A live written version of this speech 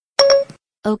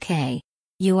Okay.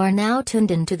 You are now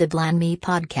tuned into the Bland Me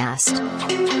podcast.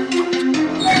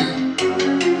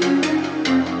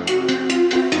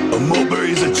 A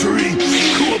mulberry is a tree,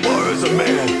 Coolbar is a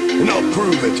man, and I'll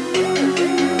prove it.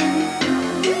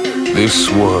 This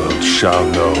world shall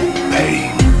know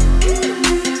pain.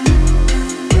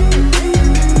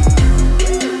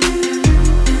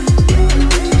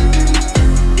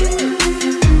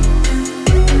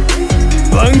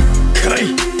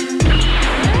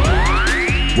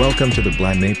 Welcome to the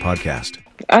Bland Me podcast.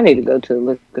 I need to go to the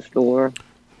liquor store.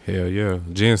 Hell yeah.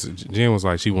 Jen was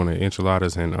like she wanted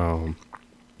enchiladas and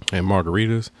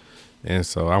margaritas. And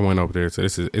so I went over there. So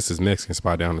it's this Mexican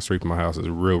spot down the street from my house. It's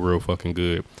real fucking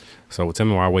good. So tell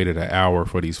me why I waited an hour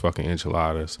for these fucking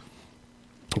enchiladas.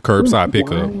 Curbside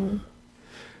pickup. Wow.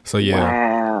 So yeah.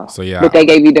 Wow. So yeah. But they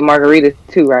gave you the margaritas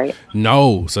too, right?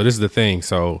 No. So this is the thing.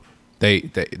 So so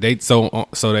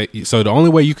the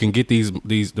only way you can get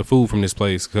the food from this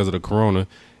place because of the corona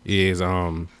is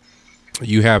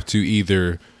you have to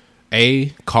either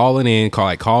call in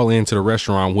to the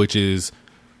restaurant, which is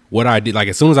what I did. Like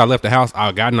as soon as I left the house,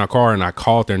 I got in my car and I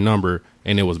called their number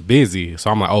and it was busy. So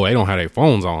I'm like, oh, they don't have their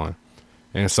phones on.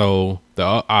 And so the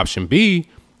option B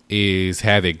is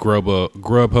have it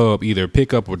Grubhub either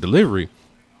pickup or delivery.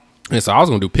 And so I was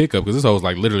gonna do pickup because this was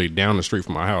like literally down the street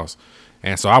from my house.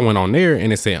 And so I went on there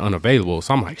and it said unavailable.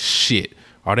 So I'm like, shit,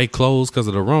 are they closed because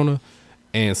of the Rona?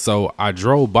 And so I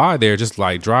drove by there just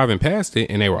like driving past it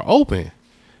and they were open.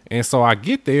 And so I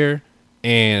get there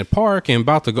and park and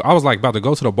I was about to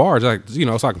go to the bar, like,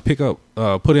 so I can pick up,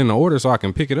 put in the order so I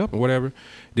can pick it up or whatever.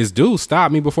 This dude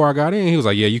stopped me before I got in. He was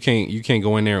like, yeah, you can't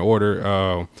go in there and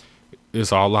order.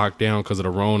 It's all locked down because of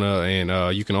the Rona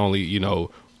and you can only,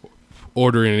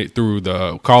 ordering it through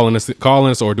the calling us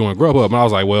or doing Grubhub. And I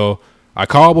was like, well, I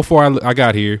called before I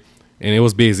got here and it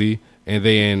was busy. And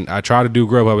then I tried to do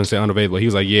Grubhub and say unavailable. He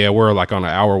was like, yeah, we're like on an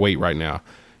hour wait right now.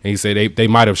 And he said they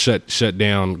might have shut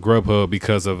down Grubhub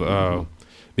because of the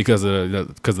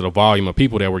volume of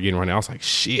people that were getting right now. I was like,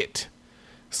 shit.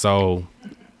 So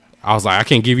I was like, I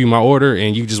can't give you my order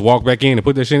and you just walk back in and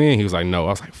put that shit in. He was like, no.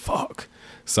 I was like, fuck.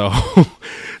 So I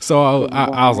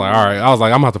was like, all right. I was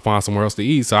like, I'm gonna have to find somewhere else to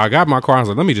eat. So I got my car. I was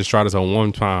like, let me just try this on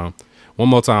one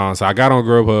more time. So I got on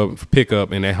Grubhub for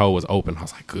pickup and that hole was open. I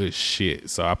was like, good shit.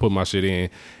 So I put my shit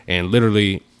in and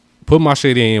literally put my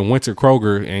shit in, went to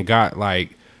Kroger and got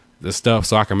like the stuff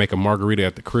so I can make a margarita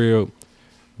at the crib.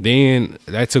 Then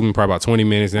that took me probably about 20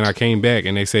 minutes. Then I came back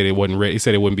and they said it wasn't ready. He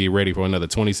said it wouldn't be ready for another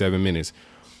 27 minutes.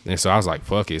 And so I was like,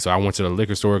 fuck it. So I went to the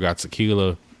liquor store, got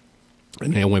tequila,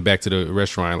 and then went back to the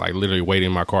restaurant, like literally waited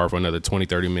in my car for another 20,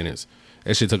 30 minutes.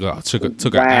 That shit took an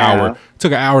hour.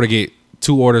 Took an hour to get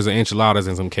 2 orders of enchiladas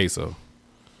and some queso.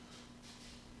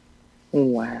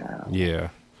 Wow. Yeah.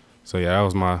 So yeah,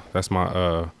 that's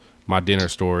my dinner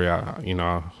story.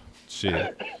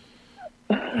 Shit.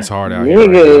 It's hard out here.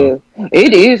 Nigga,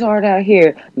 it is hard out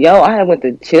here. Yo, I went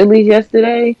to Chili's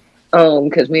yesterday.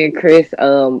 Cause me and Chris,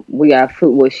 we got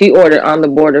food. Well, she ordered on the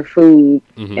border food,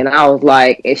 and I was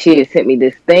like, and she had sent me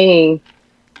this thing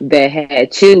that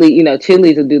had chili.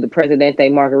 Chili's will do the Presidente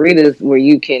margaritas where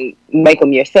you can make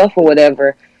them yourself or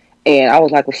whatever. And I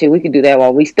was like, well, shit, we could do that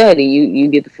while we study. You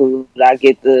get the food, I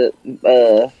get the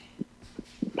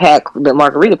pack, the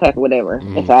margarita pack or whatever.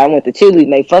 And so I went to Chili's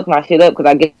and they fucked my shit up because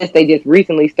I guess they just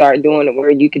recently started doing it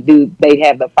where they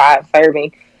have the 5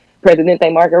 serving Presidente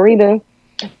margarita.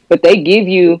 But they give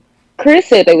you, Chris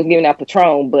said they was giving out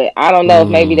Patron, but I don't know if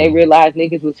maybe they realized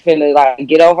niggas was finna like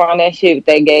get over on that shit. But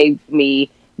they gave me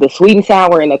the sweet and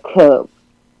sour in a cup,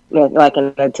 like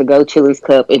in a to-go Chili's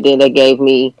cup, and then they gave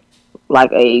me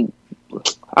like I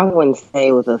wouldn't say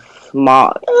it was a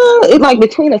small, it's like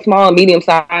between a small and medium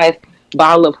sized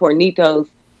bottle of Hornitos,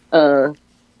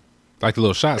 like the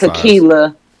little shot tequila.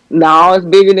 Size. No, it's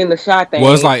bigger than the shot thing.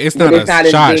 Well, it's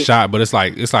not a shot, but it's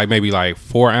like maybe like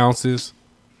 4 ounces.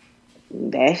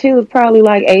 That shit was probably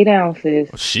like 8 ounces.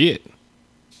 Oh, shit.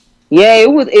 Yeah, it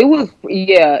was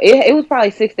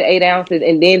probably 6 to 8 ounces,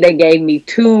 and then they gave me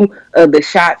 2 of the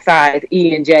shot size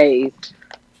E&Js. So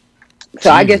Jesus.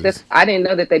 I guess I didn't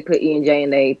know that they put E&J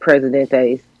in their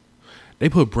Presidentes. They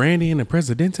put brandy in the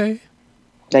Presidente?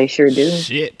 They sure do.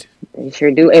 Shit. They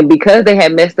sure do. And because they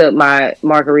had messed up my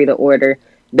margarita order,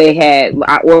 I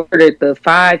ordered the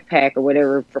 5-pack or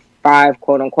whatever for 5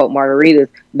 quote unquote margaritas.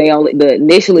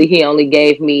 Initially he only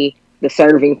gave me the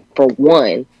serving for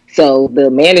 1. So the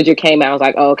manager came out and was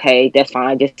like, oh, okay, that's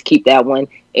fine, just keep that one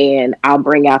and I'll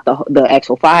bring out the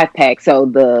actual 5-pack.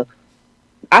 So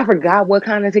I forgot what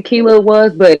kind of tequila it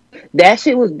was, but that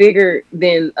shit was bigger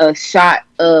than a shot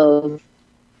of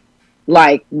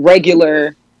like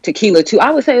regular tequila too.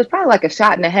 I would say it was probably like a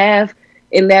shot and a half.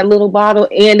 in that little bottle,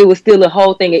 and it was still a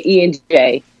whole thing of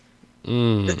E&J.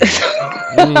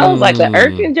 I was like, the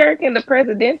Irkin Jerkin, the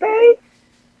Presidente.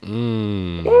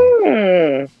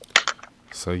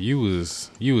 So you was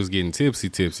getting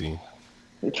tipsy.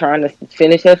 Trying to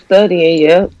finish up studying.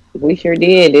 Yep, we sure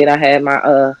did. Then I had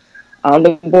my on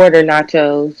the border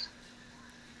nachos.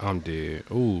 I'm dead.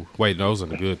 Ooh, wait, those are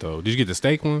good though. Did you get the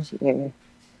steak ones? Yeah.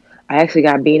 I actually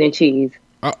got bean and cheese.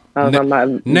 I was on my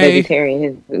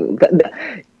vegetarian.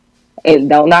 And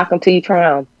don't knock them till you try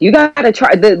them. You gotta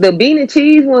try the bean and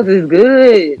cheese ones. Is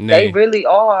good. They really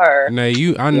are.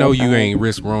 Nay, I know you ain't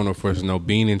risk Rona for no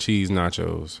bean and cheese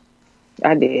nachos.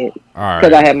 I did. All right,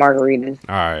 because I had margaritas.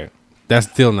 All right, that's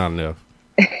still not enough.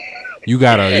 You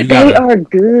gotta. They are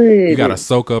good. You gotta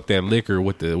soak up that liquor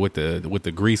with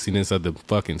the greasiness of the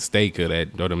fucking steak or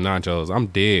them nachos. I'm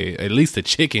dead. At least the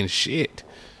chicken shit.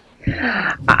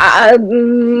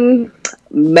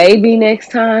 Maybe next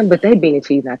time, but they bean and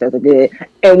cheese nachos are good.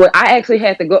 And when I actually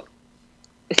had to go,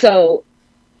 so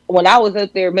when I was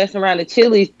up there messing around the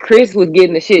Chili's, Chris was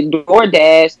getting the shit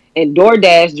DoorDash, and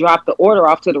DoorDash dropped the order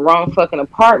off to the wrong fucking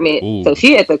apartment. Ooh. So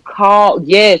she had to call, and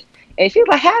she was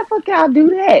like, "How the fuck y'all do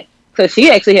that?" So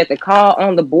she actually had to call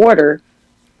on the border,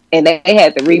 and they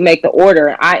had to remake the order.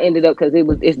 And I ended up, because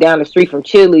it's down the street from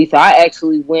Chili's, so I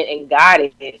actually went and got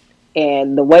it.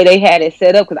 And the way they had it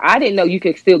set up, because I didn't know you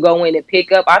could still go in and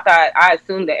pick up. I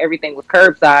assumed that everything was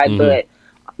curbside, but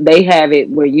they have it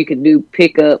where you could do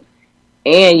pickup,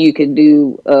 and you could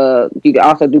do you could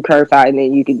also do curbside, and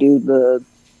then you could do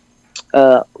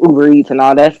the Uber Eats and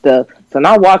all that stuff. So when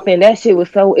I walked in, that shit was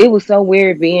so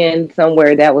weird being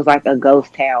somewhere that was like a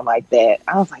ghost town like that.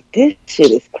 I was like, this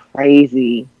shit is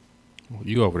crazy.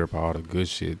 You over there for all the good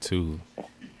shit too,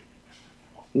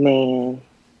 man.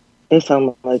 There's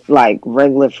so much like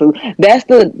regular food. That's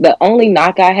the only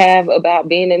knock I have about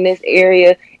being in this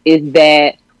area is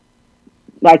that,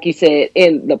 like you said,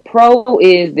 in the pro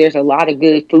is there's a lot of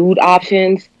good food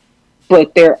options,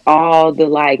 but they're all the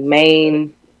like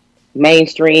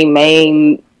mainstream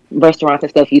restaurants and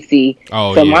stuff you see.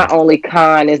 My only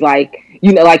con is like,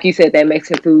 like you said, that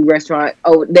Mexican food restaurant.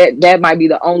 Oh, that might be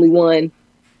the only one.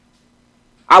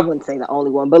 I wouldn't say the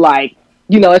only one, but like,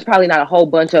 it's probably not a whole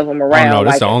bunch of them around. Oh, no,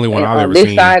 that's the only one I've ever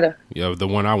seen. The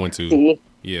one I went to. See?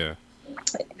 Yeah.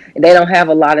 They don't have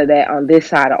a lot of that on this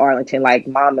side of Arlington, like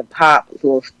mom and pop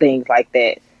little things like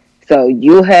that. So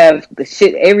you'll have the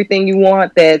shit, everything you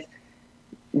want that's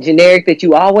generic that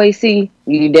you always see,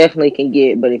 you definitely can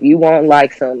get. But if you want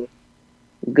like some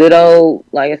good old,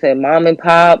 like I said, mom and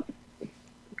pop,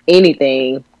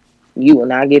 anything, you will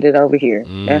not get it over here.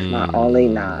 That's my only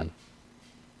knock.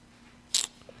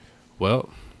 Well,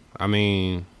 I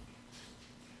mean,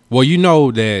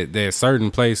 that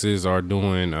certain places are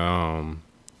doing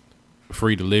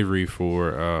free delivery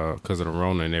for because of the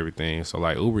Rona and everything. So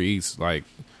like Uber Eats like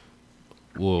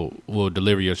will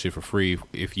deliver your shit for free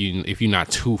if you're not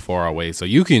too far away. So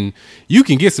you can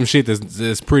get some shit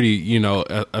that's pretty,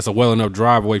 that's a well enough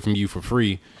drive away from you for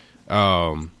free.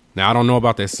 Now I don't know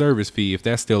about that service fee if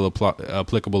that's still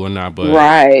applicable or not, but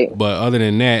right. But other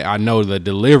than that, I know the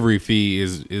delivery fee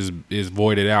is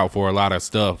voided out for a lot of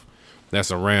stuff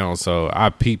that's around. So I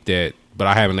peeped that, but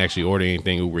I haven't actually ordered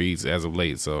anything Uber Eats as of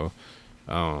late. So,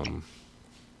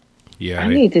 yeah, I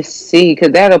need to see,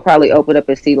 because that'll probably open up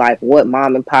and see like what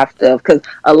mom and pop stuff. Because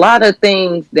a lot of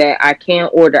things that I can't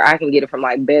order, I can get it from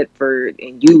like Bedford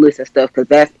and Euless and stuff, because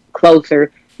that's closer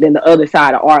than the other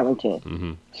side of Arlington.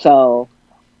 Mm-hmm. So.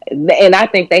 And I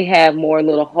think they have more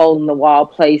little hole in the wall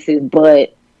places,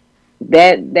 but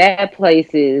that place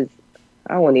is,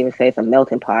 I wouldn't even say it's a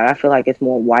melting pot. I feel like it's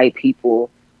more white people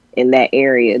in that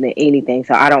area than anything.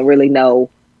 So I don't really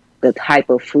know the type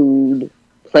of food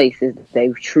places they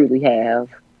truly have.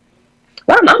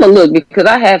 But I'm gonna look, because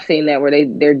I have seen that where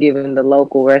they're giving the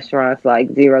local restaurants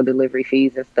like 0 delivery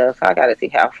fees and stuff. So I got to see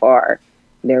how far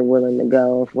they're willing to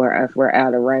go, if we're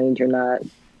out of range or not.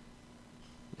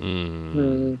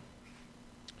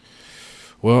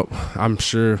 Well, I'm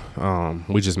sure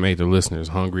we just made the listeners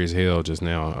hungry as hell just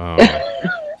now.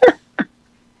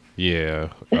 Yeah,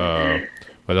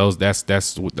 but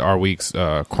that's our week's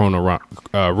Rona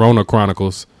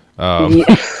Chronicles.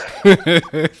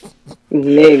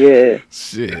 Nigga,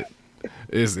 shit,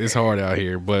 it's hard out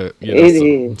here, but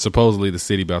supposedly the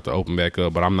city about to open back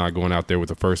up. But I'm not going out there with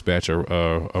the first batch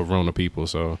of Rona people,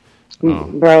 so.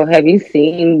 Bro, have you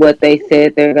seen what they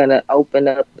said they're going to open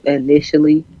up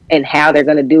initially and how they're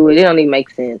going to do it? It don't even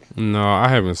make sense. No, I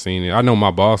haven't seen it. I know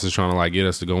my boss is trying to like get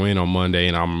us to go in on Monday,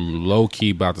 and I'm low key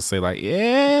about to say like,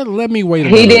 yeah, let me wait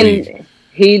another week.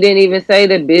 He didn't even say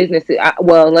the businesses.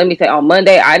 Well, let me say on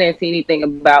Monday, I didn't see anything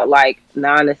about like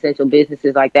non-essential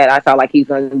businesses like that. I saw like he's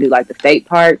going to do like the state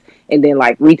parks and then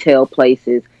like retail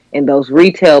places. And those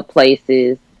retail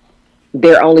places,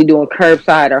 they're only doing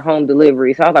curbside or home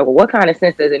delivery. So I was like, well, what kind of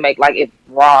sense does it make? Like if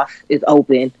Ross is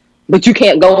open, but you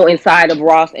can't go inside of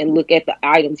Ross and look at the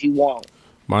items you want.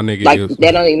 My nigga, like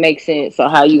that don't even make sense. So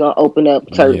how you gonna open up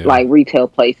certain like retail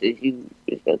places? You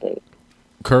just doesn't.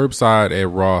 Curbside at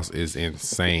Ross is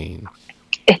insane.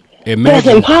 That's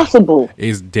impossible.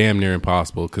 It's damn near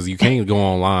impossible because you can't go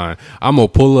online. I'm gonna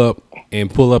pull up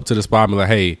to the spot and be like,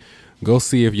 hey, go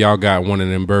see if y'all got one of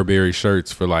them Burberry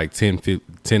shirts for like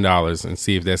 $10 and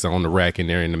see if that's on the rack in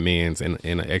there in the men's and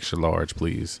an extra large,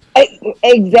 please.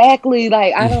 Exactly.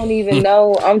 Like I don't even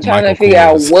know. I'm trying to figure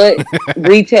out what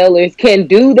retailers can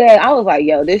do that. I was like,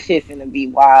 yo, this shit's gonna be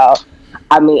wild.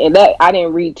 I mean, and that I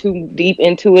didn't read too deep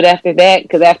into it after that,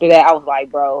 because after that I was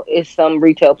like, bro, it's some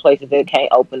retail places that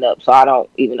can't open up, so I don't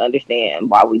even understand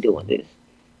why we doing this.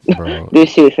 Bro, this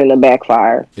shit's in the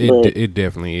backfire. It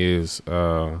definitely is.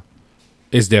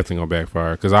 It's definitely gonna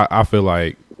backfire because I feel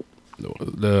like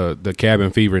the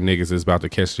cabin fever niggas is about to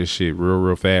catch this shit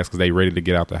real fast because they ready to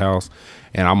get out the house,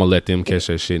 and I'm gonna let them catch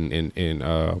that shit and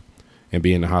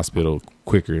be in the hospital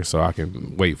quicker so I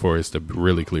can wait for it to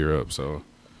really clear up. So.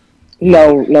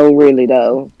 No, really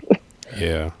though.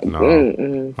 Yeah,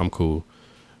 no, I'm cool.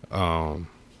 But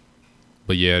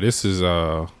yeah, this is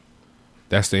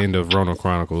that's the end of Rona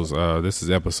Chronicles. This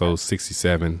is episode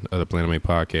 67 of the Planet Mate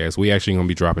podcast. We actually gonna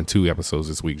be dropping 2 episodes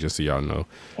this week, just so y'all know.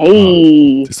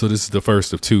 Hey, so this is the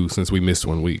first of 2 since we missed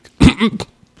 1 week.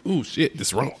 Ooh, shit,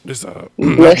 this Rona, not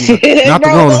the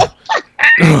Rona,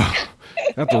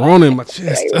 not the Rona in my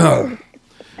chest.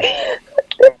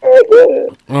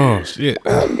 Oh shit!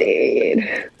 I'm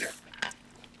dead.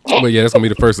 But yeah, that's gonna be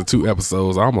the first of 2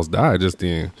 episodes. I almost died just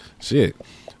then. Shit.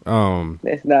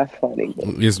 That's not funny.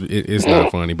 It's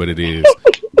not funny, but it is.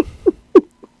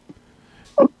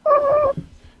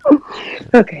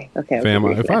 Okay. Fam,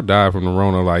 if I die from the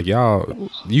Rona, like y'all,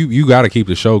 you got to keep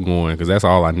the show going because that's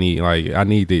all I need. Like I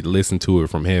need to listen to it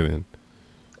from heaven.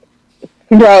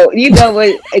 Bro, you know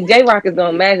what? J-Rock is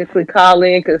gonna magically call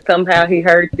in because somehow he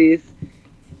heard this.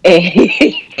 And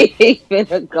he's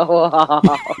finna go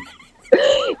off.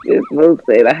 This move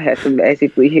said I had to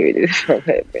magically hear this from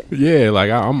heaven. Yeah, like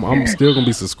I'm still gonna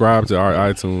be subscribed to our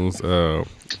iTunes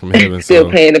from heaven. Still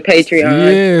paying the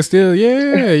Patreon. Yeah, still,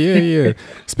 yeah.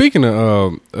 Speaking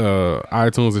of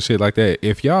iTunes and shit like that,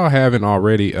 if y'all haven't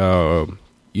already,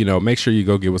 make sure you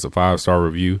go give us a 5-star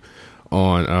review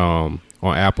on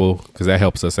Apple because that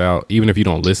helps us out. Even if you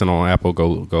don't listen on Apple,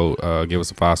 go give us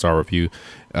a 5-star review.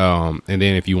 And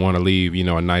then if you want to leave,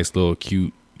 a nice little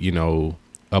cute,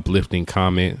 uplifting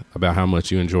comment about how much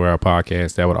you enjoy our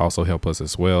podcast, that would also help us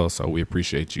as well. So we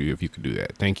appreciate you if you could do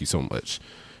that. Thank you so much.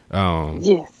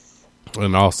 Yes.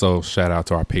 And also shout out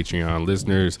to our Patreon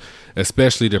listeners,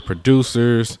 especially the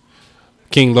producers,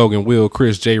 King Logan, Will,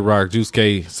 Chris, J-Rock, Juice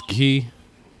K, Ski.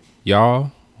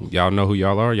 Y'all know who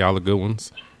y'all are. Y'all are good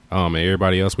ones. And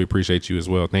everybody else, we appreciate you as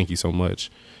well. Thank you so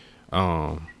much.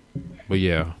 But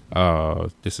yeah,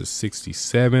 this is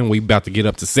 67. We about to get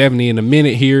up to 70 in a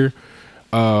minute here.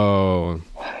 We are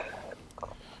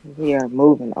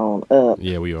moving on up.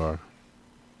 Yeah, we are.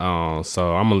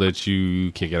 So I'm gonna let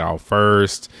you kick it out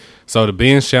first. So the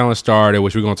binge challenge started,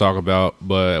 which we're gonna talk about.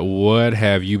 But what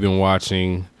have you been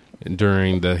watching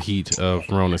during the heat of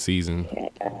Rona season?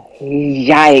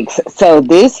 Yikes! So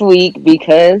this week,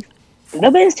 because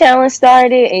the binge challenge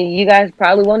started, and you guys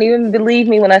probably won't even believe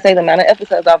me when I say the amount of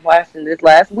episodes I've watched in this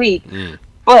last week.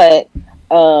 But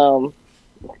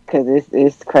because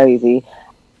it's crazy.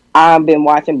 I've been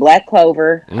watching Black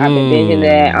Clover. I've been binging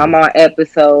that. I'm on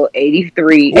episode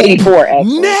 84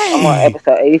 actually. Nay. I'm on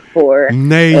episode 84.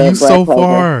 Nay, you so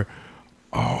far.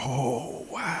 Oh,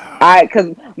 wow.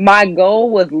 Because my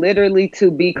goal was literally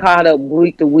to be caught up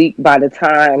week to week by the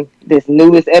time this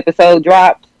newest episode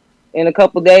drops in a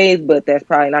couple days, but that's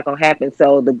probably not going to happen.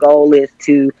 So the goal is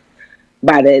to,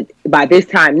 by this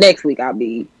time next week, I'll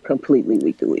be completely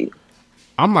week to week.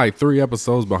 I'm like 3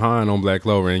 episodes behind on Black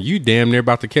Clover, and you damn near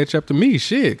about to catch up to me.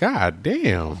 Shit, god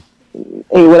damn. And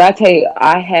what I tell you,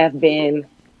 I have been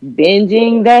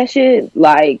binging that shit.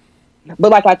 But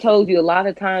like I told you, a lot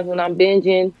of times when I'm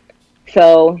binging,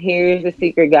 so here's the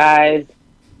secret, guys.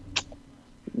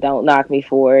 Don't knock me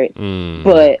for it.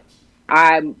 But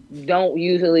I don't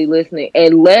usually listen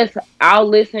unless I'll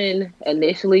listen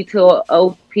initially to an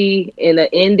OP in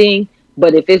the ending.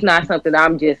 But if it's not something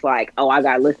I'm just like, oh, I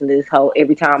gotta listen to this whole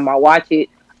every time I watch it,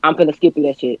 I'm gonna skip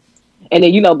that shit. And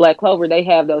then Black Clover, they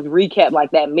have those recap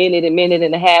like that minute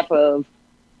and a half of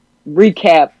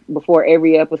recap before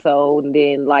every episode, and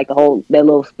then like that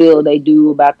little spill they do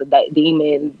about the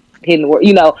demon hitting the world,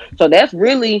 you know. So that's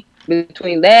really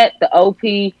between that, the OP,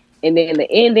 and then the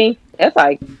ending. That's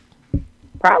like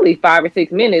probably 5 or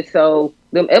 6 minutes. So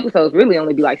them episodes really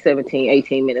only be like 17,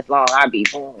 18 minutes long. I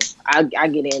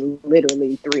get in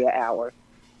literally 3 an hour.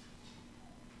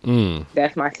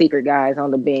 That's my secret, guys,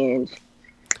 on the binge.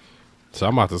 So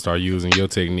I'm about to start using your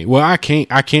technique. Well, I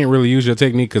can't really use your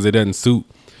technique because it doesn't suit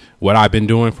what I've been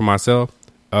doing for myself.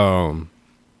 Well,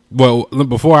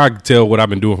 before I tell what I've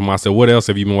been doing for myself, what else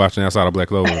have you been watching outside of Black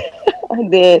Clover? I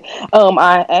did.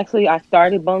 I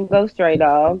started Bungo Stray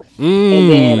Dogs, and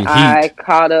then I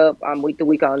caught up week to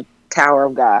week on Tower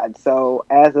of God. So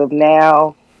as of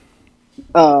now,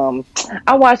 I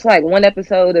watched like one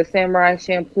episode of Samurai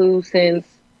Champloo since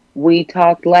we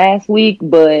talked last week,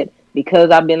 but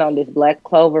because I've been on this Black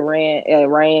Clover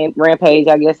rampage,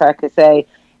 I guess I could say,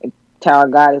 Tower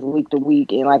of God is week to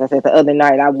week. And like I said, the other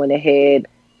night I went ahead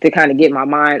to kind of get my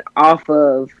mind off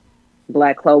of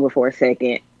Black Clover for a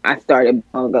second. I started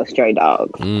Bungo Stray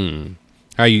Dogs.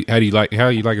 How you like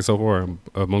it so far,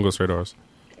 Bungo Stray Dogs?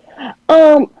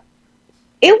 I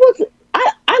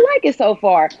like it so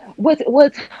far.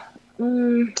 What's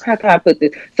how can I put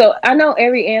this? So I know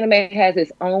every anime has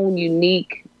its own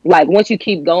unique, like once you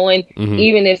keep going,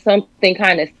 even if something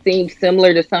kind of seems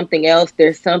similar to something else,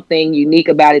 there's something unique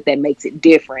about it that makes it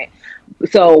different.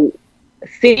 So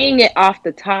seeing it off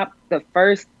the top, the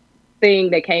first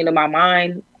thing that came to my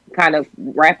mind, kind of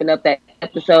wrapping up that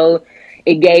episode,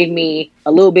 it gave me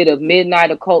a little bit of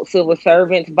Midnight Occult Civil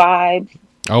Servants vibes.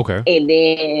 Okay. And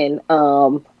then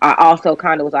I also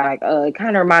kind of was like, it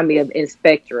kind of reminded me of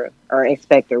Inspector,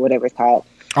 whatever it's called.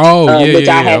 Which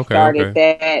I had started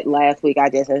that last week. I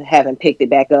just haven't picked it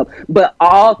back up. But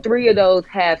all three of those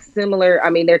have similar, I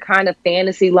mean, they're kind of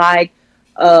fantasy-like.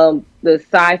 The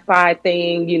sci-fi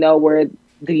thing, you know, where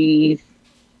these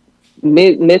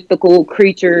mythical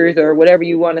creatures or whatever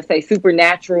you want to say,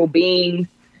 supernatural beings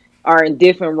are in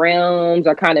different realms,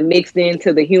 are kind of mixed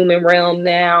into the human realm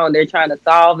now, and they're trying to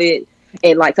solve it.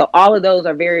 And like, so all of those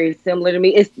are very similar to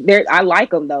me. I like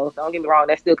them though. So don't get me wrong.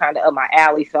 That's still kind of up my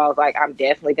alley. So I was like, I'm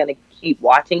definitely going to keep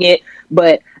watching it.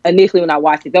 But initially when I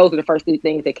watched it, those are the first two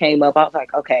things that came up. I was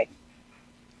like, okay,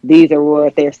 these are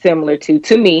what they're similar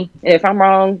to me. And if I'm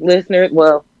wrong, listeners,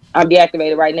 well, I'm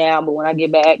deactivated right now, but when I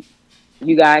get back,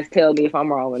 you guys tell me if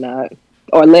I'm wrong or not.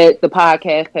 Or let the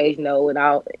podcast page know,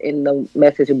 and the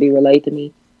message will be relayed to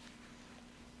me.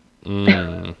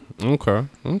 Okay.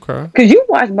 Because you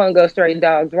watched Bungo Stray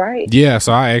Dogs, right? Yeah,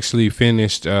 so I actually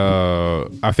finished.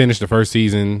 I finished the first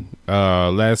season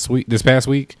this past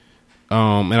week,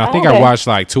 and I think I watched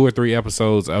like 2 or 3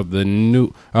 episodes of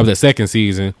the second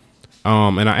season.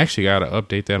 And I actually got to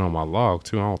update that on my log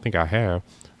too. I don't think I have,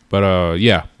 but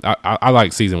yeah, I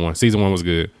like season 1. Season 1 was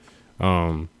good.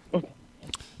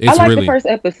 I like the first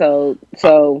episode,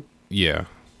 so yeah,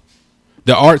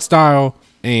 the art style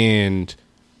and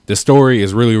the story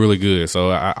is really, really good. So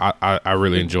I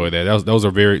really enjoy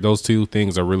that. Those two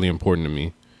things are really important to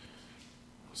me.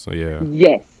 So yeah.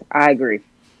 Yes, I agree.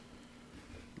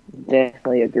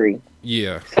 Definitely agree.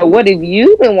 Yeah. So what have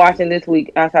you been watching this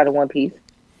week outside of One Piece?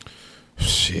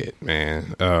 Shit,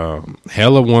 man.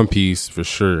 Hella One Piece for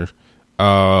sure.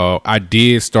 I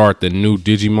did start the new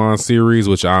Digimon series,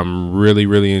 which I'm really,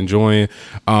 really enjoying.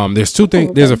 There's two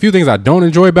things. There's a few things I don't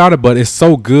enjoy about it, but it's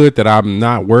so good that I'm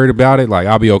not worried about it. Like,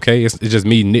 I'll be okay. It's just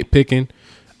me nitpicking.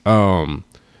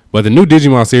 But the new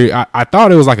Digimon series, I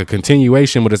thought it was like a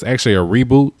continuation, but it's actually a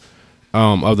reboot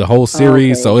of the whole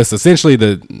series. Okay. So it's essentially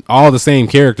all the same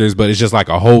characters, but it's just like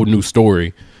a whole new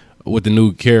story with the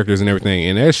new characters and everything.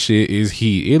 And that shit is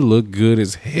heat. It looked good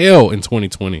as hell in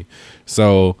 2020.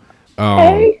 So.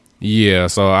 Yeah,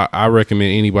 so I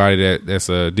recommend anybody that's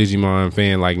a Digimon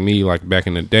fan like me, like back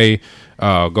in the day,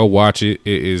 go watch it.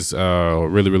 It is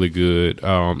really, really good.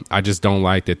 I just don't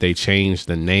like that they changed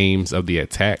the names of the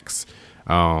attacks.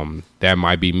 That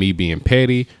might be me being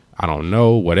petty. I don't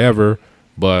know, whatever.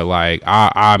 But like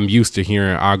I'm used to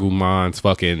hearing Agumon's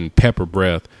fucking pepper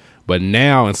breath. But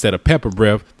now, instead of pepper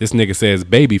breath, this nigga says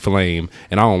baby flame.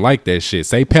 And I don't like that shit.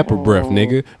 Say pepper breath,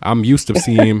 nigga. I'm used to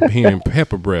hearing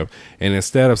pepper breath. And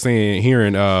instead of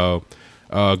hearing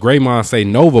Greymon say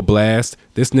Nova Blast,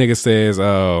 this nigga says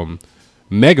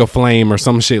Mega Flame or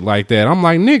some shit like that. I'm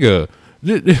like, nigga.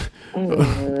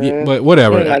 But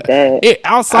whatever. Like that.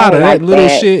 Outside of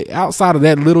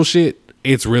that little shit,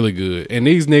 it's really good. And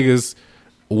these niggas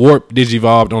warp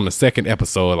Digivolved on the second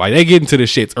episode. Like, they get into the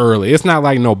shits early. It's not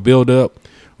like no build up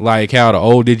like how the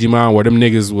old Digimon where them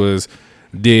niggas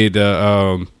did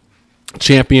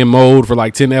champion mode for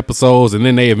like 10 episodes, and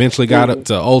then they eventually got up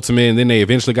to ultimate, and then they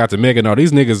eventually got to mega. No,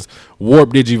 these niggas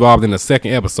warp digivolved in the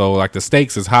second episode. Like, the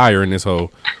stakes is higher in this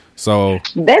whole. So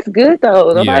that's good though.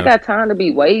 Nobody yeah. got time to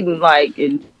be waiting like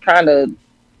and trying to.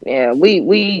 Yeah,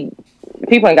 we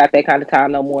people ain't got that kind of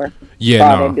time no more. Yeah,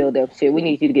 all no. that build up shit. We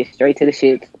need you to get straight to the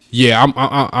shit. Yeah,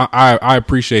 I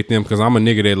appreciate them because I'm a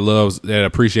nigga that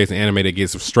appreciates an anime that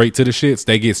gets straight to the shits.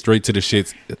 They get straight to the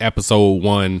shits episode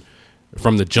 1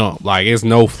 from the jump. Like, it's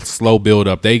no slow build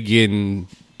up. They getting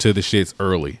to the shits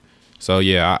early. So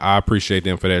yeah, I appreciate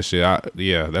them for that shit.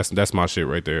 That's my shit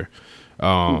right there.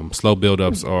 Slow build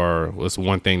ups was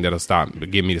one thing that'll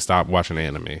get me to stop watching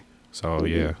anime. So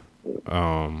yeah.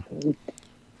 New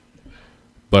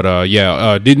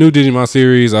Digimon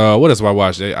series. What else have I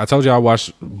watched? I told you I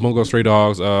watched Bungo Stray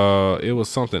Dogs. It was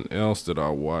something else that I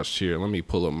watched here. Let me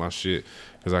pull up my shit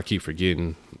because I keep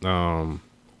forgetting. I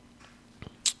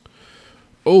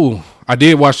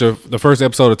did watch the first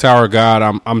episode of Tower of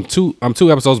God. I'm two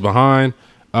episodes behind.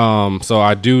 So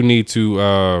I do need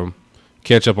to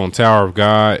catch up on Tower of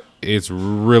God. It's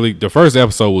really, the first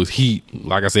episode was heat.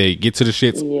 Like I said, get to the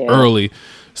shits early.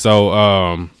 So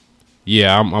I'm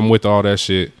with all that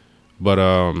shit. But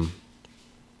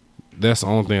that's the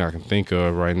only thing I can think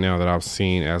of right now that I've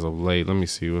seen as of late. Let me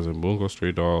see. Was it Bungo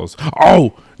Stray Dogs?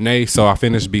 Oh, nay. So I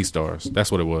finished Beastars.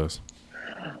 That's what it was.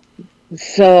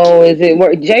 So is it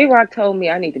worth? J-Rock told me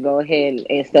I need to go ahead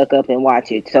and stuck up and watch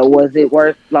it. So was it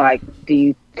worth, like, do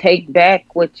you take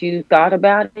back what you thought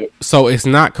about it? So it's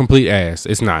not complete ass.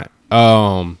 It's not.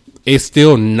 It's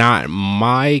still not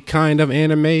my kind of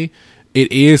anime.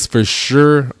 It is for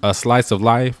sure a slice of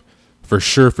life. For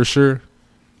sure.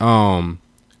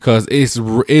 Cause it's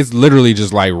literally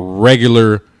just like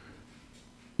regular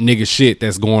nigga shit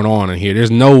that's going on in here. There's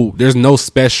no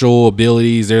special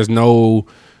abilities. There's no,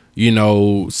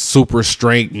 super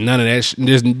strength. None of that.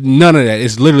 There's none of that.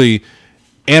 It's literally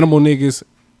animal niggas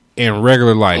and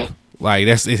regular life. Like,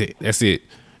 that's it. That's it.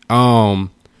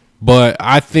 But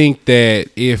I think that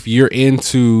if you're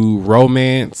into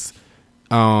romance,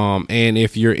 and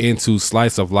if you're into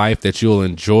slice of life, that you'll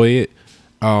enjoy it.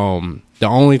 The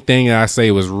only thing that I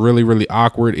say was really, really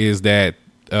awkward is that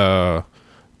the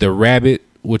rabbit,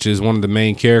 which is one of the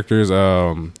main characters,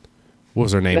 what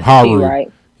was her name? Haru.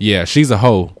 Right? Yeah, she's a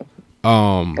hoe.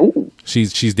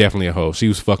 She's definitely a hoe. She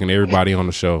was fucking everybody on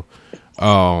the show.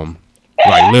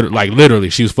 Literally,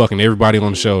 she was fucking everybody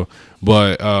on the show.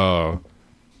 But other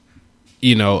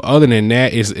than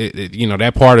that,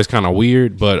 that part is kind of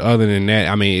weird. But other than that,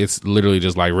 I mean, it's literally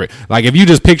just like if you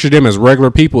just picture them as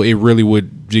regular people, it really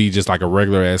would be just like a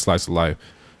regular ass slice of life.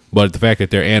 But the fact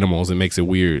that they're animals, it makes it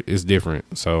weird. It's different.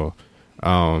 So,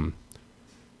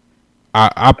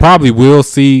 I probably will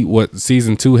see what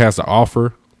season 2 has to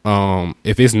offer.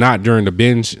 If it's not during the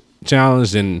binge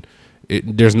challenge, then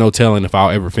there's no telling if I'll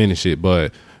ever finish it.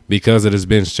 But because of this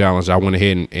binge challenge, I went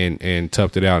ahead and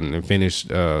toughed it out and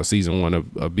finished season 1 of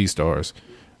Beastars.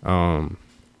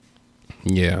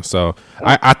 So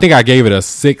I think I gave it a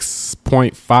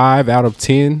 6.5 out of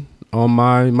 10 on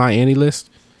my Annie list.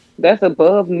 That's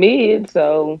above mid,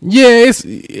 so yeah, it's a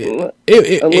little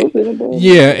bit above.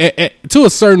 Yeah, at a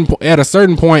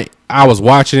certain point, I was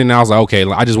watching it and I was like, okay,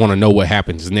 I just want to know what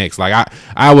happens next. Like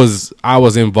I was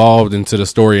involved into the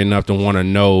story enough to want to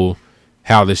know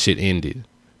how this shit ended.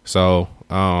 So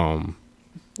that's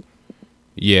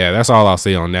all I'll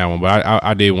say on that one. But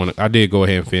I did go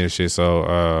ahead and finish it.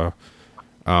 So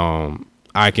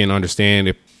I can understand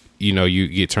if you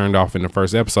get turned off in the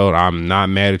first episode. I'm not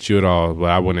mad at you at all,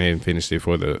 but I went ahead and finished it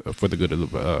for the good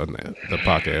of the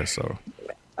podcast. So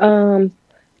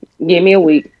give me a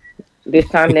week. This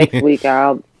time next week,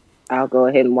 I'll go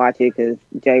ahead and watch it because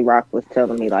J-Rock was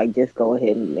telling me, like, just go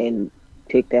ahead and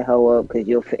pick that hoe up because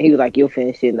he was like, you'll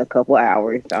finish it in a couple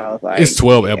hours. So I was like, it's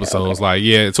 12 episodes.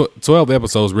 Okay. Like, 12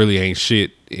 episodes really ain't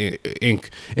shit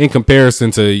in comparison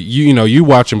to you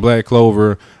watching Black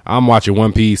Clover. I'm watching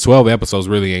One Piece. 12 episodes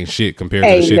really ain't shit compared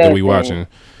to the shit that we watching.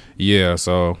 Yeah,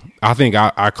 so I think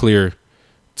I clear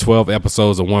 12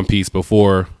 episodes of One Piece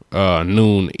before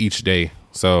noon each day.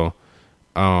 So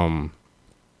I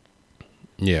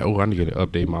need to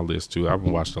update my list too. I've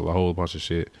been watching a whole bunch of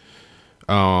shit.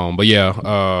 One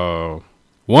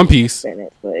Piece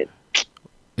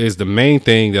is the main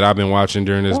thing that I've been watching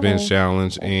during this binge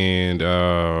challenge, and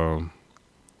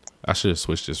I should have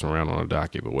switched this around on the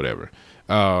docket, but whatever.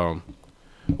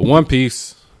 One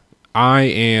Piece, I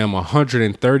am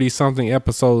 130 something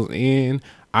episodes in.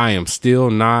 I am still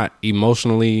not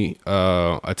emotionally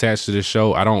attached to this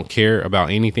show. I don't care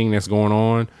about anything that's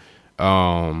going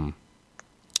on.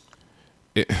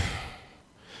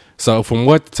 So from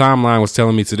what the timeline was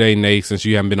telling me today, Nate, since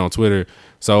you haven't been on Twitter,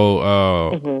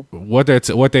 so what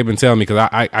they've been telling me, because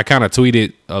I kind of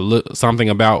tweeted something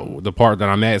about the part that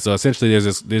I'm at. So essentially,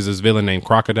 there's this villain named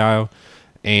Crocodile,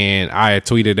 and I had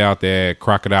tweeted out that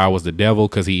Crocodile was the devil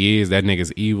because he is. That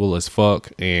nigga's evil as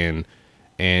fuck and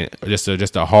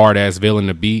just a hard ass villain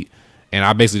to beat. And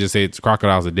I basically just said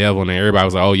Crocodile's the devil, and then everybody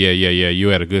was like, "Oh yeah, you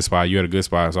had a good spot. You had a good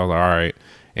spot." So I was like, "All right."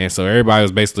 And so everybody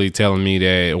was basically telling me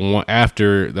that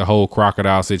after the whole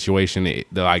Crocodile situation,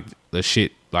 the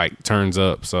shit like turns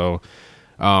up. So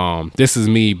this is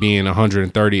me being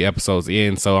 130 episodes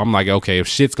in. So I'm like, okay, if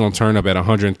shit's gonna turn up at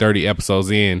 130 episodes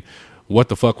in, what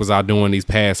the fuck was I doing these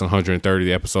past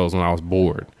 130 episodes when I was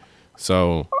bored?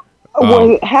 So.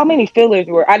 Well, how many fillers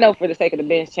were? I know for the sake of the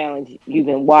binge challenge you've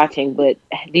been watching, but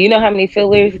do you know how many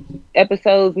fillers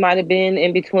episodes might have been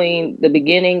in between the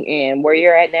beginning and where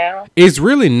you're at now? It's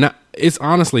really not. It's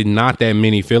honestly not that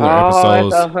many filler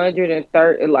episodes. It's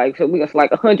 130, like so we got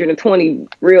like 120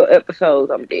 real episodes.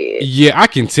 I'm dead. Yeah, I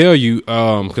can tell you,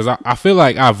 because I feel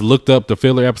like I've looked up the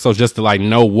filler episodes just to like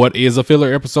know what is a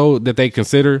filler episode that they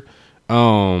consider.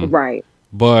 Right.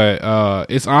 But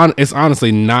it's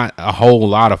honestly not a whole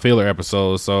lot of filler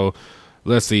episodes. So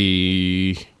let's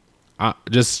see,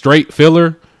 just straight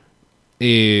filler.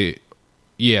 See,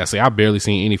 I've barely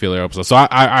seen any filler episodes. So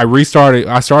I restarted.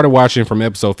 I started watching from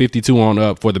episode 52 on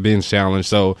up for the binge challenge.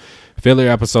 So filler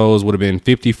episodes would have been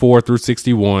 54 through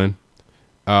 61.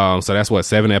 So that's what,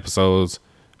 7 episodes.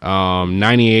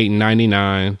 98 and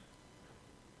 99,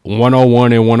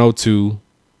 101 and 102,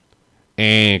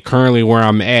 and currently where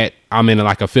I'm at, I'm in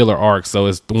like a filler arc, so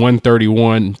it's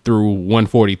 131 through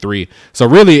 143. So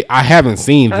really, I haven't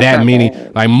seen that many.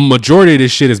 Like majority of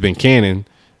this shit has been canon.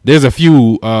 There's a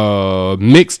few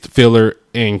mixed filler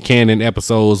and canon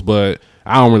episodes, but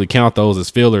I don't really count those as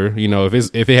filler. You know, if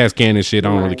it has canon shit, I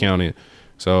don't really count it.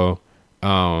 So,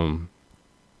 yeah,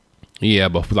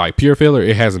 but like pure filler,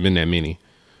 it hasn't been that many.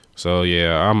 So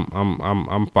yeah,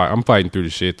 I'm fighting through the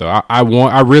shit though.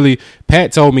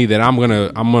 Pat told me that I'm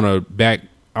gonna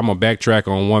backtrack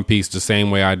on One Piece the same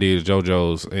way I did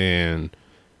JoJo's, and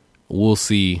we'll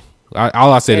see.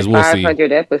 All I said is we'll see.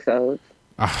 500 episodes.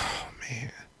 Oh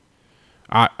man,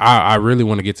 I really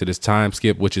want to get to this time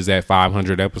skip, which is at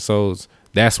 500 episodes.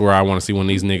 That's where I want to see when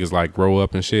these niggas like grow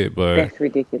up and shit. But that's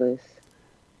ridiculous.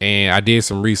 And I did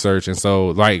some research, and so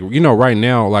like, you know, right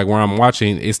now, like where I'm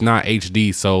watching, it's not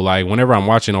HD. So like whenever I'm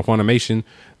watching on Funimation,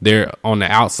 they're on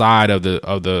the outside of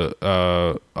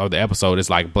the episode.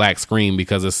 It's like black screen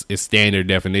because it's standard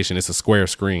definition. It's a square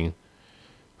screen.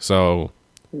 So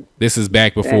this is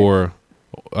back before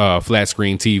flat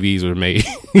screen TVs were made.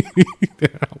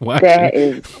 That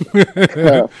is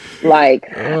tough.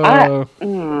 Like I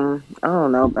don't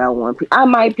know about One Piece. I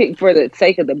might pick for the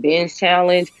sake of the binge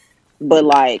challenge. But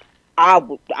like, I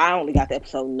only got to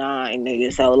episode 9,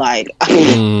 nigga. So like,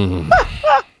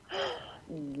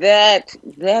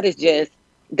 that is just,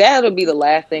 that'll be the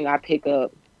last thing I pick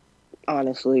up.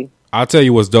 Honestly, I'll tell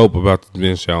you what's dope about the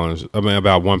binge challenge. I mean,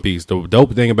 about One Piece. The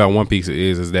dope thing about One Piece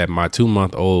is that my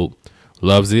 2-month-old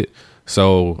loves it.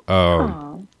 So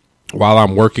while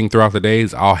I'm working throughout the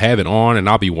days, I'll have it on and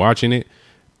I'll be watching it,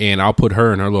 and I'll put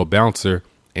her in her little bouncer,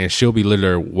 and she'll be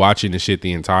literally watching the shit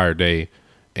the entire day.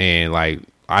 And like,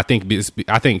 I think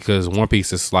because One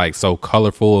Piece is like so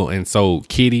colorful and so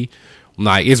kiddie,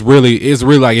 like it's really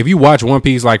like if you watch One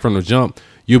Piece like from the jump,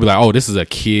 you'll be like, oh, this is a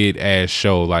kid ass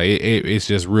show. Like it's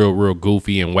just real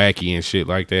goofy and wacky and shit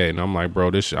like that. And I'm like,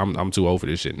 bro, this shit, I'm too old for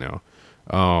this shit now.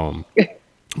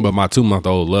 But my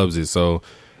 2-month-old loves it, so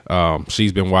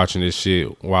she's been watching this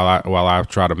shit while I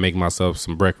try to make myself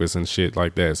some breakfast and shit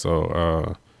like that.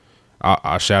 So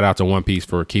I shout out to One Piece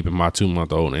for keeping my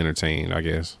 2-month-old entertained, I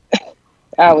guess.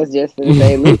 I was just going to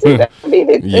say,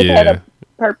 it had a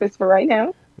purpose for right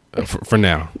now. For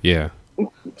now, yeah.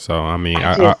 So, I mean,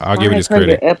 I'll give it his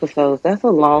credit. Episodes, that's a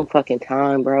long fucking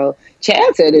time, bro.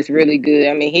 Chad said it's really good.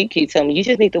 I mean, he keeps telling me, you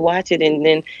just need to watch it and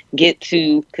then get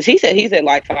to, because he's at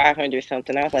like 500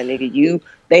 something. I was like, nigga,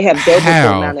 they have double the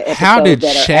amount of episodes. How did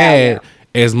Chad...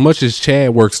 As much as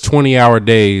Chad works 20-hour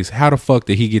days, how the fuck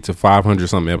did he get to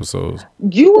 500-something episodes?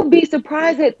 You would be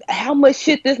surprised at how much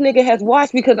shit this nigga has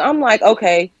watched, because I'm like,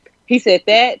 okay, he said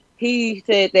that he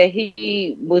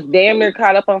was damn near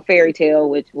caught up on Fairy Tail,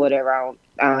 which whatever,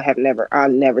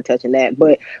 I'm never touching that.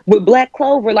 But with Black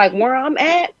Clover, like where I'm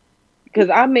at, because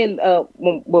I'm in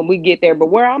when we get there, but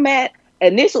where I'm at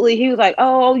initially, he was like,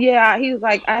 oh yeah, he was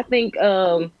like, I think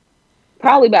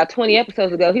probably about 20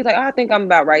 episodes ago, he's like, I think I'm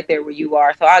about right there where you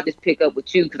are, so I'll just pick up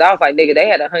with you, because I was like, nigga, they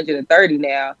had 130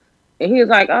 now, and he was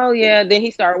like, oh yeah, then he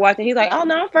started watching, he's like, oh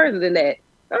no, I'm further than that.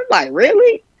 I'm like,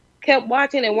 really? kept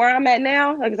watching and where I'm at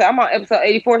now, like I said, I'm on episode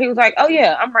 84. He was like, "Oh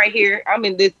yeah, I'm right here. I'm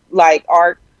in this like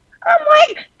arc." I'm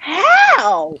like,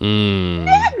 "How,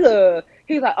 nigga?"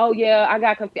 He's like, "Oh yeah, I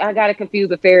got to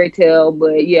confuse a fairy tale,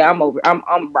 but yeah,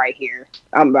 I'm right here.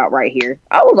 I'm about right here."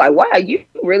 I was like, "Wow, you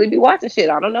really be watching shit."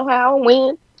 I don't know how and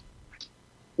when,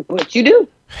 but you do.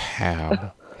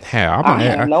 How? I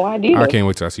have no idea. I can't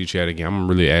wait till I see you chat again. I'm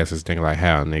really ask this thing like,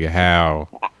 how, nigga, how?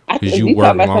 Because you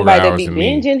work longer somebody hours that be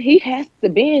binging, he has to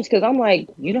binge. Because I'm like,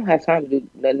 you don't have time to do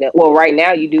that. Well, right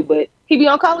now you do, but he be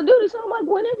on Call of Duty. So I'm like,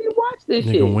 whenever you watch this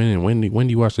nigga, shit. When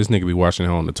do you watch this nigga be watching it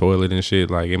on the toilet and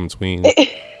shit, like in between?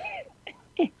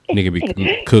 Nigga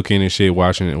be cooking and shit,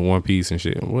 watching it in One Piece and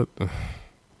shit. What?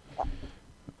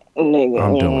 Nigga,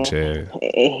 I'm done with Chad.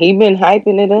 He been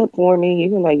hyping it up for me. He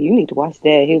been like, you need to watch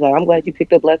that. He was like, I'm glad you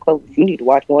picked up Black Clover. You need to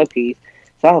watch One Piece.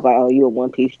 So I was like, oh, you a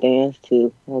One Piece stans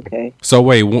too? Okay. So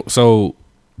wait, so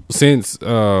since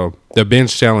the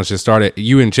bench challenge has started,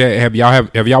 you and Chad have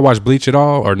y'all watched Bleach at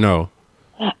all or no?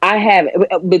 I haven't,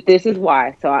 but this is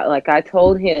why. So I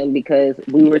told him because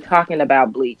we were talking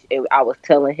about Bleach, and I was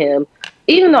telling him,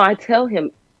 even though I tell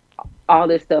him all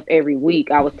this stuff every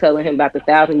week, I was telling him about the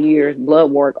 1,000 Years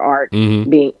Blood Work arc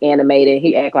being animated.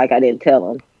 He acted like I didn't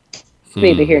tell him.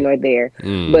 Neither here nor there.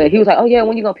 But he was like, oh yeah,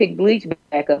 when you gonna pick Bleach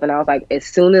back up? And I was like, as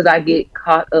soon as I get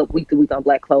caught up week to week on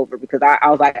Black Clover, because I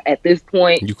was like, at this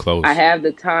point, you close. I have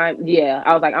the time. Yeah,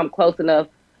 I was like, I'm close enough.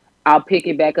 I'll pick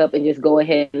it back up and just go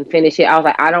ahead and finish it. I was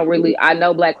like, I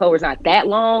know Black Clover's not that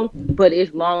long, but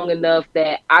it's long enough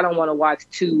that I don't want to watch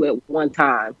two at one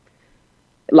time.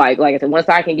 Like I said, once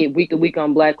I can get week to week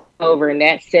on Black Clover and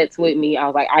that sets with me, I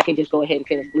was like, I can just go ahead and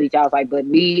finish Bleach. I was like, but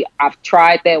I've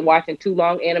tried that watching two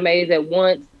long animes at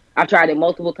once. I've tried it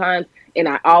multiple times, and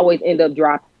I always end up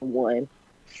dropping one.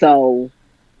 So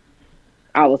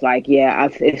I was like, yeah,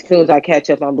 as soon as I catch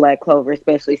up on Black Clover,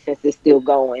 especially since it's still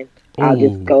going, I'll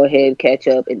just go ahead and catch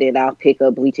up, and then I'll pick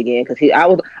up Bleach again. Because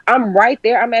I'm right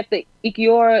there. I'm at the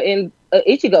Ikiura and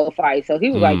Ichigo fight, so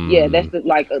he was like, "Yeah, that's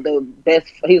the best."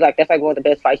 He's like, "That's like one of the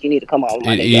best fights you need to come on."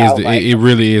 It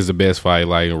really is the best fight,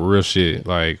 like real shit.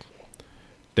 Like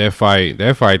that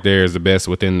fight there is the best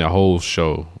within the whole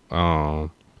show.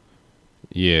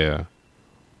 Yeah.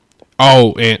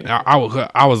 Oh, and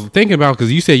I was thinking about,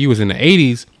 because you said you was in the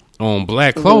 80s on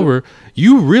Black Clover.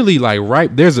 You really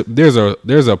like there's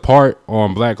a part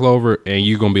on Black Clover, and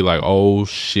you're gonna be like, oh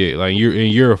shit, like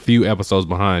you're a few episodes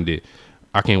behind it.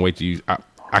 I can't wait to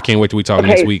I can't wait till we talk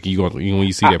next week. When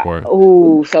you see that part.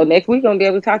 So next week I'm gonna be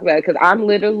able to talk about it, because I'm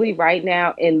literally right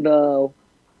now in the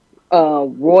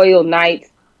Royal Knights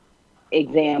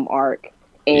exam arc,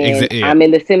 and I'm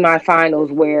in the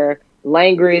semifinals where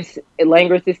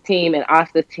Langris's team and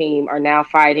Asta's team are now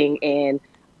fighting, and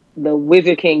the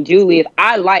Wizard King Julius.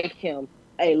 I like him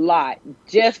a lot.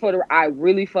 I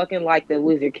really fucking like the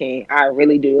Wizard King. I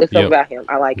really do. It's something about him.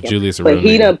 I like him. Julius a but real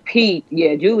he nigga. Done peeped.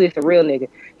 Yeah, Julius a real nigga.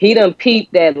 He done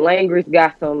peeped that Langris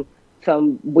got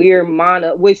some weird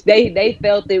mana, which they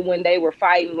felt it when they were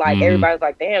fighting. Like everybody was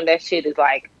like, damn, that shit is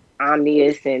like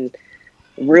omnious and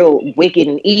real wicked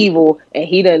and evil. And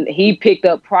he picked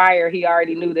up prior. He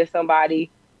already knew that somebody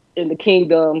in the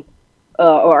kingdom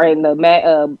or in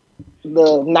the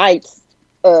Knights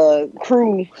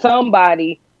crew,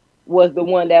 somebody was the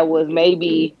one that was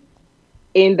maybe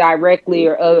indirectly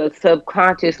or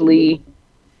subconsciously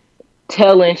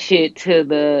telling shit to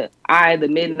the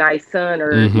Midnight Sun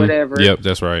or whatever. Yep,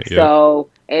 that's right. Yep. So,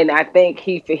 and I think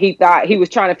he thought he was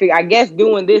trying to figure. I guess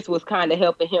doing this was kind of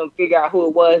helping him figure out who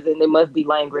it was, and it must be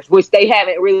Langris, which they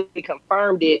haven't really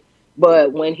confirmed it.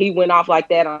 But when he went off like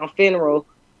that on Funeral,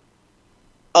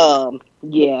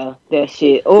 yeah, that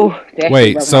shit. Oh,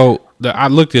 wait. So I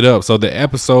looked it up. So the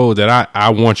episode that I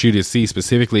want you to see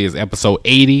specifically is episode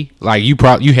 80. Like you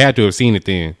had to have seen it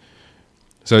then.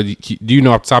 So do you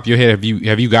know off the top of your head, have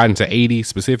you gotten to 80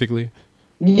 specifically?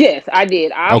 Yes, I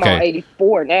did. I'm on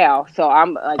 84 now, so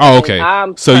I'm. Like,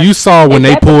 okay. So you saw when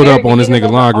they pulled up on this nigga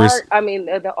Langris.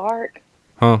 The arc.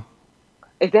 Huh?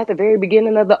 Is that the very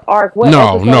beginning of the arc? What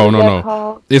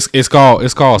no. It's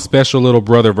called Special Little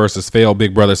Brother versus Failed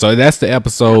Big Brother. So that's the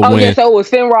episode when. Yeah, so it was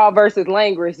Finral versus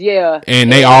Langris, yeah.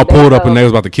 And they all pulled up and they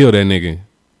was about to kill that nigga.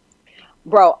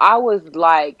 Bro, I was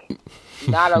like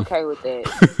not okay with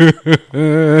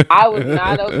that. I was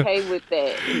not okay with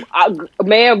that.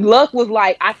 Man, Luck was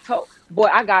like, I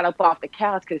got up off the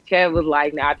couch because Chad was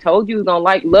like, "Now I told you was gonna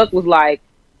like." Luck was like,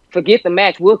 "Forget the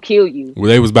match, we'll kill you." Well,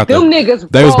 they was about niggas.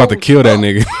 They was about to kill that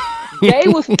nigga. They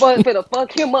was finna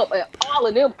fuck him up, and all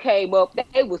of them came up.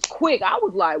 They was quick. I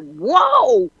was like,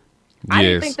 "Whoa!" I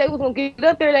didn't think they was gonna get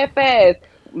up there that fast.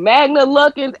 Magna,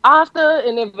 Luck, and Asta,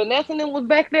 and then Vanessa and them was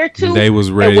back there too. They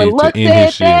was ready and when to Luck end said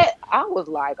his shit. That, I was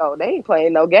like, oh, they ain't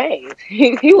playing no games.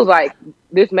 He was like,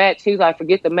 this match. He was like,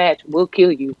 forget the match. We'll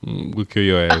kill you. We'll kill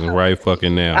your ass right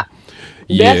fucking now.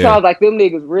 That sounds like them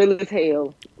niggas real as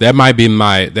hell. That might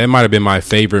have been my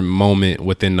favorite moment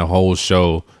within the whole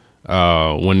show.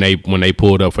 When they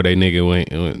pulled up for their nigga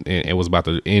and it was about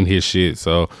to end his shit.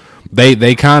 So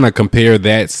they kind of compare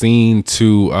that scene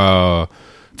to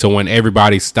when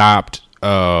everybody stopped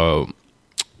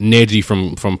Neji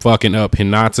from fucking up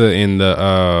Hinata in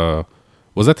the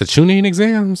was that the Chunin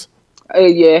exams?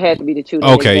 Yeah, it had to be the Chunin.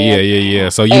 Okay, yeah.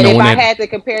 So you and know if when I had to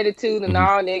compare the two, then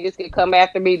all niggas could come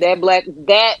after me.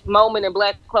 That moment in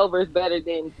Black Clover is better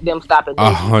than them stopping.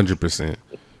 100%.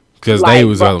 Because Like, they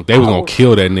was gonna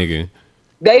kill that nigga.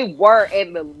 They were,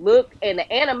 and the look and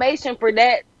the animation for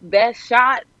that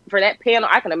shot for that panel,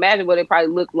 I can imagine what it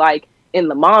probably looked like in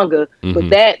the manga. But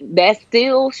that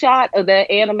still shot of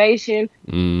that animation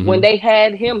when they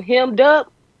had him hemmed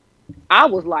up, I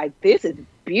was like, this is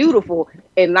beautiful.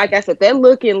 And like I said, that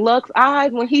look in Lux's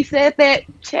eyes when he said that,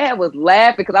 Chad was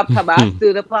laughing because I'm talking about. I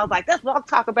stood up and I was like, that's what I'm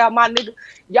talking about, my nigga.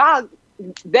 Y'all,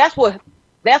 that's what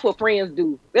friends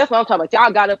do. That's what I'm talking about.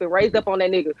 Y'all got up and raised up on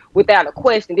that nigga without a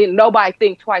question. Didn't nobody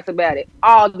think twice about it.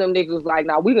 All of them niggas was like,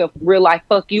 nah, we gonna real life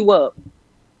fuck you up.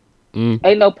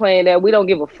 Ain't no playing that. We don't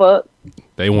give a fuck.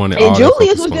 They wanted. And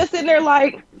Julius was just sitting there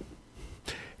like.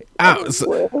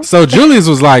 So Julius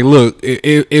was like, look,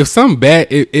 if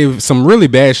some really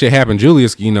bad shit happened,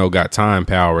 Julius, got time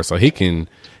power, so he can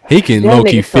low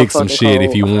key fix some shit cold.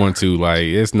 If he want to. Like,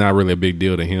 it's not really a big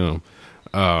deal to him.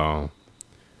 And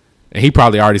he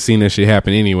probably already seen that shit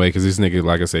happen anyway, because this nigga,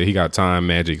 like I said, he got time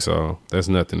magic, so that's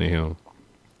nothing to him.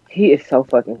 He is so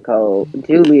fucking cold.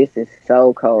 Julius is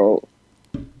so cold.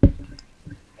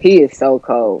 He is so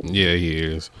cold. Yeah, he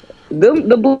is.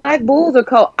 The Black Bulls are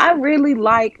cold. I really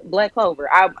like Black Clover.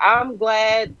 I'm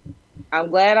glad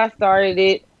I started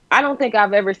it. I don't think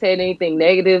I've ever said anything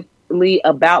negatively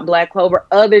about Black Clover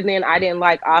other than I didn't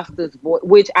like Asta's voice,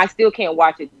 which I still can't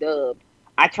watch it dubbed.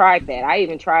 I tried that. I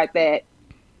even tried that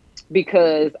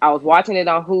because I was watching it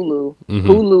on Hulu.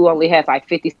 Hulu only has like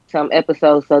 50-some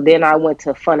episodes, so then I went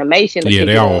to Funimation. Yeah,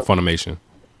 they are on Funimation.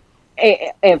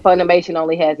 And Funimation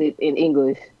only has it in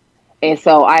English. And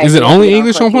so is it only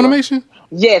English on Funimation?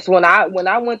 Yes, when I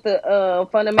went to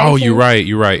Funimation. Oh, you're right.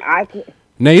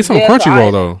 Nah, it's on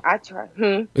Crunchyroll though. I tried.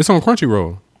 It's on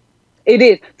Crunchyroll. It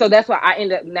is. So that's why I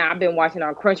end up now. I've been watching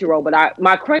on Crunchyroll, but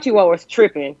my Crunchyroll was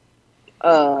tripping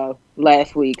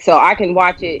last week, so I can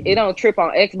watch it. It don't trip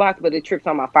on Xbox, but it trips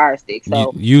on my Fire Stick.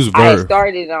 So I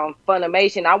started on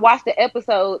Funimation. I watched the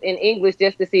episode in English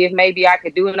just to see if maybe I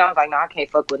could do it. And I was like, no, I can't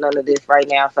fuck with none of this right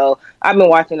now. So I've been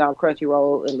watching on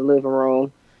Crunchyroll in the living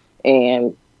room,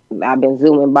 and I've been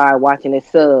zooming by watching it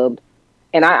subbed,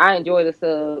 and I enjoy the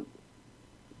sub.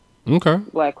 Okay.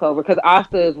 Black Clover, because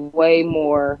Asta is way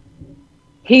more.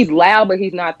 He's loud, but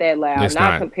he's not that loud. It's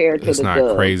not compared to the It's not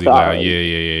dub. crazy Sorry. loud.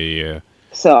 Yeah.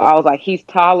 So I was like, he's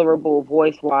tolerable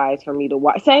voice-wise for me to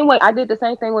watch. Same way, I did the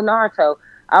same thing with Naruto.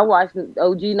 I watched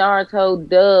OG Naruto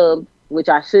dubbed, which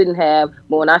I shouldn't have.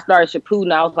 But when I started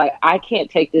Shippuden, I was like, I can't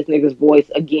take this nigga's voice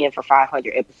again for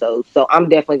 500 episodes. So I'm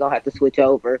definitely going to have to switch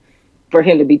over for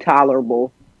him to be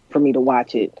tolerable for me to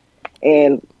watch it.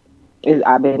 And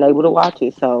I've been able to watch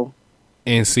it, so.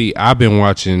 And see, I've been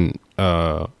watching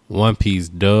One Piece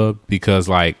dub because,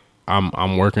 like,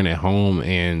 I'm working at home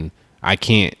and I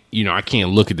can't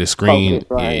look at the screen.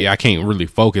 Focus, right. Yeah, I can't really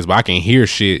focus, but I can hear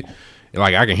shit.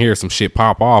 Like, I can hear some shit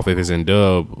pop off if it's in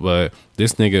dub. But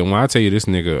this nigga, when I tell you this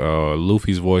nigga,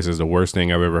 Luffy's voice is the worst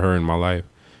thing I've ever heard in my life.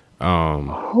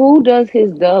 Who does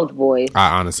his dubbed voice?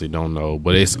 I honestly don't know,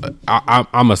 but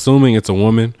I'm assuming it's a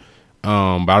woman.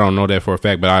 But I don't know that for a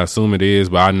fact, but I assume it is.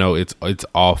 But I know it's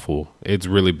awful. It's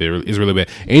really bad. It's really bad.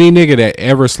 Any nigga that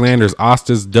ever slanders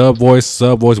Asta's dub voice,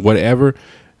 sub voice, whatever,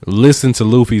 listen to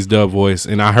Luffy's dub voice.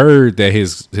 And I heard that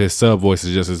his sub voice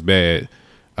is just as bad.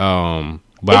 But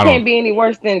it can't be any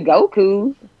worse than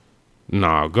Goku's.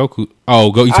 Nah, Goku. Oh,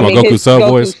 you talking about Goku's sub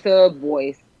voice? Sub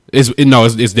voice.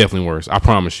 It's definitely worse. I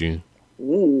promise you.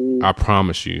 Ooh. I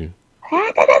promise you.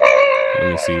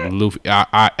 Let me see, Luffy.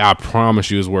 I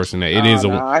promise you, it's worse than that.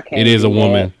 It is a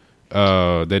woman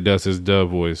that does his dub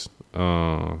voice.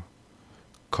 Colleen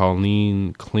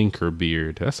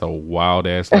Clinkerbeard. That's a wild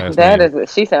ass last name.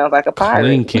 She sounds like a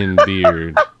pirate.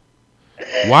 Clinkenbeard.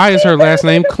 Why is her last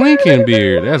name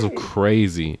Clinkenbeard? That's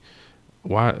crazy.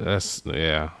 Why? That's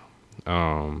yeah.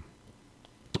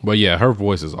 But yeah, her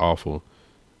voice is awful.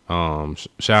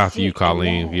 Shout out to you,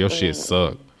 Colleen. Your shit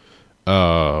suck.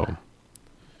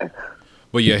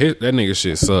 But yeah, that nigga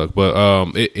shit suck.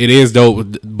 But it is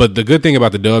dope. But the good thing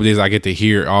about the dub is I get to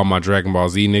hear all my Dragon Ball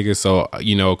Z niggas. So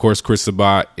of course, Chris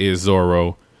Sabat is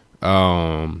Zoro.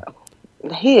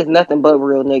 He is nothing but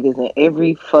real niggas in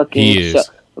every fucking show.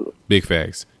 Big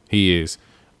facts. He is.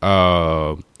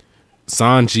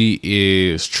 Sanji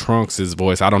is Trunks'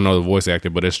 voice. I don't know the voice actor,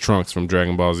 but it's Trunks from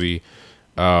Dragon Ball Z.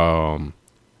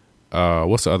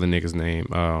 What's the other nigga's name?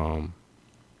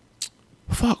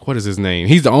 What is his name?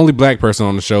 He's the only black person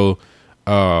on the show.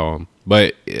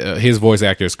 But his voice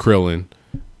actor is Krillin.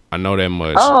 I know that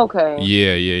much. Oh, okay.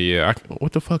 Yeah.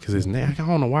 What the fuck is his name? I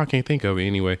don't know why I can't think of it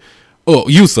anyway. Oh,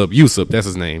 Yusuf, that's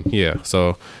his name. Yeah,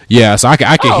 so I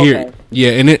can hear. Okay.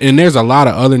 Yeah, and there's a lot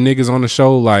of other niggas on the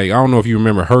show. Like I don't know if you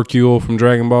remember Hercule from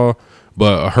Dragon Ball,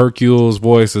 but Hercule's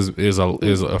voice is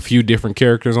a few different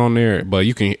characters on there. But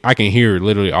I can hear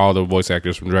literally all the voice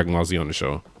actors from Dragon Ball Z on the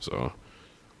show. So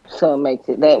it makes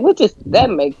it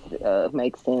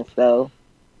makes sense though.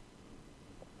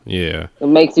 Yeah, it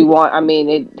makes you want. I mean,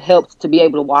 it helps to be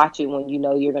able to watch it when you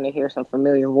know you're going to hear some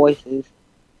familiar voices.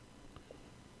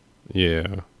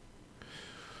 Yeah.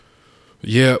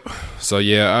 Yep. So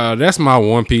that's my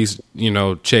One Piece,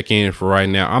 check in for right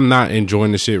now. I'm not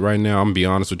enjoying the shit right now. I'm gonna be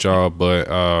honest with y'all, but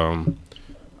I'm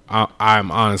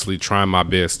honestly trying my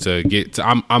best to get to.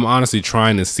 I'm honestly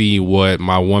trying to see what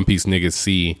my One Piece niggas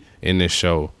see in this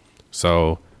show.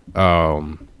 So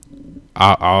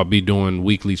I'll be doing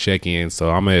weekly check-ins. So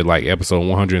I'm at like episode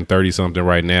 130 something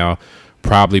right now.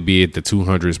 Probably be at the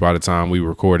 200s by the time we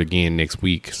record again next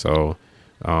week. So.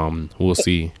 We'll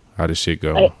see how this shit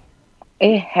go.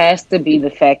 It has to be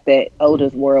the fact that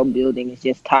Oda's world building is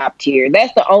just top tier.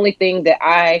 That's the only thing that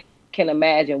I can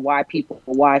imagine why people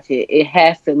watch it. It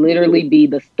has to literally be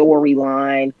the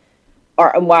storyline,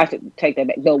 or take that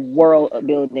back, the world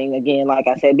building again, like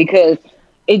I said, because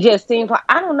it just seems like,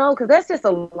 I don't know, because that's just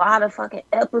a lot of fucking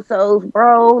episodes,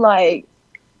 bro. Like,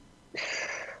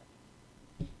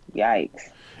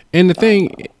 yikes. And the thing,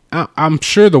 I'm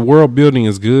sure the world building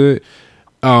is good.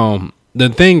 The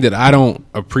thing that I don't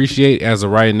appreciate as of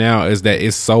right now is that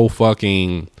it's so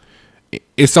fucking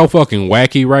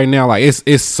wacky right now. Like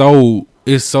it's so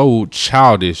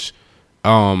childish,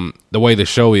 the way the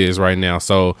show is right now.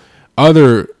 So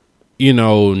other,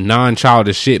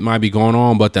 non-childish shit might be going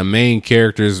on, but the main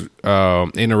characters,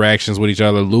 interactions with each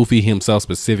other, Luffy himself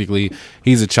specifically,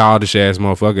 he's a childish ass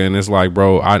motherfucker. And it's like,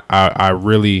 bro,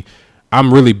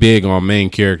 I'm really big on main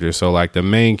characters. So like the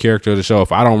main character of the show,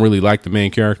 if I don't really like the main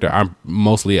character, I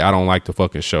don't like the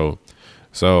fucking show.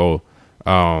 So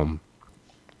I'm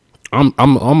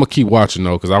gonna keep watching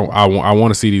though, because I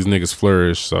want to see these niggas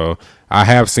flourish. So I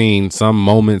have seen some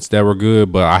moments that were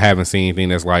good, but I haven't seen anything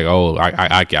that's like, oh,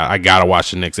 I gotta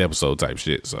watch the next episode type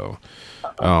shit. So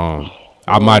I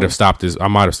might have stopped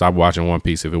watching One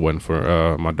Piece if it wasn't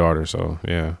for my daughter. So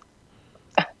yeah.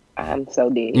 I'm so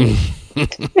dead.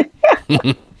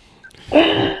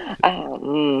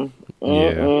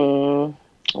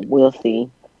 We'll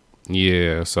see.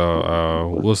 Yeah,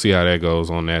 so we'll see how that goes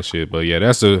on that shit. But yeah,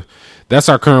 that's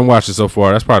our current watches so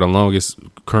far. That's probably the longest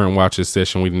current watches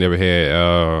session we've never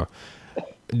had.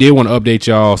 Did want to update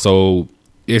y'all. So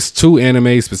it's 2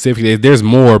 animes specifically. There's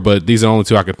more, but these are the only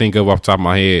 2 I can think of off the top of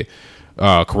my head.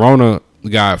 Corona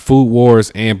got Food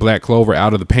Wars and Black Clover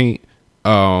out of the paint.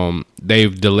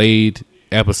 They've delayed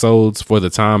episodes for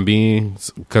the time being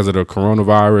because of the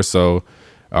coronavirus. So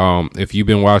if you've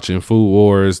been watching Food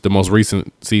Wars, the most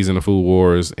recent season of Food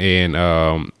Wars, and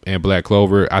Black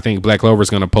Clover, I think Black Clover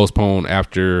is going to postpone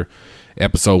after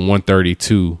episode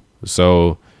 132.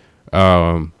 So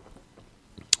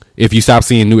if you stop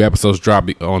seeing new episodes drop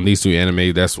on these 2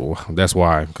 anime, that's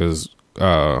why, because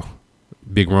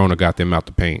Big Rona got them out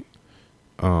the paint.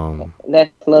 That's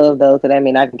love though, so that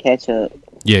mean I can catch up.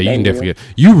 Yeah, you can definitely get.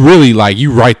 You really like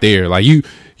you right there, like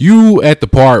you at the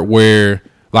part where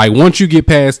like once you get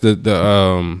past the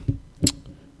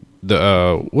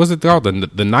what's it called,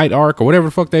 the night arc or whatever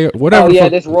the fuck whatever. Oh yeah,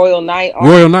 this Royal Night arc.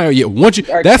 Royal Night. Yeah, once you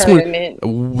that's tournament.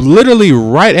 When literally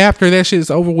right after that shit's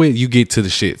over with, you get to the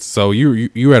shits. So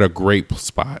you're at a great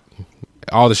spot.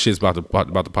 All the shit's about to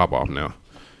pop off now.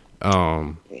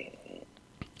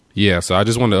 Yeah, so I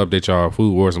just wanted to update y'all.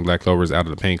 Food Wars and Black Clover is out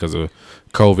of the paint because of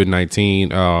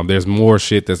COVID-19. There's more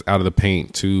shit that's out of the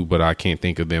paint too, but I can't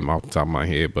think of them off the top of my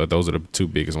head. But those are the 2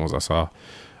 biggest ones I saw.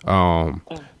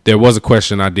 There was a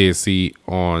question I did see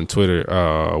on Twitter: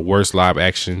 worst live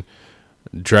action,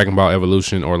 Dragon Ball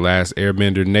Evolution or Last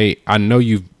Airbender? Nate, I know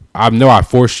you've I know I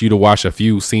forced you to watch a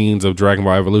few scenes of Dragon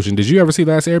Ball Evolution. Did you ever see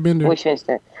Last Airbender? Which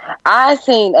instant? I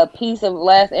seen a piece of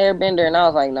Last Airbender and I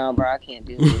was like, no, bro, I can't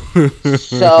do this.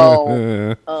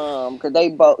 So, because they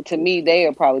both, to me, they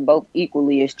are probably both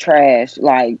equally as trash.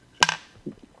 Like,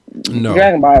 No.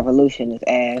 Dragon Ball Evolution is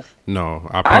ass. No,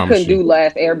 I I promise couldn't you. do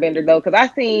Last Airbender though, because I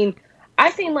seen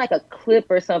like a clip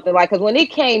or something. Like, because when it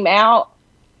came out,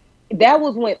 that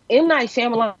was when M. Night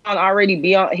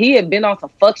Shyamalan he had been on some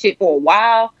fuck shit for a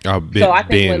while. So I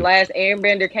think when Last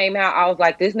Airbender came out, I was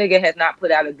like, this nigga has not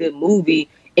put out a good movie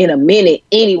in a minute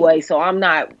anyway, so I'm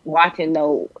not watching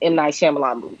no M. Night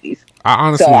Shyamalan movies. I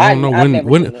honestly don't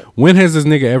know when has this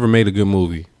nigga ever made a good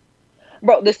movie?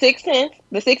 Bro, The Sixth Sense.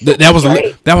 That was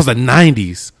the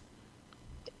 90s.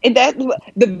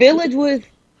 The Village was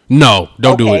No,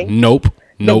 don't do it. Nope.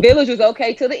 The Village was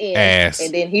okay to the end, ass.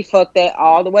 And then he fucked that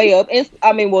all the way up. And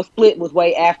I mean, well, Split was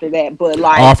way after that, but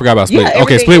like, I forgot about Split.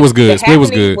 Okay, Split was good. Split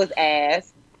was good. Was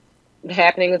ass. The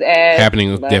Happening was ass. Happening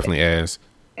was definitely ass.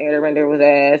 Airbender was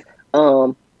ass.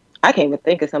 I can't even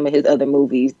think of some of his other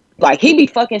movies. Like, he be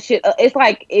fucking shit up. It's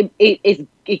like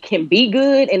it can be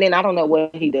good, and then I don't know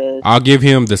what he does. I'll give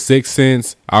him The Sixth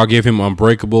Sense. I'll give him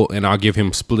Unbreakable, and I'll give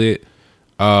him Split.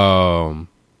 Those are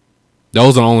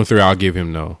the only three I'll give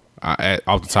him though.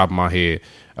 Off the top of my head,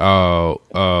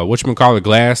 whatchamacallit,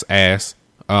 Glass ass.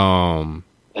 Oh,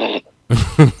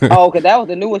 because that was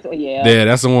the newest one. Yeah,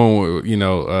 that's the one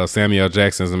where, Samuel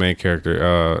Jackson's the main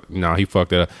character. No, he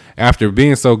fucked that up. After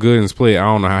being so good in Split, I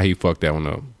don't know how he fucked that one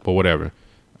up, but whatever.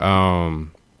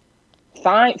 Signs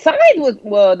was,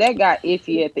 that got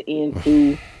iffy at the end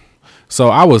too. So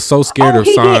I was so scared of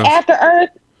Signs. After Earth.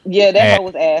 Yeah, that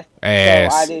one was ass.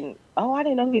 Ass. So I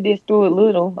didn't know he did Stuart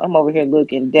Little. I'm over here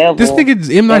looking devil. This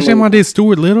nigga M. Night Shyamalan did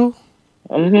Stuart Little?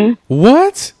 Mm-hmm.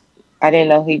 What? I didn't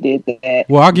know he did that.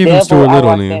 Well, I'll give him Stuart Little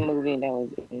I watched then. that movie and that was,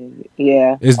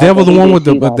 yeah. Is Devil the one with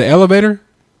the elevator?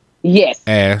 Yes.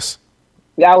 Ass.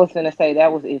 Yeah, I was gonna say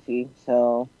that was iffy.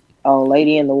 So,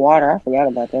 Lady in the Water. I forgot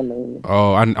about that movie.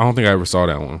 Oh, I don't think I ever saw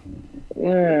that one.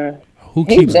 Yeah. Who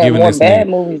keeps giving this bad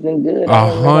movies than good?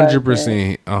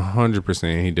 100%.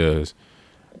 100% he does.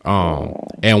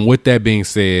 And with that being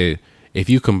said, if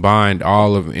you combined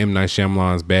all of M. Night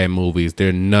Shyamalan's bad movies,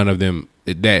 they're none of them.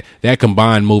 That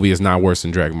combined movie is not worse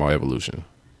than Dragon Ball Evolution.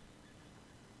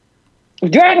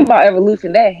 Dragon Ball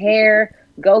Evolution, that hair,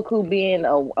 Goku being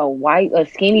a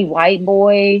skinny white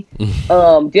boy,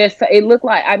 just it looked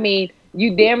like. I mean,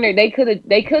 you damn near they could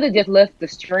have just left the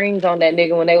strings on that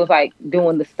nigga when they was like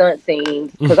doing the stunt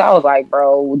scenes, because I was like,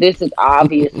 bro, this is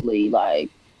obviously like.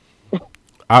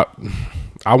 I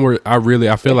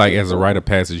feel like as a rite of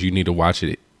passage, you need to watch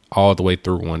it all the way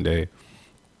through one day.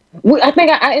 I think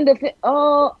I ended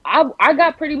up. I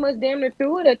got pretty much damn near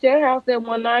through it at your house that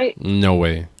one night. No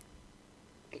way.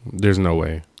 There's no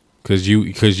way, because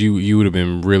you would have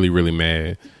been really, really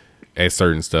mad at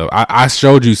certain stuff. I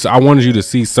showed you. I wanted you to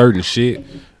see certain shit,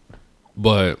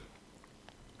 but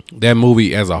that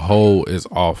movie as a whole is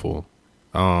awful.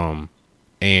 And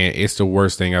it's the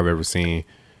worst thing I've ever seen.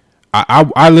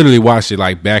 I literally watched it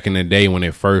like back in the day when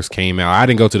it first came out. I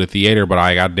didn't go to the theater, but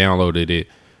I downloaded it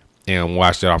and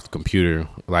watched it off the computer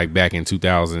like back in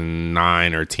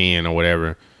 2009 or 10 or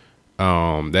whatever.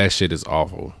 That shit is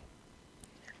awful.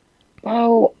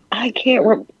 Oh, I can't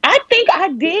remember. I think I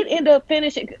did end up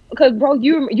finishing because, bro,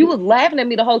 you was laughing at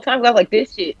me the whole time. I was like,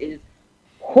 this shit is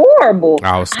horrible.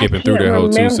 I was skipping through that whole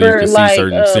too, so you could see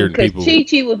certain people.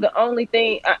 Chi-Chi was the only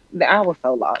thing. I was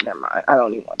so lost. Never mind. I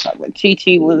don't even want to talk about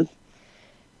Chi-Chi.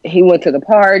 He went to the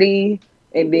party,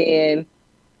 and then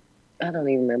I don't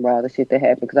even remember all the shit that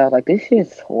happened because I was like, this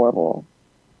shit's horrible.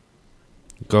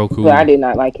 Goku. But I did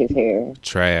not like his hair.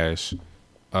 Trash.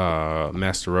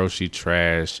 Master Roshi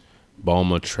trash.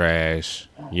 Bulma trash.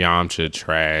 Yamcha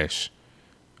trash.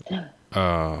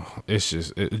 It's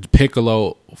just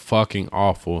Piccolo fucking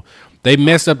awful. They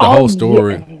messed up the whole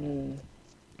story. Yeah.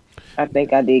 I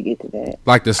think I did get to that.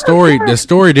 Like the story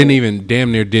didn't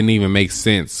even make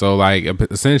sense. So like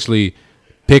essentially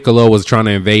Piccolo was trying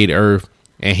to invade Earth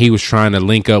and he was trying to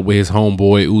link up with his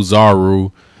homeboy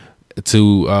Uzaru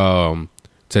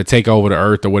to take over the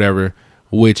Earth or whatever,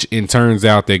 which in turns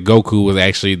out that Goku was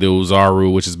actually the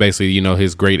Uzaru, which is basically,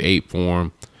 his great ape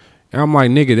form. And I'm like,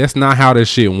 nigga, that's not how this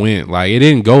shit went. Like, it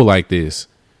didn't go like this.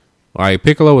 Like,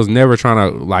 Piccolo was never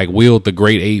trying to, like, wield the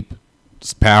great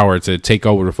ape's power to take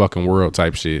over the fucking world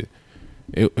type shit.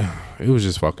 It was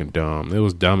just fucking dumb. It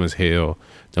was dumb as hell.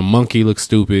 The monkey looked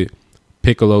stupid.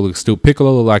 Piccolo looked stupid.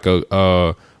 Piccolo looked like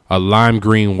a lime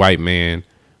green white man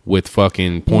with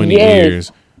fucking pointy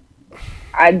ears.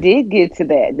 I did get to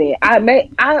that then.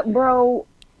 Bro,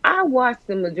 I watched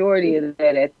the majority of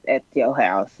that at your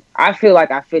house. I feel like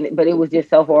I finished, but it was just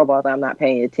so horrible that I'm not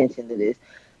paying attention to this.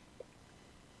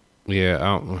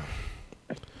 Yeah.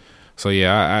 So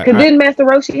yeah, Because didn't Master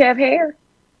Roshi have hair?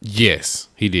 yes,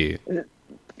 he did.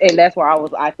 And that's where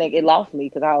I think it lost me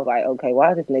because I was like, okay,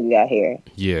 why does this nigga got hair?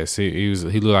 Yes, he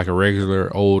looked like a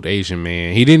regular old Asian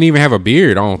man. He didn't even have a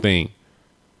beard, I don't think.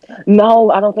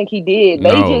 No, I don't think he did.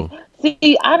 They No. just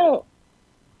see. I don't.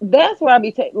 That's where I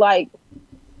be like.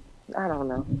 I don't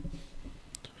know.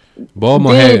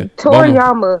 Bulma Did had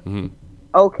Toriyama Mhm.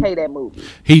 okay that movie?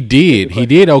 He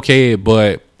did okay it,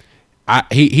 but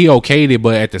he okayed it,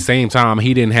 but at the same time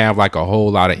he didn't have like a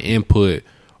whole lot of input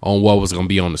on what was gonna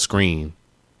be on the screen,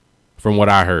 from what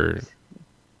I heard.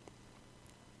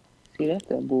 See, that's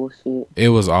that bullshit. It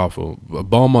was awful.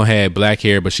 Bulma had black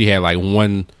hair, but she had like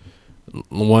one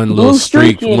Blue little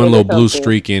streak, streak in one it or little blue something.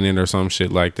 streak in it or some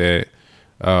shit like that.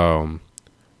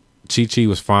 Chi-Chi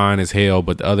was fine as hell,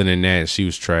 but other than that, she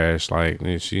was trash. Like,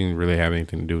 she didn't really have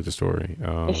anything to do with the story.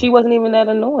 And she wasn't even that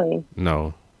annoying.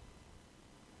 No.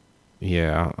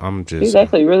 Yeah, I'm She was just.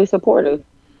 actually really supportive.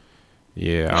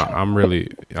 Yeah, I'm really.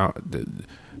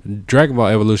 Dragon Ball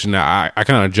Evolution. Now, I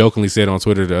kind of jokingly said on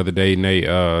Twitter the other day, Nate,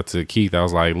 to Keith, I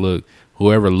was like, look,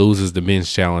 whoever loses the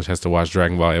men's challenge has to watch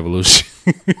Dragon Ball Evolution.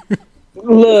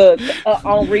 Look,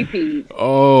 on repeat.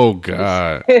 Oh,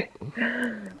 God.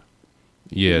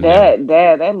 Yeah, no.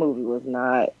 That movie was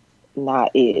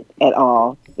not it at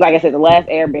all. Like I said, the last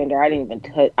Airbender, I didn't even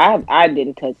touch. I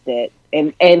didn't touch that,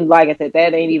 and like I said,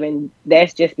 that ain't even.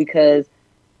 That's just because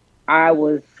I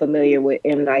was familiar with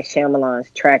M. Night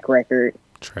Shyamalan's track record,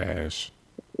 Trash.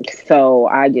 so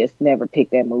I just never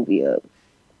picked that movie up.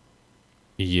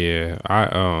 Yeah,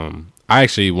 I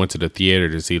actually went to the theater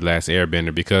to see Last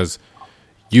Airbender because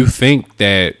you think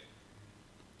that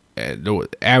the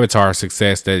Avatar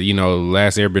success that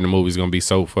Last Airbender movie is gonna be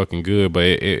so fucking good, but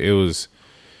it was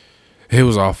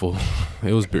awful.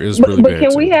 It was really But bad.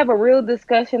 can too. we have a real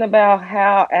discussion about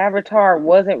how Avatar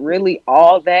wasn't really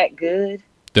all that good?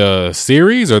 The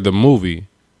series or the movie?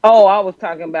 Oh, I was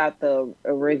talking about the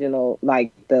original,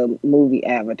 like the movie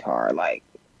Avatar, like.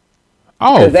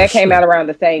 Oh, Because that for came sure. out around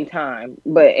the same time,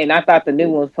 and I thought the new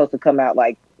one was supposed to come out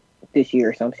like this year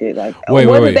or some shit. Like, Wait.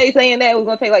 wasn't they saying that it was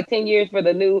gonna take like 10 years for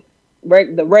the new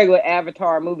the regular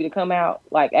Avatar movie to come out,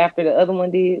 like after the other one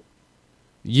did?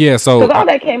 Yeah. So Because all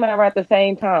that came out around the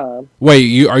same time.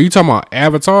 wait, are you talking about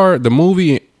Avatar the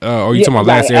movie, or are you talking about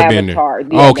Last like Airbender? Avatar,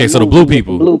 Oh, okay, so the movie blue with the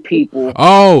people. Blue people.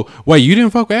 Oh, wait, you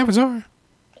didn't fuck with Avatar?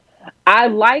 I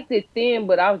liked it then,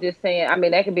 but I was just saying. I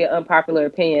mean, that could be an unpopular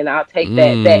opinion. I'll take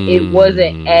that. That it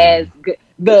wasn't as good.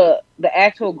 The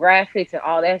actual graphics and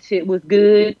all that shit was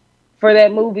good for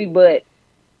that movie, but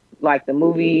like the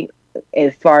movie,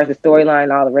 as far as the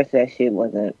storyline, all the rest of that shit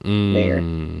wasn't there.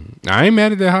 I ain't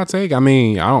mad at that hot take. I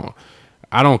mean,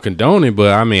 I don't condone it,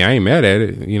 but I mean, I ain't mad at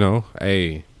it.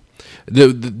 Hey,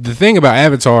 the thing about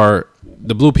Avatar,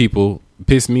 the blue people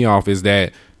pissed me off is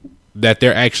that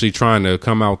they're actually trying to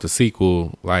come out with the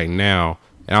sequel like now,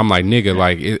 and I'm like, nigga,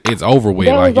 like it's over with.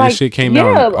 That was Like this shit came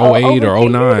out in 08 or over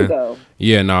 10 years 09. ago.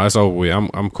 Yeah, no, it's over with.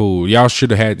 I'm cool. Y'all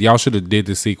should have did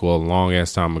the sequel a long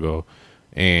ass time ago,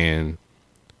 and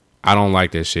I don't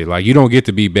like that shit. Like, you don't get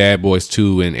to be Bad Boys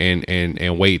 2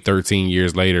 and wait 13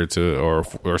 years later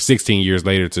or 16 years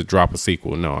later to drop a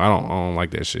sequel. No, I don't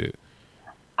like that shit.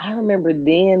 I remember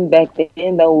back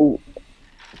then though,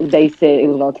 they said it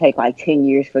was gonna take like 10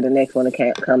 years for the next one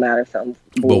to come out or something.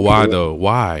 But why bullshit. though?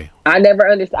 Why? I never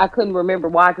understood. I couldn't remember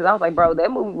why, because I was like, bro, that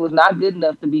movie was not good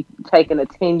enough to be taking a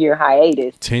 10-year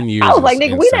hiatus. 10 years. I was like, is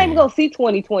nigga, we not insane. even gonna see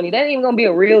 2020. That ain't even gonna be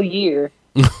a real year.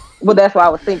 Well, that's what I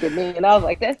was thinking then. And I was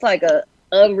like, that's like a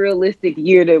unrealistic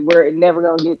year that we're never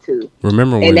gonna get to.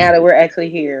 Remember And when? now that we're actually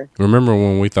here, Remember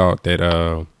when we thought that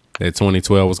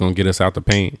 2012 was gonna get us out the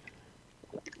paint?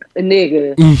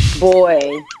 nigga,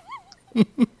 boy,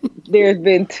 there's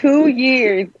been 2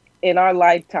 years in our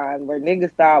lifetime where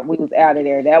niggas thought we was out of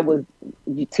there. That was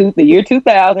the year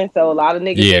 2000. So a lot of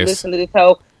niggas that Yes. listen to this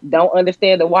whole don't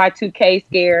understand the Y2K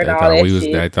scare and They all thought that we was.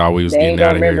 shit. They thought we was They getting ain't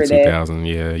out of here in remember that. 2000.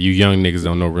 Yeah, you young niggas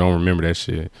don't remember that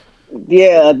shit.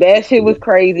 Yeah, that shit was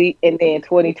crazy. And then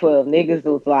 2012, niggas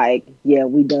was like, yeah,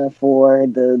 we done for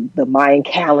the Mayan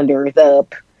calendar is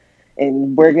up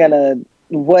and we're gonna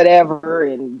whatever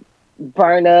and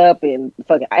burn up and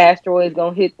fucking asteroids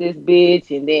gonna hit this bitch.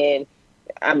 And then,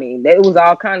 I mean, it was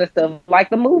all kind of stuff like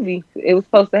the movie. It was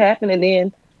supposed to happen. And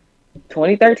then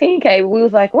 2013 came. We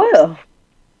was like, well,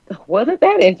 wasn't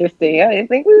that interesting? I didn't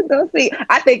think we was gonna see.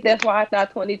 I think that's why I thought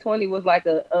 2020 was like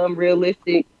a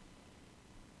unrealistic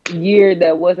year that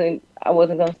I wasn't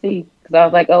gonna see, because I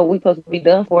was like, oh, we supposed to be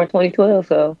done for in 2012.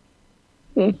 So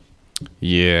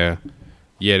Yeah,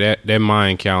 that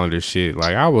Mayan calendar shit.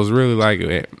 Like I was really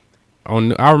like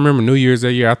I remember New Year's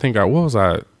that year. I think I was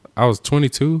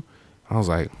 22. I was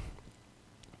like,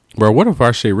 bro, what if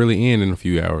our shit really end in a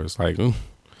few hours? Like,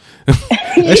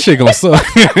 that shit gonna suck.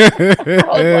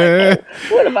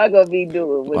 What am I gonna be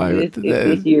doing with if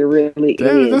this year really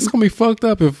ends? That's gonna be fucked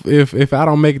up if I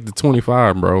don't make it to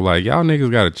 25, bro. Like y'all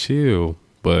niggas gotta chill.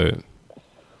 But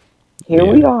here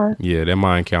we are. Yeah, that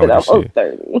Mayan calendar I'm shit.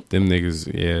 30. Them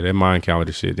niggas, that Mayan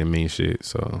calendar shit didn't mean shit.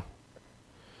 So,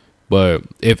 but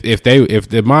if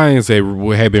the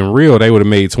Mayans had been real, they would have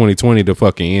made 2020 the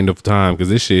fucking end of time because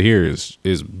this shit here is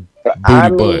booty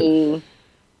butt.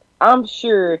 I'm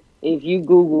sure if you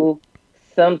Google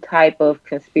some type of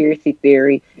conspiracy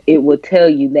theory, it will tell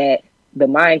you that the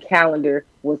Mayan calendar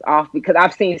was off, because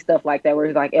I've seen stuff like that where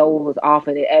it's like Elul was off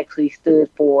and it actually stood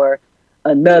for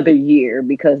another year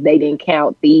because they didn't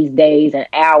count these days and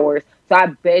hours. So I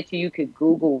bet you could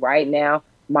Google right now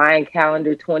Mayan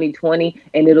calendar 2020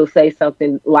 and it'll say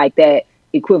something like that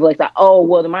equivalent. Like, oh,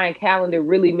 well, the Mayan calendar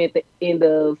really meant the end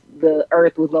of the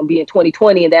earth was going to be in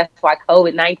 2020 and that's why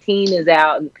COVID-19 is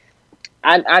out.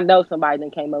 I know somebody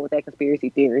that came up with that conspiracy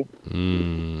theory. I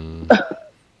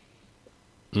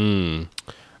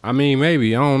mean,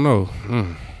 maybe. I don't know.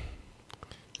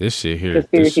 This shit here.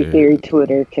 Conspiracy theory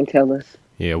Twitter can tell us.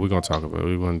 Yeah, we're gonna talk about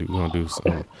it. We're gonna do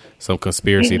some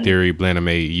conspiracy theory Blanda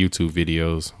made YouTube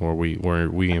videos where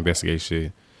we investigate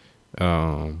shit.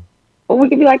 Or we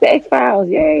could be like the X-Files.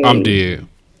 Yay! I'm dead.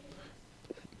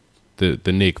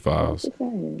 The Nick Files.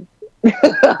 I'm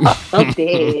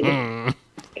dead.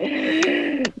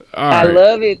 I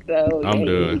love it though. I'm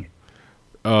done.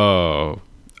 All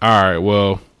right.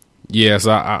 Well, yes,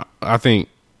 I think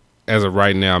as of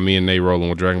right now, me and Nate rolling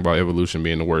with Dragon Ball Evolution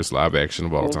being the worst live action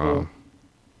of all time.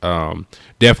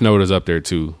 Death Note is up there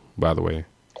too, by the way.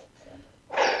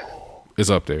 It's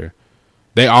up there.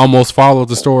 They almost followed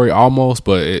the story,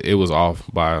 but it was off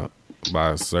by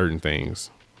certain things.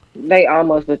 They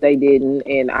almost, but they didn't,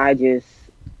 and I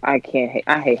can't.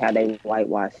 I hate how they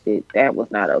whitewashed it. That was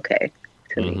not okay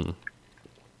to me.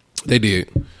 They did,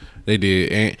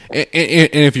 and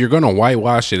if you're gonna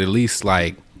whitewash it, at least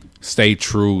like stay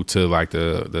true to like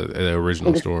the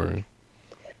original story.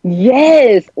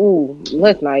 Yes. Ooh,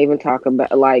 let's not even talk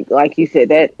about like you said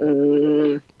that.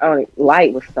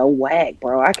 Light was so whack,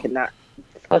 bro. I could not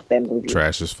fuck that movie.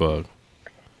 Trash as fuck.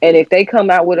 And if they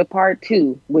come out with a part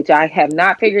 2, which I have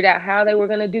not figured out how they were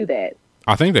gonna do that.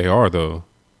 I think they are though.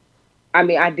 I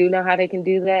mean, I do know how they can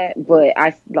do that, but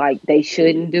they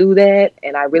shouldn't do that,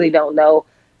 and I really don't know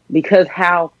because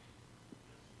how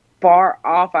far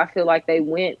off I feel like they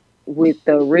went with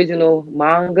the original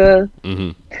manga.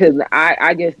 Because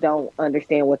I just don't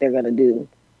understand what they're gonna do.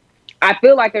 I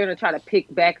feel like they're gonna try to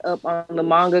pick back up on the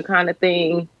manga kind of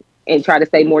thing and try to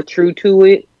stay more true to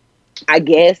it. I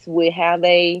guess with how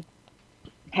that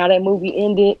movie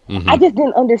ended. I just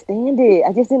didn't understand it.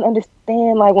 I just didn't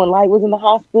understand when Light was in the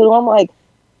hospital. I'm like,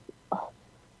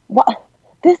 what?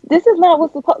 This is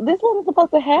not this wasn't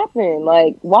supposed to happen.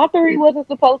 Like, Watari wasn't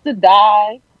supposed to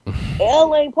die.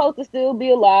 Elle ain't supposed to still be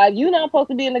alive. You not supposed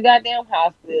to be in the goddamn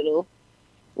hospital.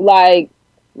 Like,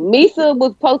 Misa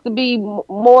was supposed to be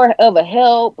more of a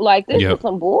help. Like, this was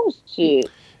some bullshit.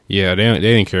 Yeah, they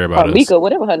didn't care about us. Mika,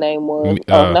 whatever her name was.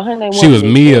 No, her name was. She was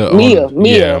Mia.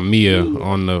 Mia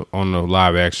on the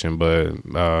live action, but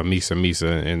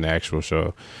Misa in the actual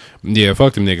show. Yeah,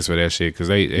 fuck them niggas for that shit because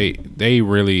they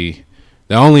really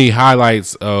the only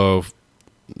highlights of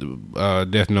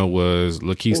Death Note was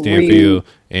Lakeith Stanfield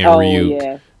and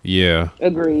Ryuk. Yeah.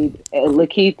 Agreed.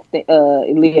 Lakeith did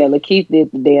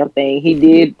the damn thing. He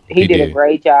did a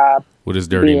great job with his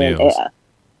dirty nails.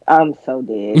 I'm so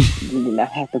dead. You did not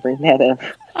have to bring that up.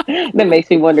 That makes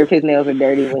me wonder if his nails are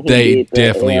dirty when he They did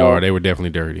definitely are. They were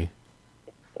definitely dirty.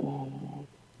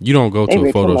 You don't go to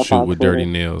a photo shoot with dirty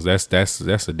nails. That's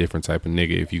a different type of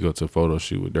nigga if you go to a photo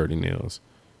shoot with dirty nails.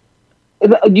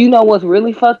 You know what's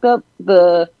really fucked up?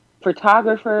 The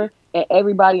photographer and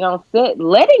everybody on set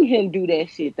letting him do that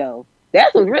shit though.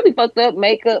 That's what's really fucked up.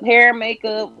 Hair,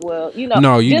 makeup. Well,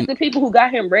 just the people who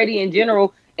got him ready in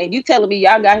general. And you telling me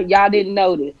y'all didn't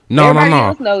notice? Everybody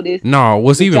else noticed. No,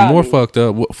 what's even more fucked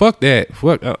up? Fuck that.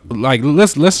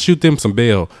 Let's shoot them some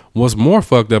bail. What's more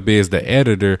fucked up is the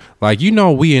editor.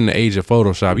 We in the age of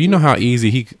Photoshop. You know how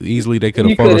easily they could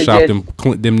have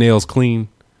photoshopped them nails clean.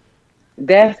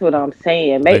 That's what I'm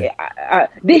saying. Maybe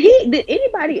did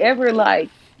anybody ever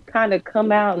kind of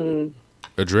come out and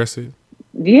address it?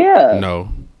 Yeah. No.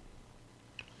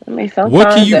 I mean, what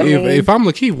can you if I'm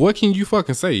Lakeith, what can you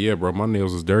fucking say? Yeah, bro, my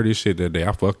nails was dirty as shit that day.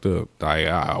 I fucked up.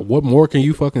 What more can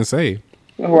you fucking say?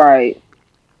 Right.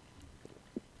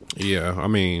 Yeah, I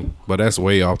mean, but that's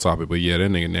way off topic. But yeah, that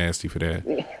nigga nasty for that.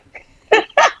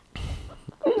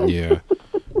 Yeah.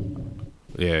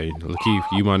 Yeah, Lakeith,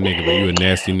 you my nigga, but you a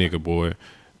nasty nigga, boy.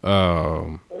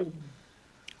 All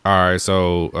right,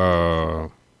 so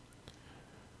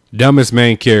dumbest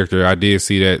main character. I did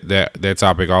see that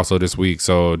topic also this week.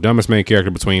 So dumbest main character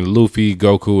between Luffy,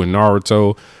 Goku, and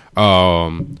Naruto.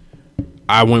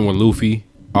 I went with Luffy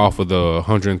off of the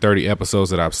 130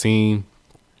 episodes that I've seen.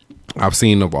 I've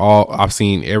seen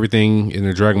everything in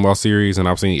the Dragon Ball series, and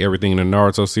I've seen everything in the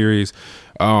Naruto series.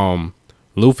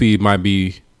 Luffy might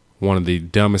be one of the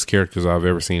dumbest characters I've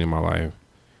ever seen in my life,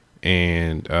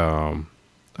 and I'm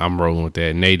rolling with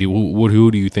that. Nate,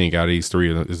 who do you think out of these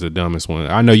three is the dumbest one?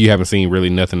 I know you haven't seen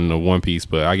really nothing in the One Piece,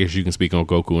 but I guess you can speak on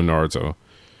Goku and Naruto.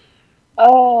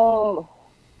 Oh,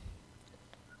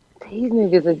 these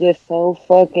niggas are just so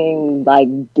fucking like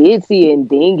ditzy and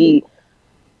dingy.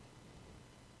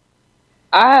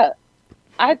 I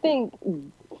think.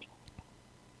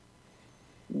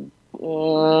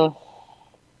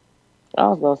 I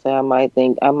was gonna say I might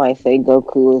say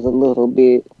Goku is a little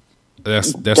bit.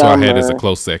 That's what I had as a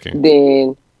close second.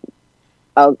 Then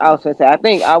I was gonna say I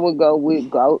think I would go with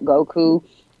Goku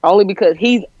only because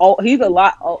he's a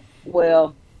lot.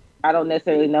 Well, I don't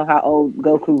necessarily know how old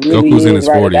Goku really Goku's is in his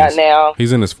right 40s. about now.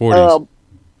 He's in his 40s.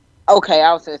 Okay,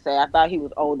 I was gonna say I thought he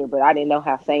was older, but I didn't know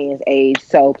how Saiyan's age.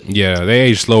 So yeah, they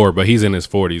age slower, but he's in his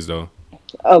 40s though.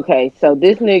 Okay, so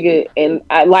this nigga and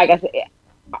like I said.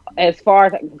 As far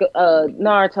as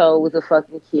Naruto was a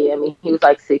fucking kid. I mean, he was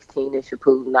like 16 in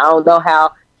Shippuden. I don't know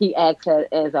how he acts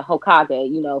as a Hokage.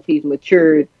 You know, if he's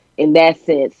matured in that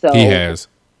sense. So he has.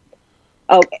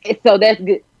 Okay, so that's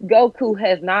good. Goku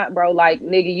has not, bro. Like,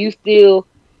 nigga, you still.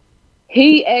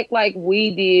 He act like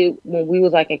we did when we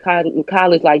was like in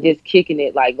college, like just kicking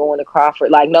it, like going to Crawford,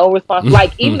 like no response.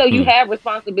 Like even though you have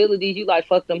responsibilities, you like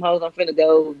fuck them hoes. I'm finna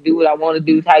go do what I want to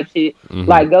do, type shit. Mm-hmm.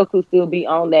 Like Goku still be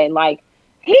on that, and like.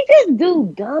 He just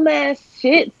do dumbass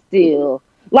shit still.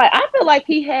 Like, I feel like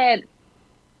he had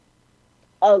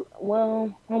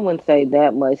well, I wouldn't say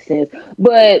that much sense.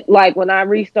 But, like, when I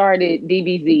restarted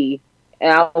DBZ,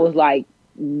 and I was, like,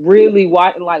 really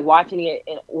watching it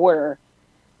in order,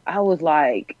 I was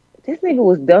like, this nigga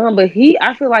was dumb. But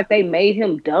I feel like they made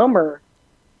him dumber,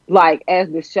 like,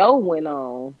 as the show went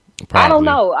on. Probably.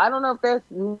 I don't know if that's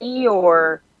me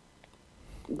or...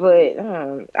 But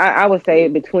I would say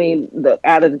out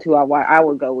of the two I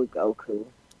would go with Goku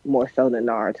more so than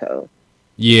Naruto.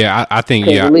 Yeah, I think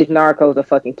at least Naruto's a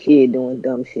fucking kid doing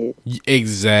dumb shit.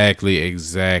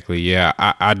 Exactly. Yeah,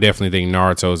 I definitely think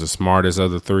Naruto is the smartest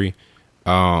of the three.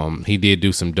 He did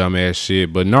do some dumbass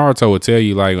shit, but Naruto would tell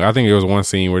you, like, I think there was one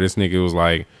scene where this nigga was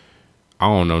like, I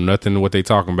don't know nothing what they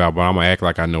talking about, but I'm gonna act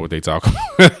like I know what they talking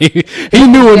about. he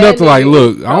knew enough to like,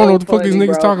 look, I don't know what the fuck these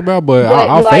niggas talking about, but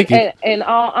I'll like, fake it. In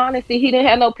all honesty, he didn't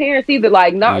have no parents either.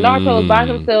 Like Naruto was by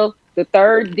himself. The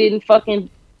third didn't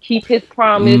fucking keep his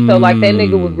promise. So like that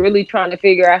nigga was really trying to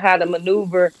figure out how to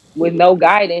maneuver with no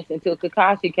guidance until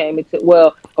Kakashi came into.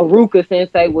 Well, Iruka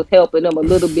Sensei was helping him a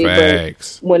little bit,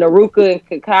 but when Iruka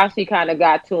and Kakashi kind of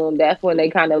got to him, that's when they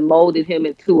kind of molded him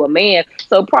into a man.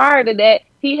 So prior to that,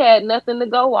 he had nothing to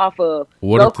go off of.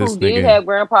 Goku did have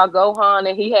Grandpa Gohan,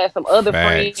 and he had some other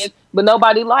friends, but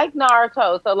nobody liked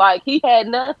Naruto. So, like, he had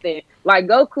nothing. Like,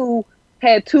 Goku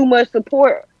had too much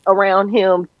support around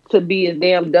him to be as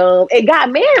damn dumb. And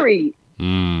got married.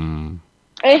 And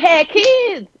had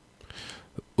kids.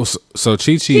 So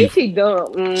Chi-Chi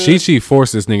dumb. Chi-Chi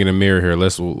forced this nigga to marry her.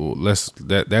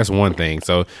 That's one thing.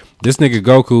 So this nigga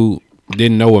Goku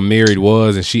didn't know what married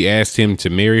was, and she asked him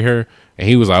to marry her. And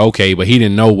he was like, okay, but he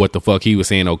didn't know what the fuck he was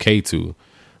saying okay to.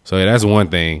 So yeah, that's one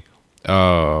thing.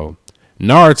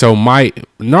 Naruto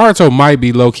might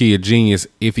be low key a genius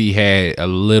if he had a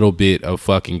little bit of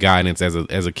fucking guidance as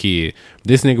a kid.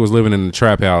 This nigga was living in the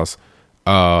trap house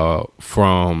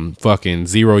from fucking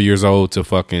 0 years old to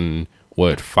fucking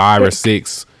 5 or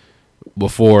 6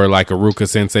 before like Iruka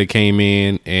Sensei came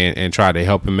in and tried to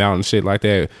help him out and shit like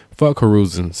that. Fuck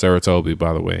Hiruzen Sarutobi,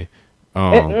 by the way.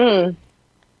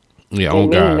 Yeah,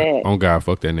 on God,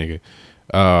 fuck that nigga.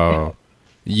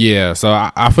 Yeah, so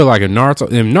I feel like if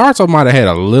Naruto might have had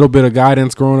a little bit of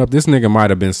guidance growing up, this nigga might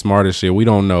have been smart as shit. We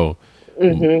don't know.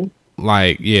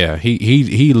 Like, yeah,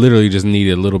 he literally just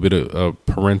needed a little bit of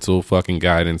parental fucking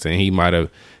guidance, and he might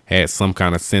have had some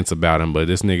kind of sense about him. But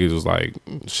this nigga was like,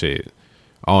 shit,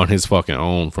 on his fucking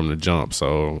own from the jump.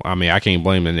 So I mean, I can't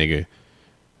blame the nigga.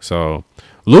 So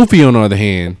Luffy, on the other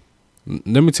hand,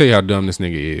 let me tell you how dumb this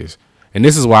nigga is. And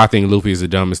this is why I think Luffy is the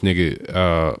dumbest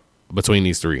nigga between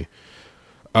these three.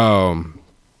 So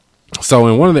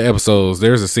in one of the episodes,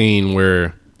 there's a scene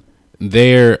where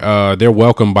they're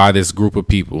welcomed by this group of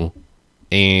people,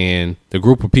 and the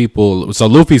group of people. So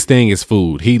Luffy's thing is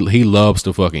food. He loves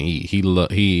to fucking eat. He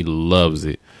loves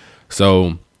it.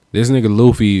 So this nigga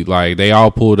Luffy, like, they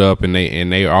all pulled up and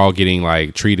they all getting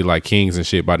like treated like kings and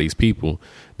shit by these people.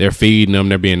 They're feeding them.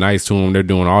 They're being nice to them. They're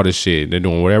doing all this shit. They're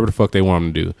doing whatever the fuck they want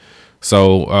them to do.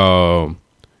 So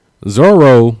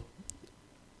Zoro,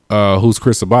 who's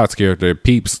Chris Sabat's character,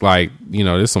 peeps like, you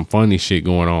know, there's some funny shit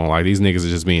going on. Like, these niggas are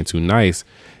just being too nice.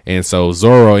 And so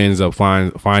Zoro ends up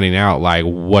finding out like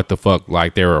what the fuck,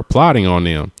 like, they were plotting on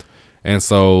them. And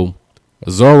so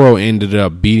Zoro ended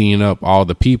up beating up all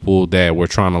the people that were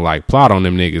trying to like plot on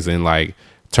them niggas and like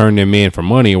turn them in for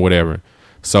money or whatever.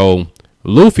 So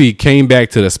Luffy came back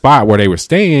to the spot where they were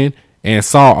staying and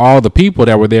saw all the people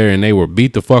that were there and they were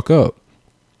beat the fuck up.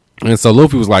 And so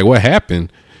Luffy was like, what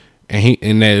happened?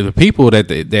 And the people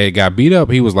that got beat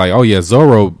up, he was like, oh yeah,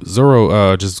 Zoro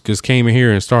just came in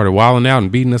here and started wilding out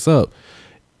and beating us up.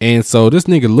 And so this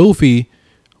nigga Luffy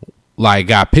like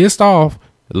got pissed off,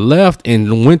 left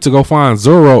and went to go find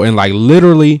Zoro and like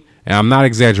literally, and I'm not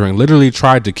exaggerating, literally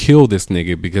tried to kill this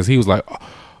nigga because he was like,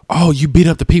 oh, you beat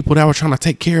up the people that were trying to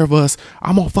take care of us.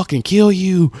 I'm gonna fucking kill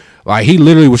you. Like, he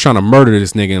literally was trying to murder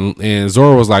this nigga. And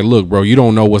Zoro was like, look, bro, you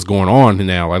don't know what's going on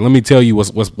now. Like, let me tell you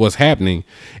what's happening.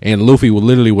 And Luffy would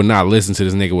not listen to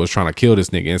this nigga, was trying to kill this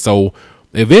nigga. And so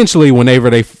eventually, whenever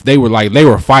they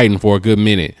were fighting for a good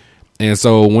minute. And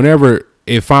so whenever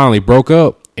it finally broke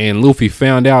up and Luffy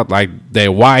found out like that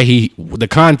the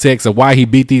context of why he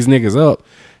beat these niggas up,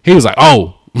 he was like,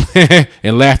 oh,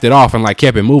 and laughed it off and like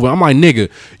kept it moving. I'm like,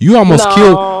 nigga, you almost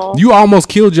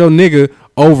killed your nigga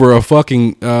over a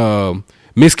fucking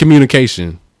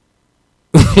miscommunication.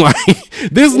 Like,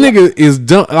 this nigga is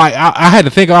dumb. Like, I had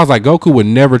to think, I was like, Goku would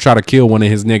never try to kill one of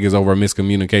his niggas over a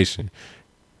miscommunication.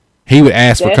 He would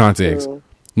ask for context. True.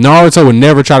 Naruto would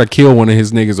never try to kill one of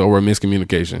his niggas over a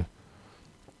miscommunication.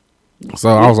 So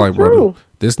I was like, bro,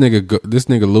 this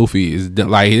nigga Luffy is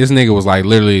like, this nigga was like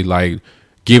literally like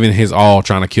giving his all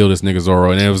trying to kill this nigga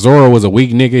Zoro. And if Zoro was a weak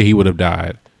nigga, he would have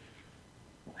died.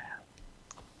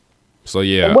 So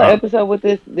yeah. What episode was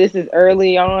this? This is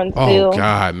early on still? Oh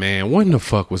God, man. When the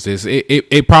fuck was this?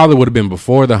 It probably would have been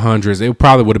before the hundreds. It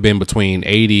probably would have been between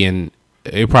 80 and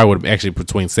it probably would have actually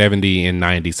between 70 and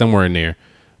 90, somewhere in there.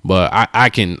 But I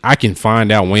can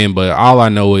find out when, but all I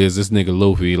know is this nigga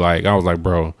Luffy, like, I was like,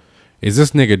 bro, is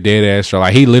this nigga dead ass?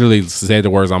 Like, he literally said the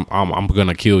words, I'm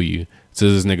gonna kill you,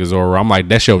 to this nigga Zoro. I'm like,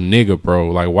 that's your nigga, bro.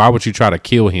 Like, why would you try to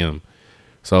kill him?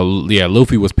 So yeah,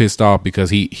 Luffy was pissed off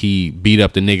because he beat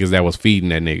up the niggas that was feeding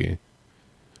that nigga.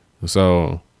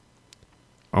 So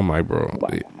I'm like, bro.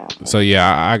 Wow. So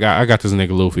yeah, I got this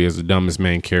nigga Luffy as the dumbest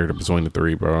main character between the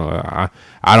three, bro.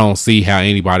 I don't see how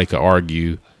anybody could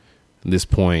argue this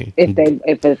point.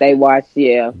 If they watch,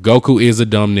 yeah. Goku is a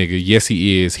dumb nigga. Yes,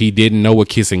 he is. He didn't know what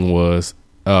kissing was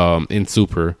in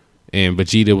Super. And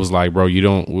Vegeta was like, bro, you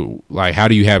don't, like, how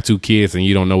do you have two kids and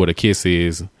you don't know what a kiss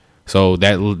is? So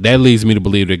that leads me to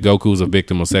believe that Goku's a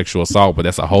victim of sexual assault, but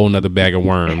that's a whole nother bag of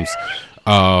worms.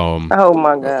 Oh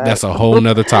my God. That's a whole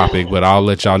nother topic, but I'll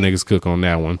let y'all niggas cook on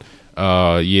that one.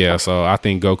 Yeah, so I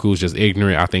think Goku's just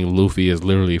ignorant. I think Luffy is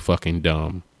literally fucking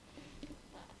dumb.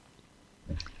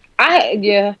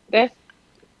 I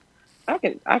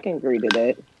can agree to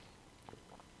that.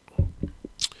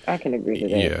 I can agree to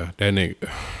that. Yeah, that nigga.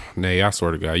 Nay, I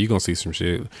swear to God, you gonna see some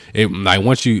shit. It, like,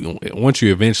 once you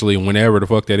eventually, whenever the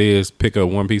fuck that is, pick up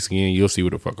One Piece again, you'll see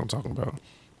what the fuck I'm talking about.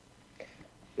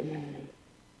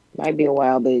 Might be a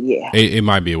while, but yeah, it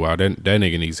might be a while. That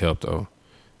nigga needs help though.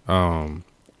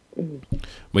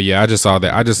 But yeah, I just saw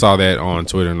that on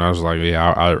Twitter, and I was like,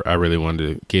 yeah, I really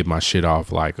wanted to get my shit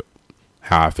off, like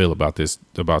how I feel about this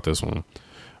one.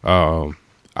 I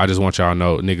just want y'all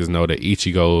niggas know that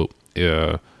Ichigo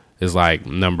is like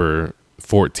number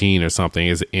 14 or something,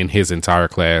 is in his entire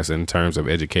class in terms of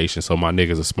education. So my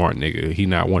nigga's a smart nigga. He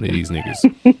not one of these niggas.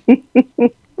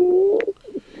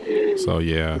 So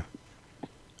yeah.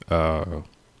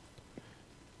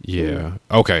 Yeah.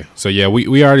 Okay. So yeah,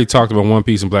 we already talked about One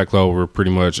Piece and Black Clover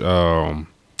pretty much.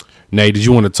 Nate, did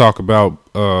you want to talk about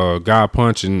God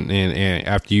Punch and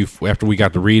after we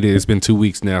got to read it? It's been 2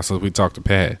 weeks now since we talked to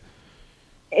Pat.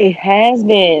 It has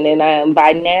been, and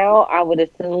by now I would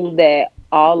assume that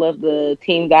all of the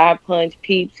Team God Punch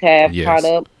peeps have caught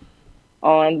up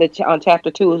on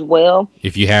chapter 2 as well.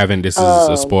 If you haven't, this is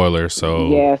a spoiler. So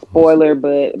yeah, spoiler,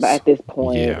 but at this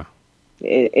point, yeah,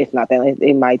 it's not that.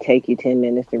 It might take you 10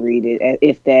 minutes to read it,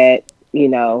 if that. You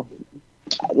know,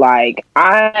 like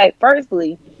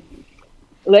firstly,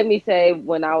 let me say,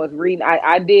 when I was reading, I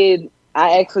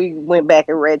actually went back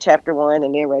and read chapter 1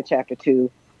 and then read chapter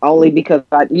 2. only because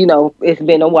it's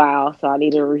been a while, so I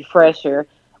need a refresher.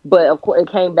 But of course, it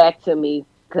came back to me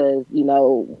because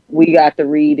we got to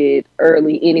read it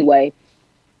early anyway.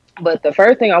 But the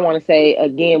first thing I want to say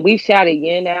again, we shouted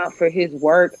Yen out for his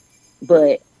work,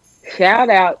 but shout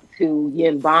out to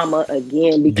Yen Bama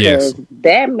again because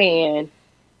that man,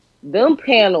 them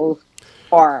panels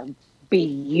are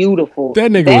beautiful.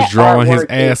 That nigga was drawing his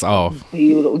ass off.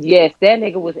 Beautiful. Yes, that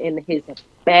nigga was in his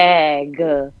bag.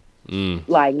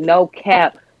 Like no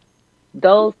cap.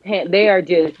 Those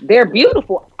they're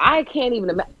beautiful. I can't even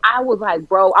imagine. I was like,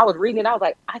 bro, I was reading it. I was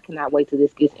like, I cannot wait till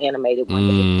this gets animated one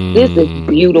day. This is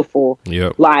beautiful.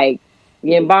 Yep. Like,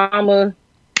 Yembama,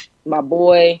 my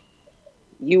boy,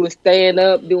 you was staying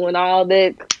up doing all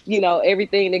that,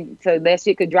 everything so that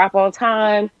shit could drop on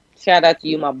time. Shout out to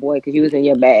you, my boy, because you was in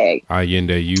your bag.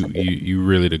 Allende, you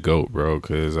really the GOAT, bro.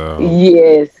 Because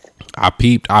yes, I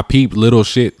peeped little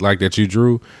shit like that you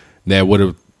drew that would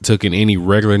have taken any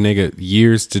regular nigga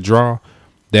years to draw.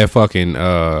 That fucking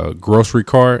grocery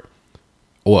cart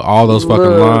or all those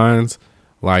fucking lines.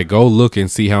 Like, go look and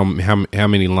see how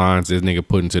many lines this nigga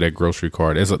put into that grocery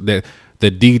cart. The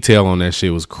detail on that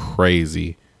shit was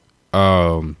crazy.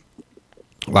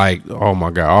 Like, oh my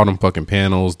god, all them fucking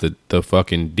panels, the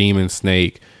fucking demon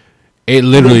snake. It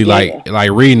literally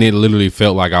like reading it literally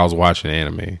felt like I was watching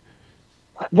anime.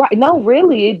 Right? No,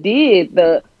 really, it did.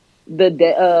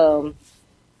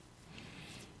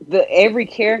 The every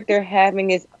character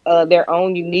having their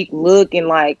own unique look and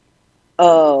like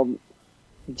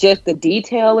just the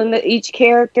detail in each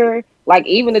character. Like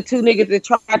even the two niggas that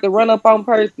tried to run up on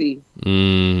Percy.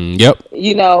 Yep.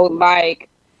 Like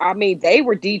I mean, they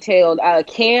were detailed.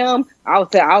 Cam, I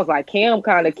was like, Cam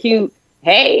kind of cute.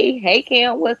 Hey,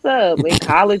 Cam, what's up? In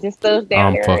college and stuff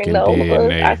down there in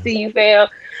Nova. I see you, fam.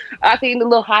 I seen the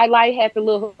little highlight, had the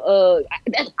little,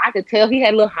 I could tell he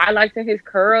had little highlights in his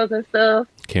curls and stuff.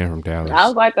 Cam from Dallas. I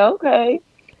was like, okay.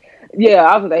 Yeah,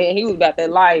 I was like, he was about that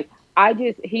life.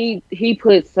 He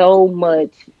put so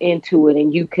much into it,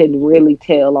 and you could really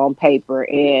tell on paper,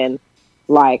 and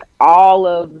like all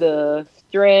of the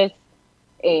stress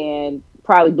and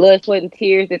probably blood, sweat, and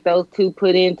tears that those two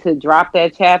put in to drop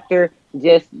that chapter.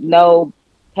 Just know,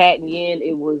 Pat and Yen,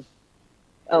 it was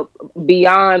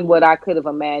beyond what I could have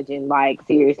imagined. Like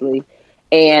seriously,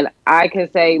 and I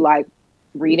can say, like,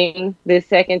 reading this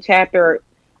second chapter,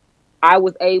 I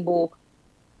was able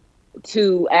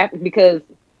to because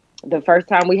the first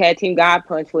time we had Team God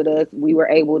Punch with us, we were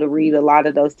able to read a lot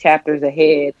of those chapters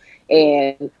ahead.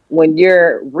 And when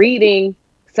you're reading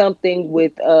something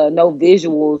with no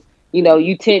visuals,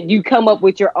 you come up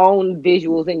with your own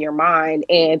visuals in your mind,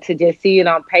 and to just see it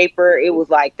on paper, it was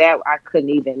like that. I couldn't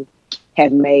even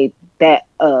have made that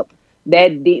up.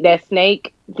 That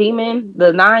snake demon,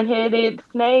 the 9-headed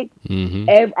snake,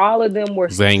 all of them were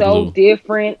so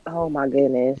different. Oh my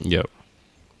goodness. Yep.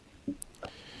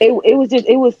 It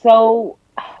was so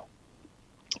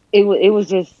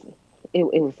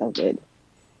good.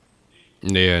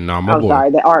 Yeah, no, I'm sorry,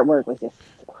 the artwork was just.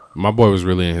 My boy was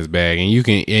really in his bag, and you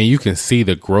can see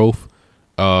the growth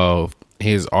of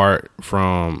his art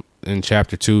in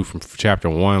chapter 2 from chapter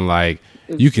 1. Like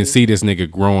you can see this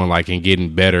nigga growing, like, and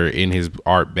getting better in his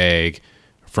art bag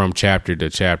from chapter to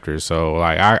chapter. So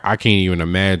like I can't even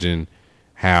imagine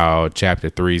how chapter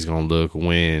 3 is gonna look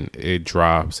when it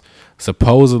drops.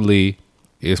 Supposedly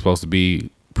it's supposed to be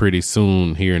pretty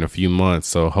soon, here in a few months,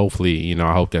 so hopefully,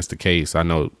 I hope that's the case. I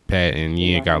know Pat and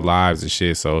Yen got lives and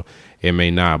shit, so it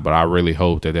may not, but I really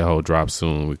hope that whole drops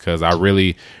soon, because I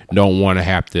really don't want to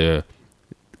have to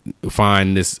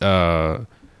find this the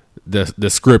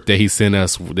script that he sent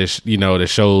us, that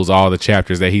shows all the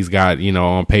chapters that he's got,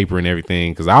 on paper and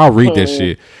everything, because I'll read that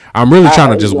shit. I'm really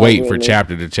trying to just wait for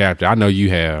chapter to chapter. I know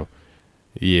you have.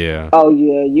 Yeah. Oh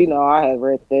yeah, I have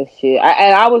read this shit.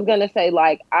 I was gonna say,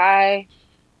 like,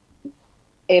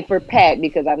 and for Pat,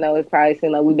 because I know it's probably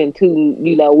seemed like we've been too,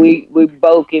 we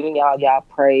both giving y'all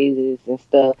praises and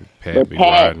stuff. But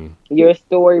Pat, your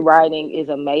story writing is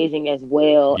amazing as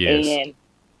well. Yes.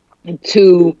 And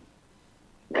to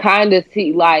kind of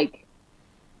see, like,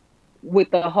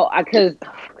 with the whole, because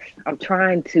I'm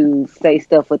trying to say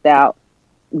stuff without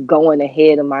going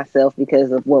ahead of myself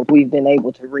because of what we've been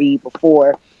able to read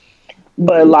before.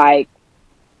 But like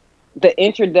the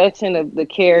introduction of the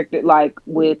character, like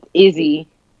with Izzy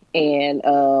and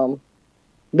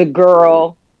the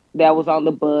girl that was on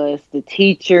the bus, the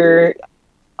teacher,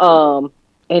 and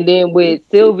then with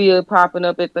Sylvia popping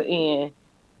up at the end.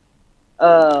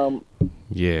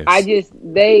 Yes.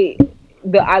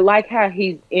 I like how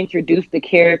he's introduced the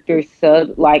characters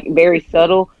very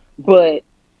subtle, but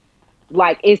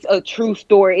like it's a true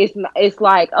story. It's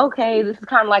like, okay, this is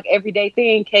kind of like everyday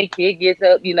thing. Kid gets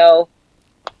up,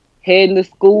 heading to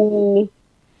school,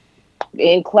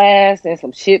 in class, and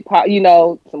some shit pop,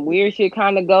 some weird shit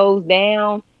kind of goes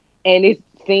down, and it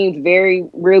seems very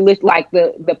realistic. Like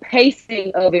the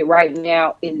pacing of it right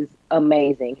now is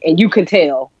amazing, and you can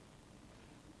tell.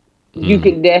 You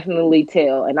can definitely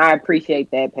tell, and I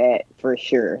appreciate that, Pat, for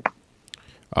sure.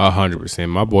 100%.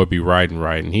 My boy be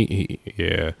writing. He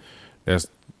yeah. That's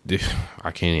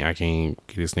I can't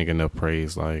get this nigga enough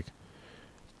praise. Like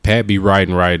Pat be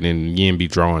writing, and Yin be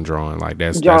drawing. Like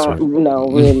that's what, no,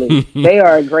 really. They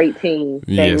are a great team.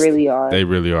 They really are. They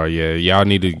really are. Yeah, y'all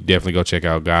need to definitely go check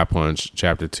out God Punch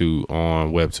Chapter 2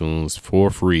 on Webtoons for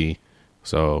free.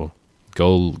 So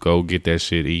go get that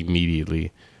shit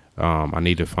immediately. I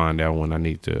need to find out when I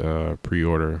need to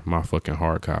pre-order my fucking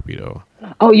hard copy though.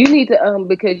 Oh, you need to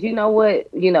because you know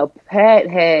what? Pat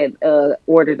had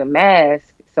ordered a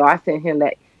mask, so I sent him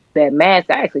that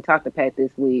mask. I actually talked to Pat this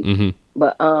week. Mm-hmm.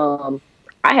 But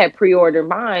I had pre-ordered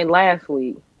mine last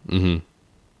week. Mm-hmm.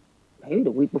 Maybe the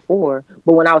week before.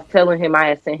 But when I was telling him I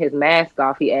had sent his mask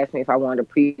off, he asked me if I wanted to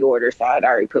pre-order, so I'd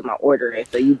already put my order in.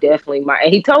 So you definitely might.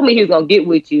 And he told me he was gonna get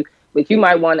with you. But you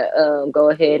might want to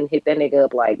go ahead and hit that nigga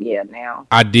up like, yeah, now.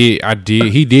 I did.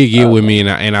 He did get with me,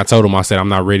 and I told him, I said, I'm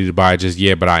not ready to buy it just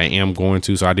yet, but I am going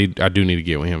to. So I do need to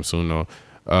get with him soon, though.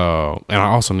 And I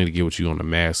also need to get with you on the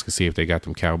mask to see if they got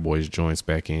them Cowboys joints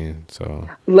back in. So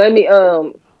let me,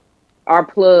 our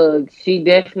plug, she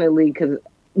definitely,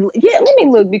 let me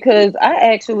look, because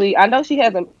I know she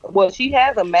has she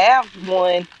has a Mavs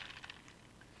one.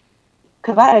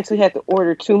 Because I actually had to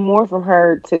order 2 more from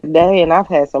her today, and I've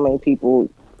had so many people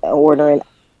ordering.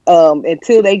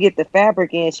 Until they get the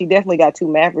fabric in, she definitely got 2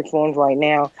 Mavericks ones right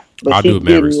now. But she's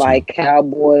getting like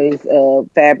Cowboys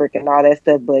fabric and all that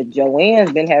stuff. But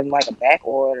Joanne's been having like a back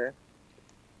order.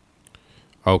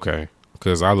 Okay,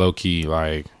 because I low key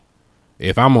like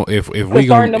if we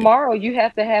starting tomorrow, you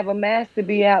have to have a mask to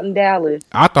be out in Dallas.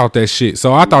 I thought that shit.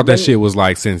 So I thought that shit was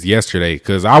like since yesterday.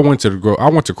 Because I went to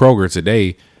Kroger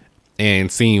today.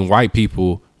 And seeing white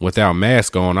people without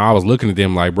masks on, I was looking at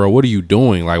them like, bro, what are you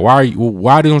doing? Like,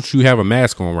 why don't you have a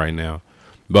mask on right now?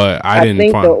 But I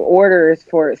think the order is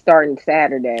for starting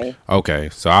Saturday. Okay,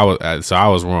 so I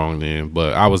was wrong then,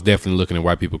 but I was definitely looking at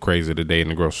white people crazy today in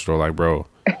the grocery store, like, bro,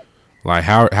 like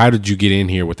how did you get in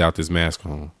here without this mask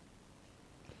on?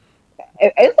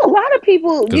 It's a lot of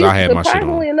people. Because I had my shit on.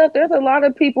 Surprisingly enough, there's a lot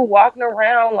of people walking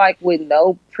around like with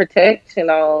no protection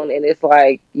on, and it's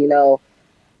like,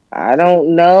 I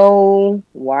don't know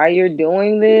why you're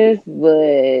doing this,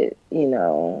 but,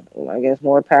 I guess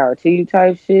more power to you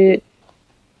type shit.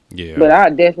 Yeah. But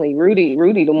I definitely, Rudy,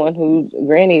 the one whose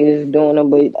granny is doing them,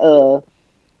 but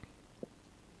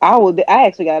I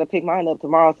actually got to pick mine up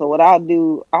tomorrow, so what I'll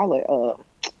do,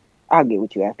 I'll get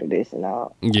with you after this, and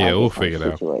we'll figure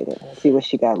it out. And see what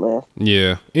she got left.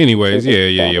 Yeah. Anyways,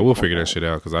 yeah. We'll figure that shit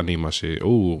out because I need my shit.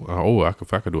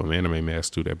 If I could do an anime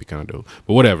mask too, that'd be kind of dope.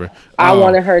 But whatever. I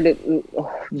wanted her to.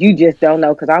 You just don't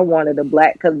know because I wanted a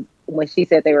black. Because when she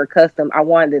said they were custom, I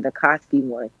wanted the Akatsuki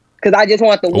one. Because I just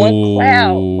want the one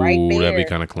cloud right there. That'd be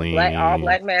kind of clean. All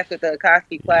black mask with the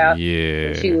Akatsuki cloud. Yeah.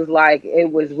 And she was like,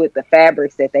 it was with the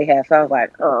fabrics that they have. So I was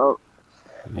like, oh.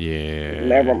 Yeah.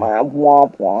 Never mind.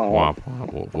 Womp womp.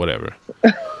 Womp. Whatever.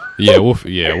 We'll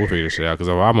figure this shit out. Because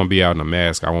if I'm gonna be out in a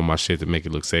mask, I want my shit to make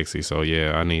it look sexy. So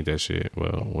yeah, I need that shit.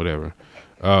 Well, whatever.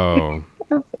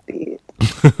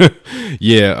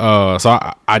 Yeah. So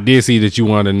I did see that you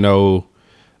want to know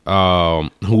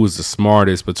who was the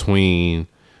smartest between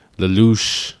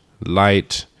Lelouch,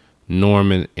 Light,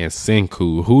 Norman, and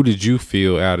Senku. Who did you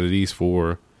feel out of these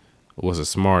 4 was the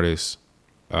smartest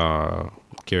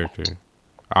character?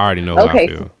 I already know how I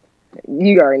feel.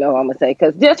 You already know what I'm going to say.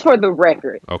 Because just for the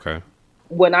record. Okay.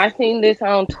 When I seen this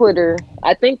on Twitter,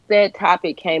 I think that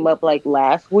topic came up like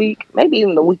last week. Maybe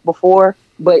even the week before.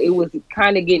 But it was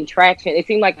kind of getting traction. It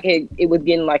seemed like it was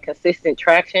getting like consistent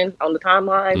traction on the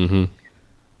timeline. Mm-hmm.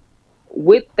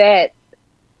 With that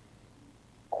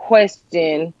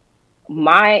question,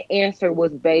 my answer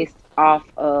was based off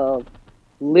of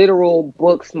literal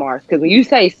book smarts. Because when you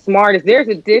say smartest, there's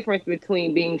a difference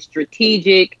between being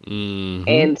strategic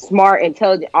and smart,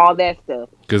 intelligent, all that stuff.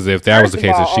 Because if that was the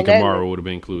case, Shikamaru would have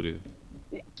been included.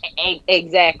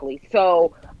 Exactly.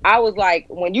 So I was like,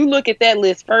 when you look at that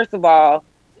list, first of all,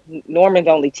 Norman's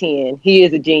only 10. He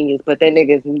is a genius, but that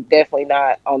nigga's definitely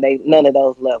not on none of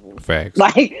those levels. Facts.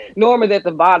 Like, Norman's at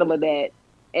the bottom of that.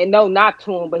 And no, not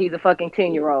to him, but he's a fucking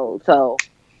 10-year-old. So,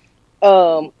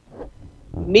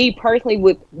 me personally,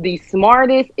 with the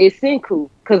smartest is Senku.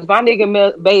 Because my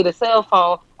nigga made a cell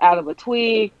phone out of a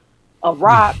twig, a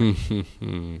rock,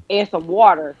 and some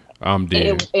water. I'm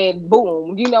dead. And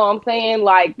boom, you know what I'm saying?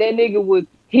 Like that nigga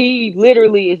he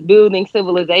literally is building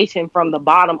civilization from the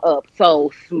bottom up.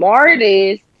 So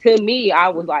smartest to me, I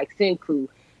was like Senku.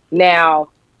 Now,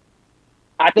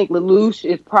 I think Lelouch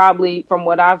is probably, from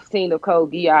what I've seen of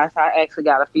Code Geass, I actually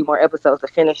got a few more episodes to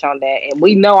finish on that. And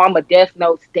we know I'm a Death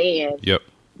Note stan. Yep.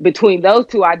 Between those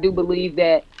two, I do believe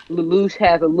that Lelouch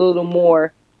has a little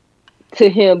more to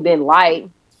him than Light.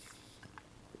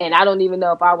 And I don't even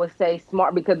know if I would say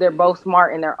smart, because they're both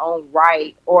smart in their own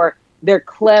right, or they're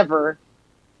clever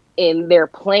in their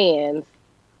plans.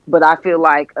 But I feel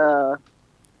like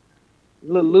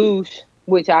Lelouch,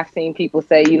 which I've seen people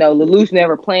say, you know, Lelouch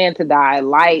never planned to die.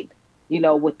 Light, you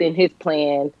know, within his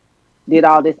plan, did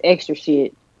all this extra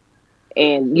shit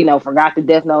and, you know, forgot the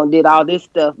Death Note and did all this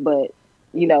stuff. But,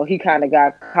 you know, he kind of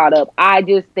got caught up. I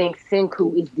just think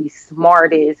Senku is the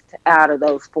smartest out of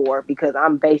those four, because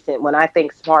when I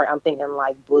think smart, I'm thinking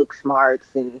like book smarts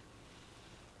and,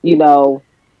 you know,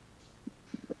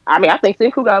 I mean, I think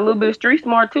Senku got a little bit of street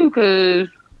smart too, because,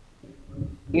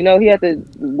 you know, he had to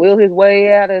will his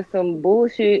way out of some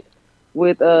bullshit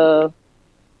with old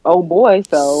boy.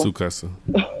 So Tsukasa.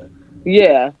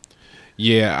 Yeah.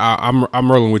 Yeah,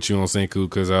 I'm rolling with you on Senku,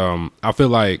 because I feel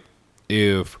like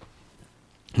if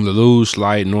Lelouch,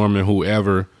 Light, Norman,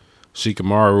 whoever,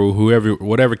 Shikamaru, whoever,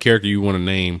 whatever character you want to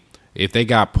name, if they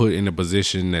got put in the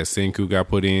position that Senku got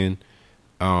put in,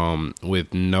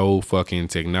 with no fucking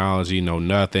technology, no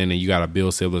nothing, and you got to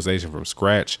build civilization from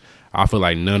scratch, I feel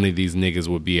like none of these niggas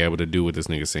would be able to do what this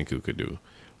nigga Senku could do.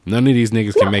 None of these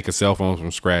niggas can make a cell phone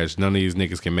from scratch. None of these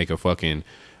niggas can make a fucking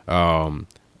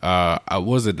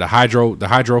was it the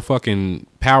hydro fucking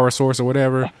power source or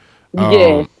whatever.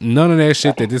 Yes. None of that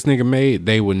shit that this nigga made,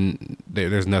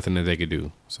 there's nothing that they could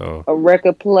do. So a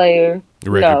record player.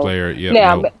 Yeah.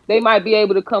 Now they might be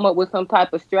able to come up with some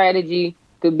type of strategy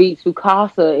to beat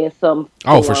Tsukasa in some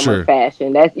for sure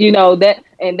fashion. That's, you know, that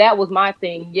was my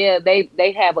thing. Yeah,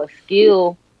 they have a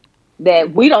skill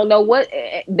that we don't know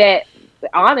that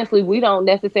honestly we don't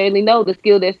necessarily know the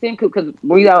skill that Senku, because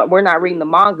we're not reading the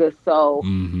manga, so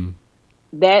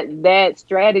that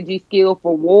strategy skill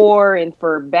for war and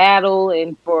for battle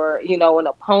and for, you know, an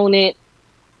opponent,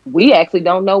 we actually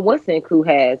don't know what Senku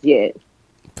has yet.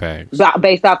 Facts.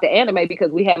 Based off the anime,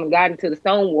 because we haven't gotten to the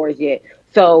Stone Wars yet.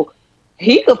 So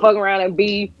he could fuck around and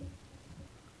be,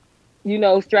 you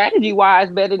know, strategy wise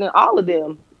better than all of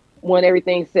them when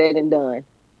everything's said and done.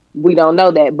 We don't know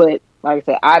that, but like I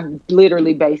said, I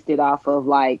literally based it off of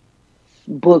like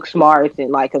book smarts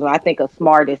and like, because when I think of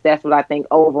smartest, that's what I think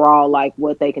overall, like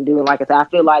what they can do. And like I said, I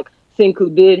feel like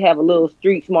Senku did have a little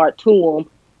street smart to him,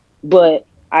 but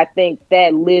I think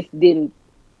that list didn't.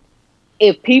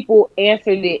 If people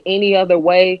answered it any other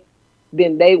way,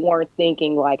 then they weren't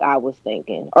thinking like I was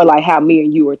thinking, or like how me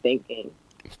and you were thinking.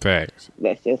 Facts.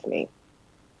 That's just me.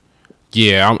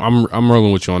 Yeah, I'm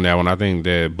rolling with you on that one. I think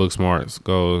that book smarts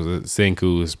goes,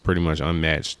 Senku is pretty much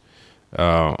unmatched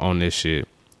on this shit.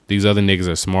 These other niggas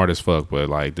are smart as fuck, but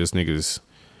like this nigga's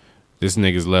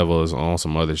level is on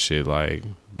some other shit. Like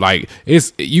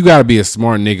it's, you gotta be a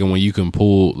smart nigga when you can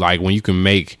pull, like when you can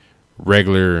make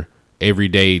regular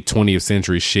everyday 20th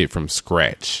century shit from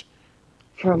scratch.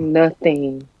 From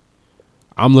nothing.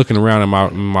 I'm looking around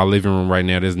in my living room right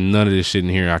now. There's none of this shit in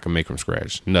here I can make from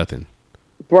scratch. Nothing.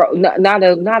 Bro, not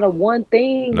a one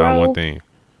thing, bro. Not one thing.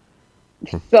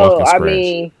 So, I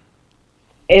mean,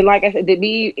 and like I said, to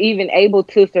be even able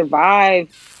to survive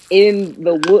in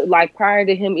the wood, like prior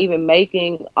to him even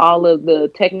making all of the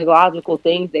technological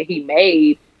things that he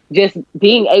made, just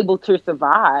being able to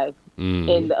survive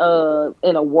in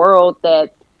a world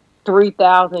that's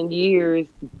 3,000 years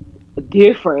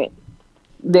different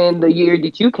than the year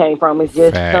that you came from is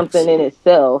just something in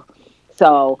itself.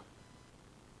 So,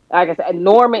 like I said,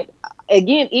 Norman,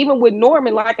 again, even with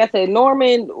Norman, like I said,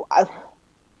 Norman,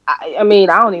 I mean,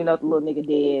 I don't even know if the little nigga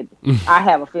did. I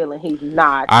have a feeling he's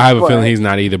not. I have a feeling he's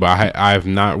not either, but I have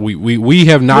not. We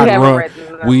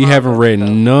haven't read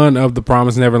none of the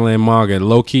Promised Neverland manga.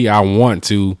 Low key, I want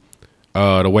to.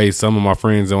 The way some of my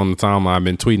friends on the timeline have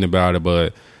been tweeting about it,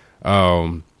 but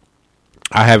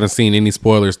I haven't seen any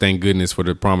spoilers, thank goodness, for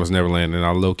the Promised Neverland, and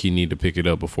I low key need to pick it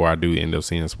up before I do end up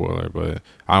seeing a spoiler. But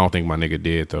I don't think my nigga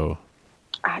did though.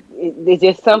 It's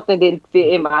just something didn't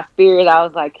fit in my spirit. I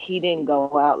was like, he didn't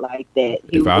go out like that.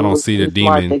 If I don't see the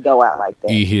demon go out like that,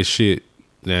 eat his shit,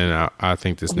 then I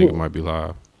think this nigga might be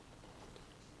live.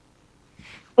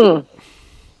 They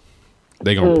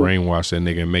gonna brainwash that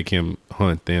nigga and make him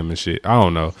hunt them and shit. I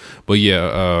don't know, but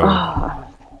yeah,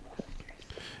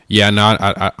 Yeah, no,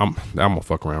 I'm gonna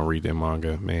fuck around and read that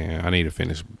manga, man. I need to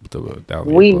finish that.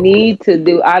 We need to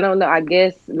do. I don't know. I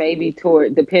guess maybe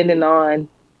toward depending on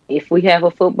if we have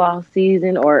a football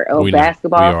season or a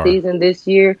basketball season this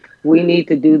year. We need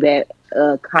to do that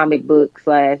comic book /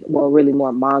 well, really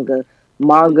more manga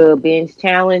binge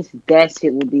challenge. That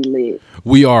shit will be lit.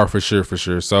 We are for sure.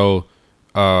 So,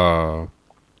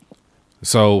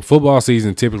 so football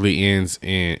season typically ends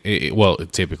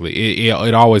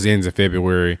it always ends in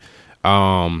February.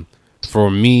 For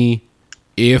me,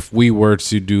 if we were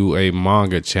to do a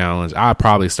manga challenge, I'd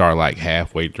probably start like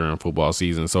halfway during football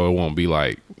season, so it won't be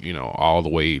like, you know, all the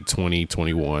way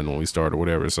 2021 when we start or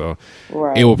whatever. So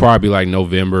It will probably be like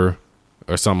November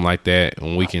or something like that,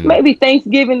 and we can maybe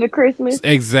Thanksgiving to Christmas.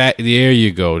 Exactly. There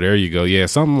you go. Yeah,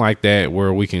 something like that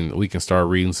where we can start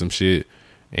reading some shit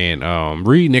and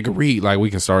read like we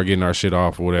can start getting our shit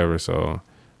off or whatever. So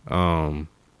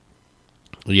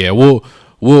yeah, we'll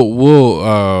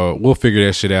figure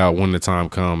that shit out when the time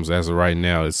comes. As of right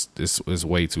now, it's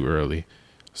way too early.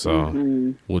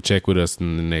 So we'll check with us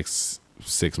in the next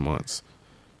 6 months.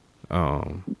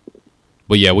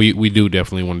 But yeah, we do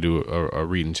definitely want to do a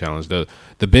reading challenge. The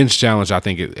bench challenge, I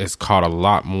think it's caught a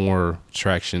lot more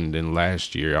traction than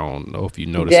last year. I don't know if you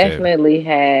noticed. Definitely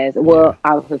has. Well,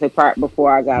 I was going to say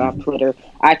before I got off Twitter,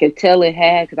 I could tell it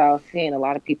had because I was seeing a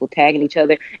lot of people tagging each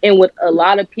other, and with a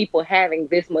lot of people having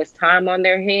this much time on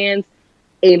their hands,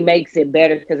 it makes it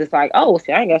better because it's like, oh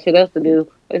shit, I ain't got shit else to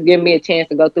do. It's giving me a chance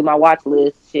to go through my watch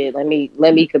list. Shit, let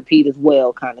me compete as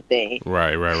well, kind of thing.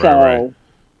 Right.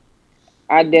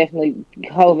 I definitely,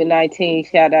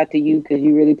 COVID-19, shout out to you because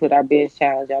you really put our bench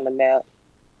challenge on the map.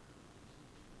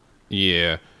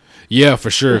 Yeah,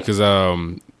 for sure. Because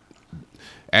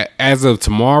as of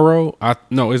tomorrow,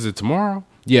 is it tomorrow?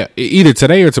 Yeah, either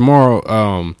today or tomorrow.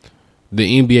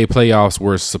 The NBA playoffs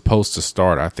were supposed to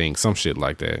start. I think some shit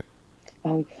like that.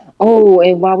 And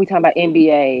while we talking about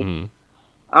NBA,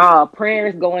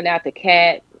 prayers going out to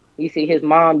Cat. You see, his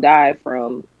mom died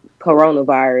from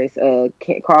coronavirus.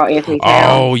 Carl Anthony Towns.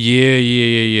 Oh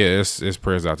yeah. It's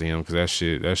prayers out to him because that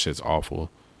shit's awful.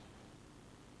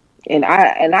 And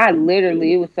I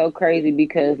literally, it was so crazy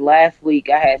because last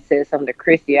week I had said something to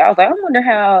Chrissy. I was like, I wonder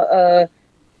how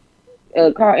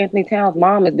Carl Anthony Towns'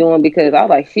 mom is doing because I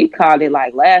was like, she caught it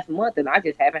like last month and I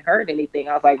just haven't heard anything.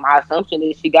 I was like, my assumption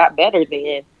is she got better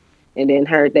then, and then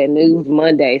heard that news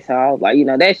Monday. So I was like, you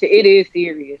know, that shit, it is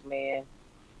serious, man.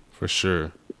 For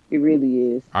sure. It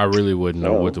really is. I really wouldn't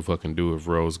know what to fucking do if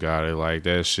Rose got it. Like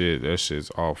that shit's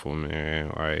awful,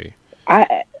 man. Like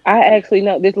I actually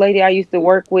know this lady I used to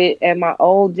work with at my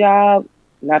old job,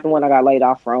 not the one I got laid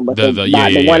off from, but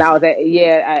the one I was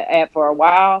at for a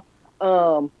while.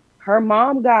 Her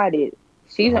mom got it.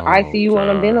 She's in ICU on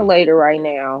a ventilator right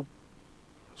now.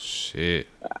 Shit.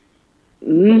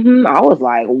 I was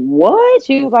like, what?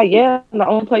 She was like, yeah. And the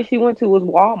only place she went to was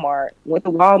Walmart. Went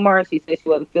to Walmart. She said she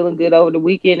wasn't feeling good over the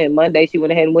weekend, and Monday she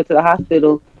went ahead and went to the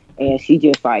hospital, and she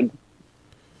just like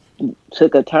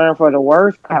took a turn for the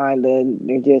worse, kind of.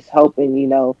 They're just hoping, you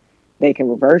know, they can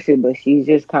reverse it, but she's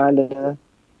just kind of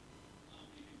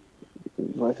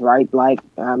was right. Like,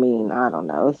 I mean, I don't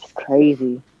know. It's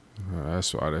crazy.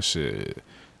 That's why that shit.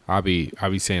 I be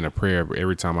saying a prayer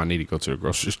every time I need to go to the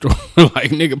grocery store.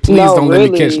 Like, nigga, please don't let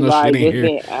me catch no shit in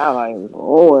here. I'm like,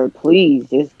 Lord, please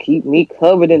just keep me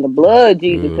covered in the blood,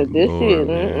 Jesus, because this shit.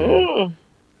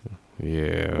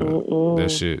 Yeah,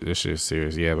 that shit's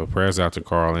serious. Yeah, but prayers out to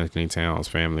Carl Anthony Towns'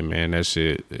 family, man. That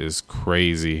shit is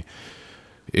crazy.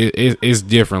 It's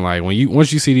different. Like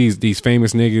once you see these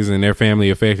famous niggas and their family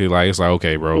affected, like it's like,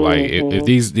 okay, bro. Like if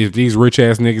these rich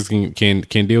ass niggas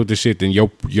can deal with this shit, then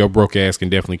your broke ass can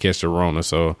definitely catch the Rona.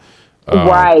 So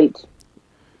right,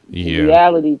 yeah,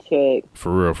 reality check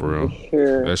for real.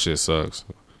 Sure. That shit sucks.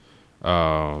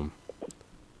 But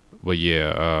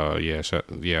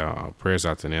prayers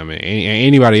out to them and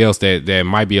anybody else that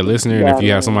might be a listener. And if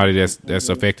you have somebody that's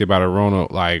affected by the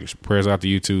Rona, like prayers out to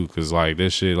you too, because like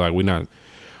this shit, like we're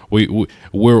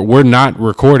not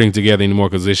recording together anymore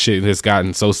because this shit has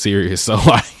gotten so serious. So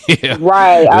like, yeah.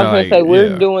 Right, I was gonna say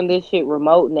we're doing this shit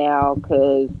remote now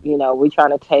because you know we're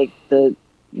trying to take the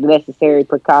necessary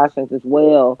precautions as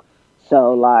well.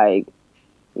 So like,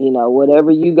 you know,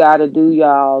 whatever you got to do,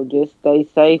 y'all, just stay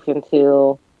safe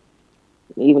until.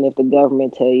 Even if the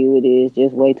government tell you it is,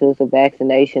 just wait till it's a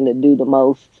vaccination to do the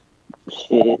most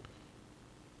shit.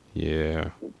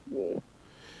 Yeah.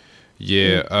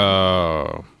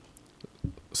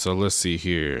 So let's see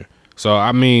here. So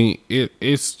I mean,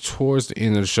 it's towards the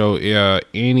end of the show.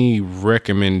 Any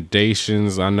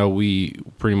recommendations? I know we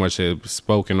pretty much have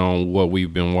spoken on what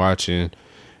we've been watching.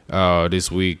 this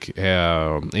week.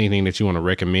 Anything that you want to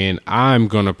recommend? I'm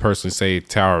gonna personally say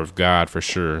Tower of God for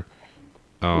sure.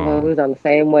 It was on the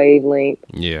same wavelength.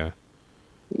 Yeah,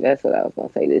 that's what I was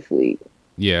gonna say this week.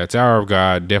 Yeah, Tower of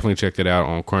God. Definitely check it out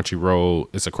on Crunchyroll.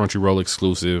 It's a Crunchyroll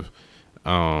exclusive.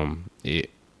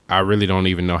 I really don't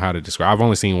even know how to describe. I've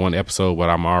only seen one episode, but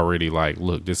I'm already like,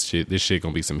 look, this shit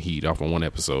gonna be some heat off of one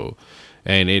episode,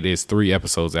 and it is 3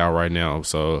 episodes out right now.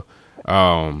 So,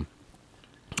 I'll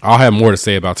have more to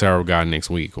say about Tower of God next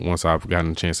week once I've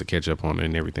gotten a chance to catch up on it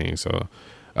and everything. So,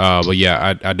 but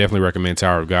yeah, I definitely recommend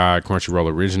Tower of God,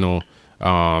 Crunchyroll original.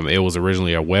 It was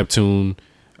originally a webtoon.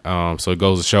 So it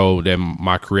goes to show that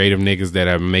my creative niggas that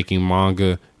are making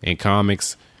manga and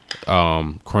comics,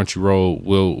 Crunchyroll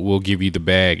will give you the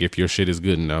bag if your shit is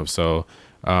good enough. So,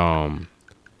 I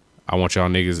want y'all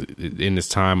niggas in this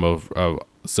time of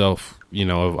self,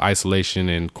 of isolation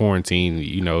and quarantine,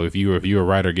 if you're a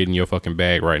writer, getting your fucking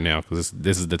bag right now, because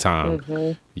this is the time.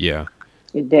 Mm-hmm. Yeah,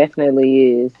 it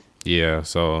definitely is. Yeah.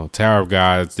 So Tower of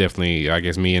God is definitely, I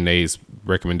guess, me and Nate's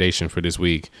recommendation for this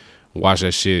week. Watch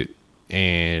that shit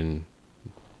and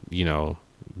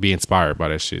be inspired by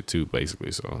that shit too,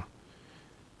 basically. So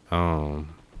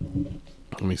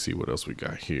let me see what else we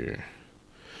got here.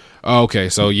 Okay,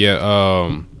 so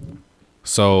yeah,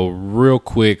 so real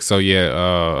quick, so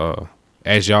yeah,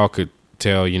 as y'all could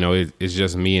tell, it's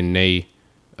just me and Nate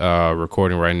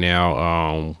recording right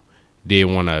now. Did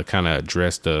want to kind of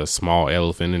address the small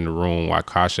elephant in the room why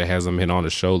Kasha hasn't been on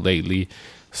the show lately.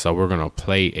 So we're going to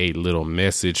play a little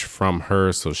message from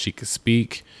her so she could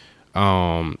speak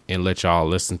and let y'all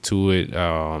listen to it.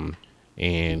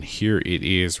 And here it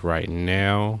is right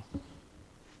now.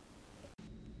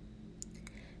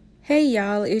 Hey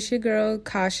y'all, it's your girl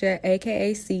Kasha,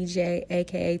 aka CJ,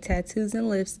 aka Tattoos and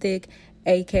Lipstick,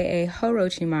 aka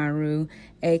Horochimaru,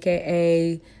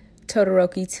 aka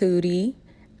Todoroki Tootie.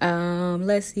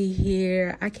 Let's see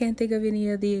here. I can't think of any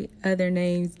of the other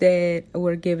names that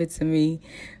were given to me,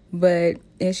 but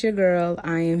it's your girl.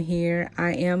 I am here.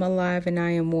 I am alive and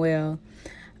I am well.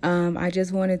 I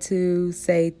just wanted to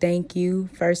say thank you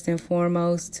first and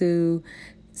foremost to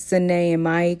Sine and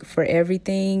Mike for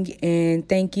everything, and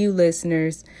thank you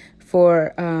listeners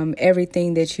for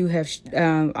everything that you have,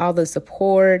 all the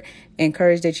support and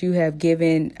courage that you have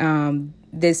given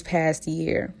this past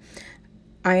year.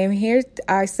 I am here.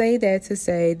 I say that to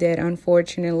say that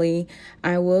unfortunately,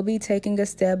 I will be taking a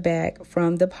step back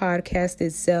from the podcast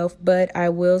itself, but I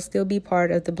will still be part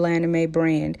of the Blandame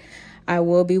brand. I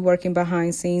will be working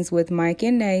behind scenes with Mike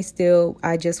and Nay still.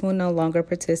 I just will no longer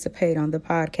participate on the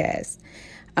podcast.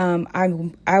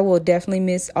 I will definitely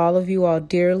miss all of you all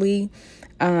dearly.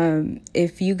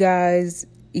 If you guys,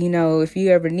 if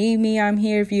you ever need me, I'm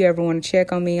here. If you ever want to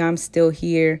check on me, I'm still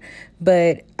here.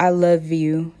 But I love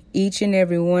you. Each and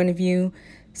every one of you.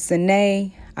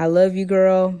 Sine, I love you,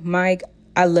 girl. Mike,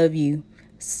 I love you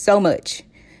so much.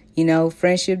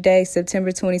 Friendship Day,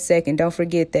 September 22nd. Don't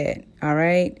forget that. All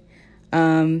right.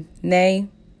 Nay,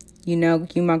 you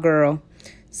my girl.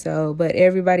 So, but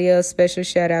everybody else, special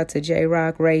shout out to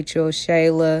J-Rock, Rachel,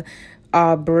 Shayla,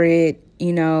 Aubrey,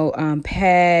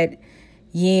 Pat,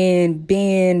 Yin,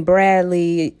 Ben,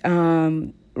 Bradley,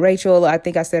 Rachel, I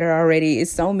think I said her already.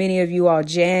 It's so many of you all.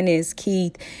 Janice,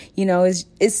 Keith,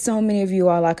 it's so many of you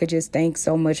all I could just thank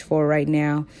so much for right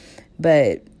now.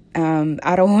 But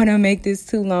I don't want to make this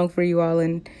too long for you all.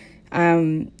 And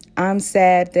I'm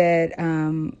sad that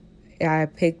I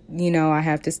picked, I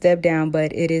have to step down,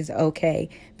 but it is okay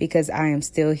because I am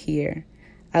still here.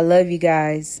 I love you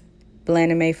guys.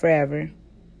 Blandame forever.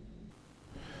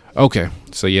 Okay,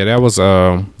 so yeah, that was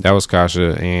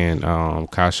Kasha,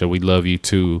 and Kasha, we love you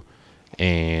too,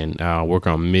 and we're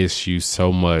gonna miss you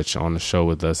so much on the show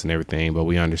with us and everything. But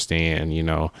we understand, you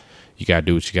gotta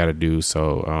do what you gotta do.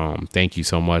 So thank you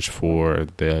so much for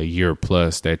the year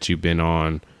plus that you've been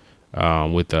on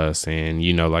with us, and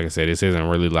like I said, this isn't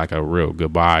really like a real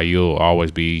goodbye. You'll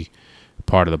always be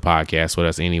part of the podcast with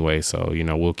us anyway. So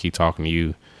we'll keep talking to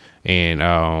you,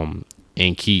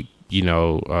 and keep.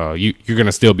 You're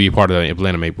gonna still be a part of the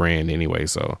Blandame brand anyway,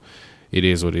 so it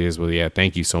is what it is. But yeah,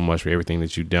 thank you so much for everything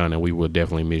that you've done, and we will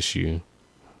definitely miss you,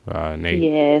 Nate.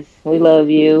 Yes, we love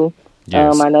you.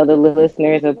 Yes. I know the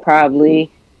listeners will probably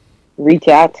reach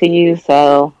out to you,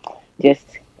 so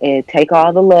just take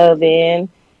all the love in,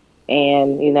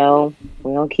 and we're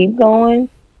gonna keep going,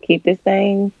 keep this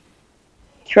thing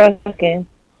trucking.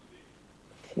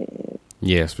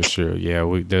 Yes, for sure. Yeah,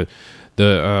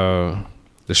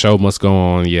 the show must go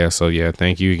on. Yeah, so yeah,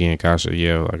 thank you again, Kasha.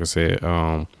 Yeah, like I said,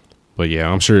 but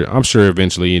yeah, I'm sure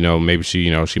eventually, maybe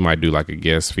she might do like a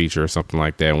guest feature or something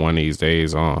like that one of these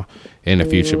days in the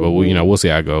future. But we'll see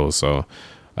how it goes. So,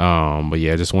 But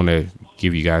yeah, I just want to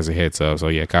give you guys a heads up. So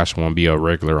yeah, Kasha won't be a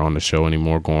regular on the show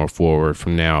anymore going forward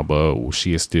from now, but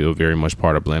she is still very much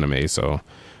part of Blaname. So,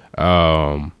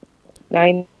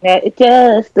 it's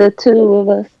just the two of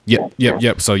us.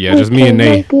 Yep. So yeah, just me and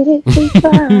Nate.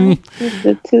 Just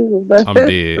the two of us.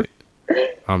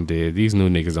 I'm dead. These new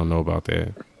niggas don't know about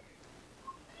that.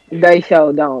 They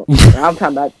sure don't. I'm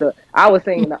talking about I was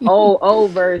singing the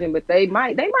old version, but they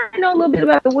might know a little bit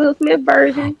about the Will Smith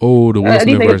version. Oh, the Will Smith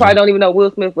these niggas version. probably don't even know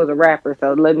Will Smith was a rapper,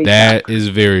 so let me That is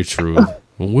very true.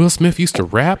 When Will Smith used to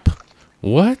rap?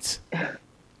 What?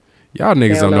 Y'all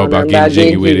niggas don't know about getting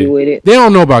jiggy with it. They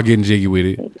don't know about getting jiggy with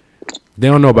it. They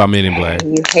don't know about Men in Black.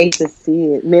 You hate to see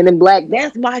it. Men in Black,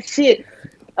 that's my shit.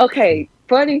 Okay,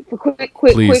 funny,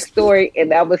 quick story,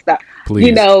 and that would stop. Please.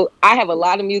 You know, I have a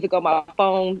lot of music on my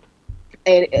phone,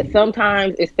 and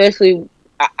sometimes, especially,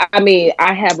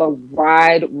 I have a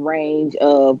wide range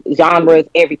of genres,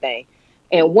 everything.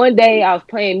 And one day I was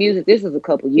playing music. This was a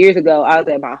couple years ago. I was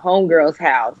at my homegirl's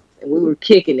house, and we were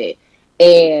kicking it.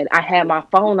 And I had my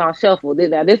phone on shuffle.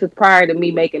 Now, this is prior to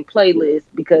me making playlists,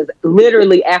 because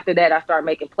literally after that, I started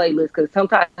making playlists, because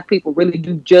sometimes people really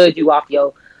do judge you off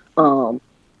your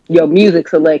music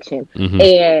selection. Mm-hmm.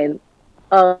 And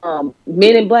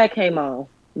Men in Black came on.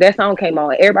 That song came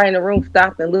on. Everybody in the room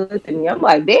stopped and looked at me. I'm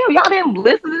like, damn, y'all didn't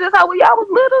listen to this when y'all was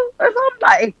little or something?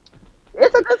 Like,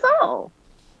 it's a good song.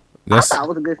 I thought it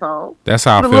was a good song. That's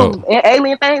how I felt.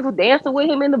 Alien things was dancing with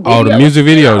him in the video. Oh, the music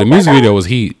video. The music video was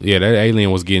heat. Yeah, that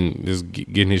alien was getting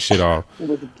his shit off.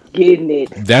 Was getting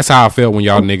it. That's how I felt when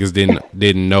y'all niggas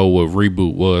didn't know what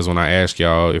Reboot was when I asked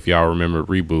y'all if y'all remember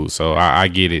Reboot. So I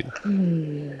get it.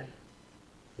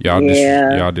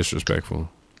 Y'all disrespectful.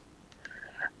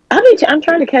 I'm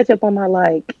trying to catch up on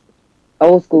my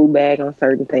old school bag on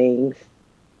certain things.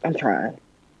 I'm trying.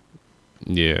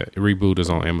 Yeah, Reboot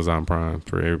is on Amazon Prime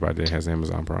for everybody that has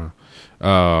Amazon Prime.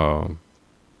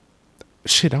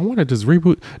 Shit, I wonder, does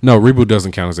Reboot? No, Reboot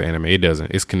doesn't count as an anime. It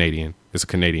doesn't. It's Canadian. It's a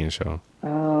Canadian show.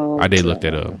 Oh, I did look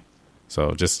that up.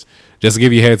 So just to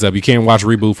give you a heads up, you can't watch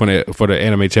Reboot for the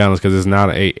anime challenge because it's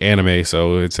not a anime.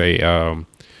 So it's a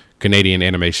Canadian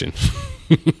animation.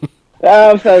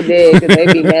 I'm so dead because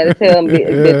they be mad as hell that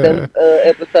them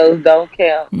episodes don't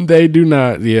count. They do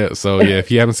not. Yeah. So yeah,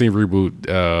 if you haven't seen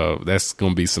Reboot, that's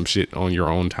gonna be some shit on your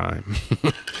own time.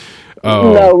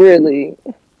 No, really.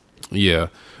 Yeah.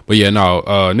 But yeah, no.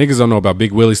 Niggas don't know about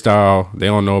Big Willie Style. They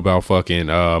don't know about fucking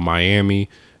Miami.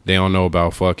 They don't know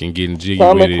about fucking getting jiggy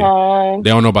with it. They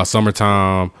don't know about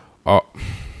Summertime.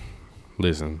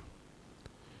 Listen.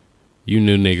 You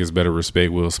knew niggas better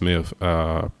respect Will Smith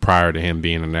prior to him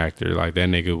being an actor. Like, that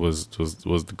nigga was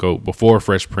the GOAT. Before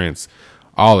Fresh Prince,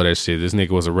 all of that shit, this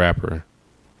nigga was a rapper.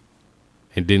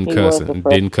 And didn't cuss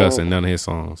in none of his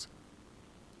songs.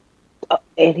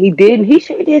 And he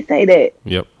sure did say that.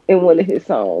 Yep. In one of his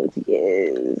songs,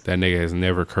 yes. That nigga has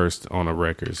never cursed on a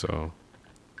record, so.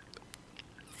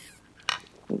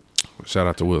 Shout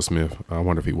out to Will Smith. I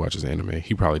wonder if he watches anime.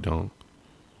 He probably don't.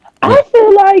 I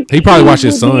feel like he probably watched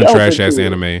his son trash ass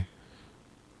anime.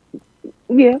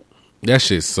 Yeah. That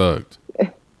shit sucked.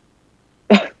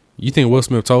 You think Will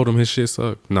Smith told him his shit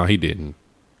sucked? No, he didn't.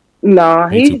 No,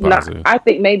 he's not. I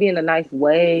think maybe in a nice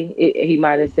way he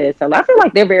might have said something. I feel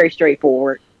like they're very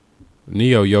straightforward.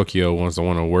 Neo Yokio was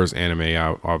one of the worst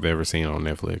anime I've ever seen on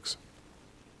Netflix.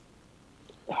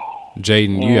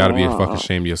 Jaden, you gotta be fucking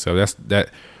ashamed of yourself.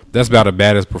 That's about the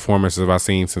baddest performances I've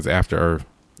seen since After Earth.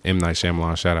 M. Night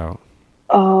Shyamalan, shout out.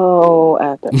 Oh,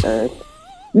 After Earth.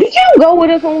 Did you go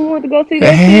with us when we went to go see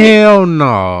that? Hell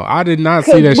no. I did not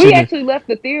see that shit. We actually left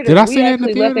the theater. Did I see it in the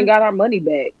theater? We left and got our money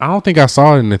back. I don't think I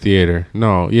saw it in the theater.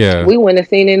 No, yeah. We went and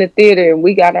seen it in the theater and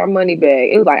we got our money back.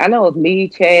 It was like, I know it was me,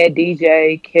 Chad,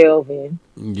 DJ, Kelvin.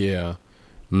 Yeah.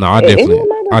 No, I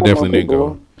definitely didn't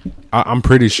go. I'm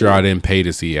pretty sure I didn't pay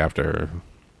to see After Earth.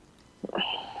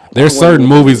 There's certain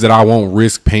movies that I won't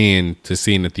risk paying to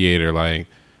see in the theater. Like,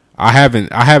 I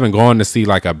haven't gone to see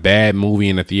like a bad movie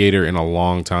in the theater in a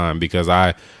long time because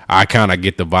I kind of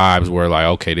get the vibes where like,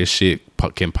 okay, this shit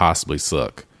can possibly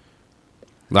suck.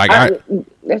 Like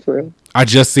that's real. I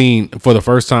just seen for the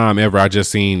first time ever. I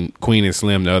just seen Queen and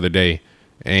Slim the other day,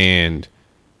 and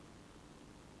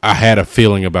I had a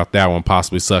feeling about that one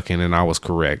possibly sucking, and I was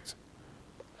correct.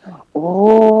 Oh,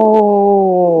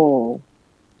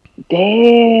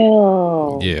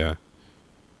 damn. Yeah.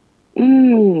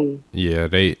 Yeah,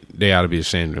 they ought to be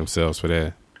ashamed of themselves for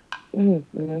that.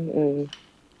 You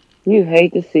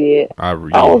hate to see it. I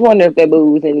was wondering if that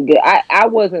movie was any good. I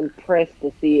wasn't pressed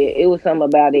to see it. It was something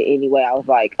about it anyway. I was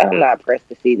like, I'm not pressed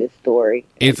to see this story.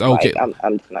 It's okay. Like,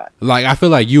 I'm just not. Like, I feel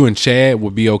like you and Chad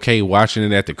would be okay watching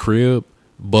it at the crib,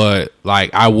 But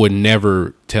like, I would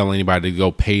never tell anybody to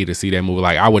go pay to see that movie.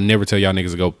 Like, I would never tell y'all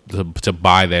niggas to go to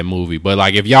buy that movie. But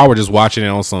like, if y'all were just watching it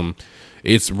on some,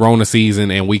 it's Rona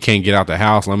season and we can't get out the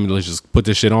house, let's just put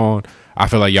this shit on. I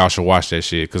feel like y'all should watch that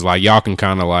shit, because like, y'all can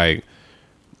kind of like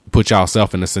put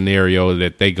y'allself in a scenario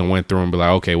that they can went through and be like,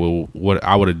 okay, well, what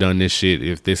I would have done this shit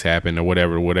if this happened or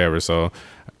whatever. So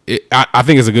I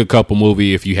think it's a good couple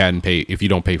movie if you don't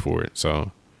pay for it.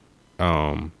 So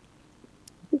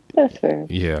that's fair.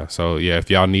 Yeah. So yeah, if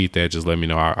y'all need that, just let me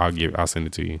know. I'll send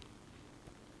it to you.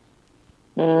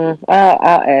 I'll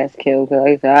ask him, because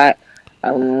like I said,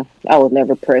 I was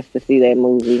never pressed to see that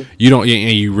movie. You don't,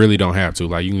 and you really don't have to.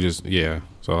 Like, you can just, yeah.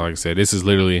 So like I said, this is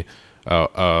literally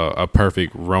a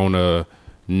perfect Rona,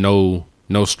 no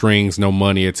strings, no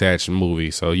money attached movie.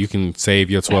 So you can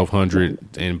save your $1,200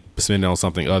 and spend it on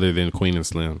something other than Queen and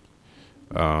Slim.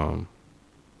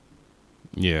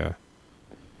 Yeah.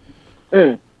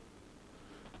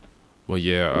 Well,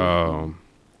 yeah.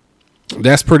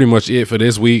 That's pretty much it for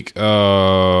this week.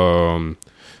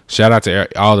 Shout out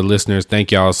to all the listeners.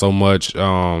 Thank y'all so much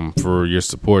for your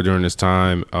support during this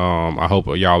time. I hope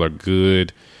y'all are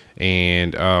good,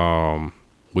 and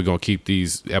we're gonna keep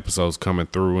these episodes coming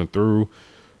through and through.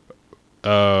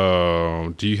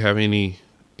 Do you have any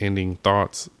ending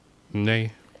thoughts,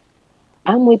 Nay?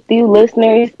 I'm with you,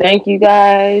 listeners. Thank you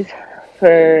guys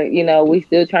for, we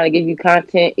still trying to give you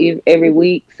content every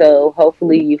week. So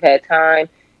hopefully you've had time.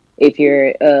 If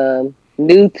you're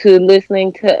new to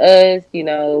listening to us,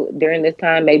 during this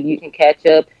time, maybe you can catch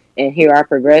up and hear our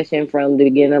progression from the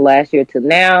beginning of last year to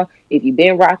now. If you've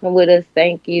been rocking with us,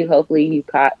 thank you. Hopefully you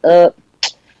caught up.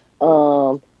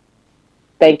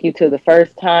 Thank you to the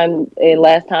first time and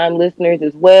last time listeners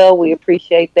as well. We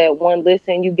appreciate that one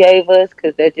listen you gave us,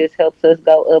 because that just helps us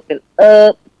go up and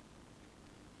up.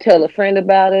 Tell a friend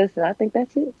about us, and I think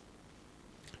that's it.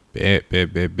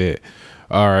 Bet.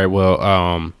 All right,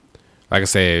 well, like I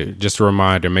said, just a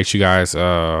reminder, make sure you guys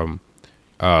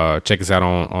check us out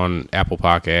on Apple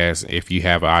Podcasts. If you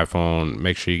have an iPhone,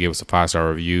 make sure you give us a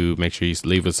 5-star review. Make sure you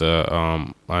leave us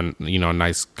a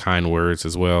nice kind words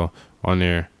as well on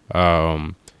there.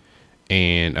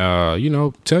 And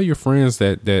tell your friends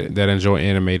that enjoy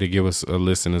anime to give us a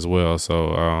listen as well.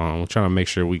 So we're trying to make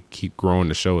sure we keep growing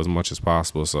the show as much as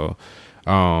possible. So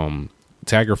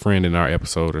tag a friend in our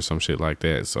episode or some shit like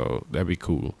that. So that'd be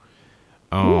cool.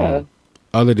 Yeah.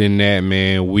 Other than that,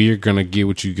 man, we're gonna get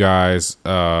with you guys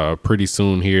pretty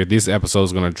soon here. This episode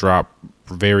is gonna drop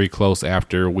very close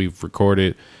after we've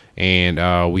recorded,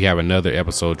 and we have another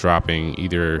episode dropping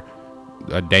either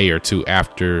a day or two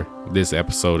after this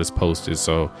episode is posted.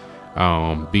 So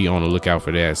be on the lookout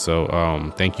for that.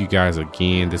 So thank you guys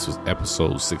again. This was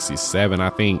episode 67, I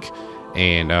think,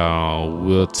 and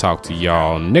we'll talk to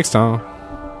y'all next time.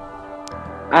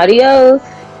 Adios.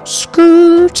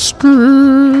 Skirt.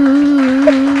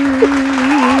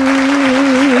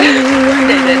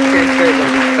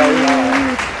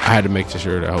 I had to make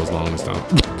sure that I was long this time.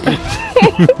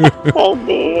 Oh,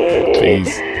 man.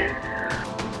 Peace.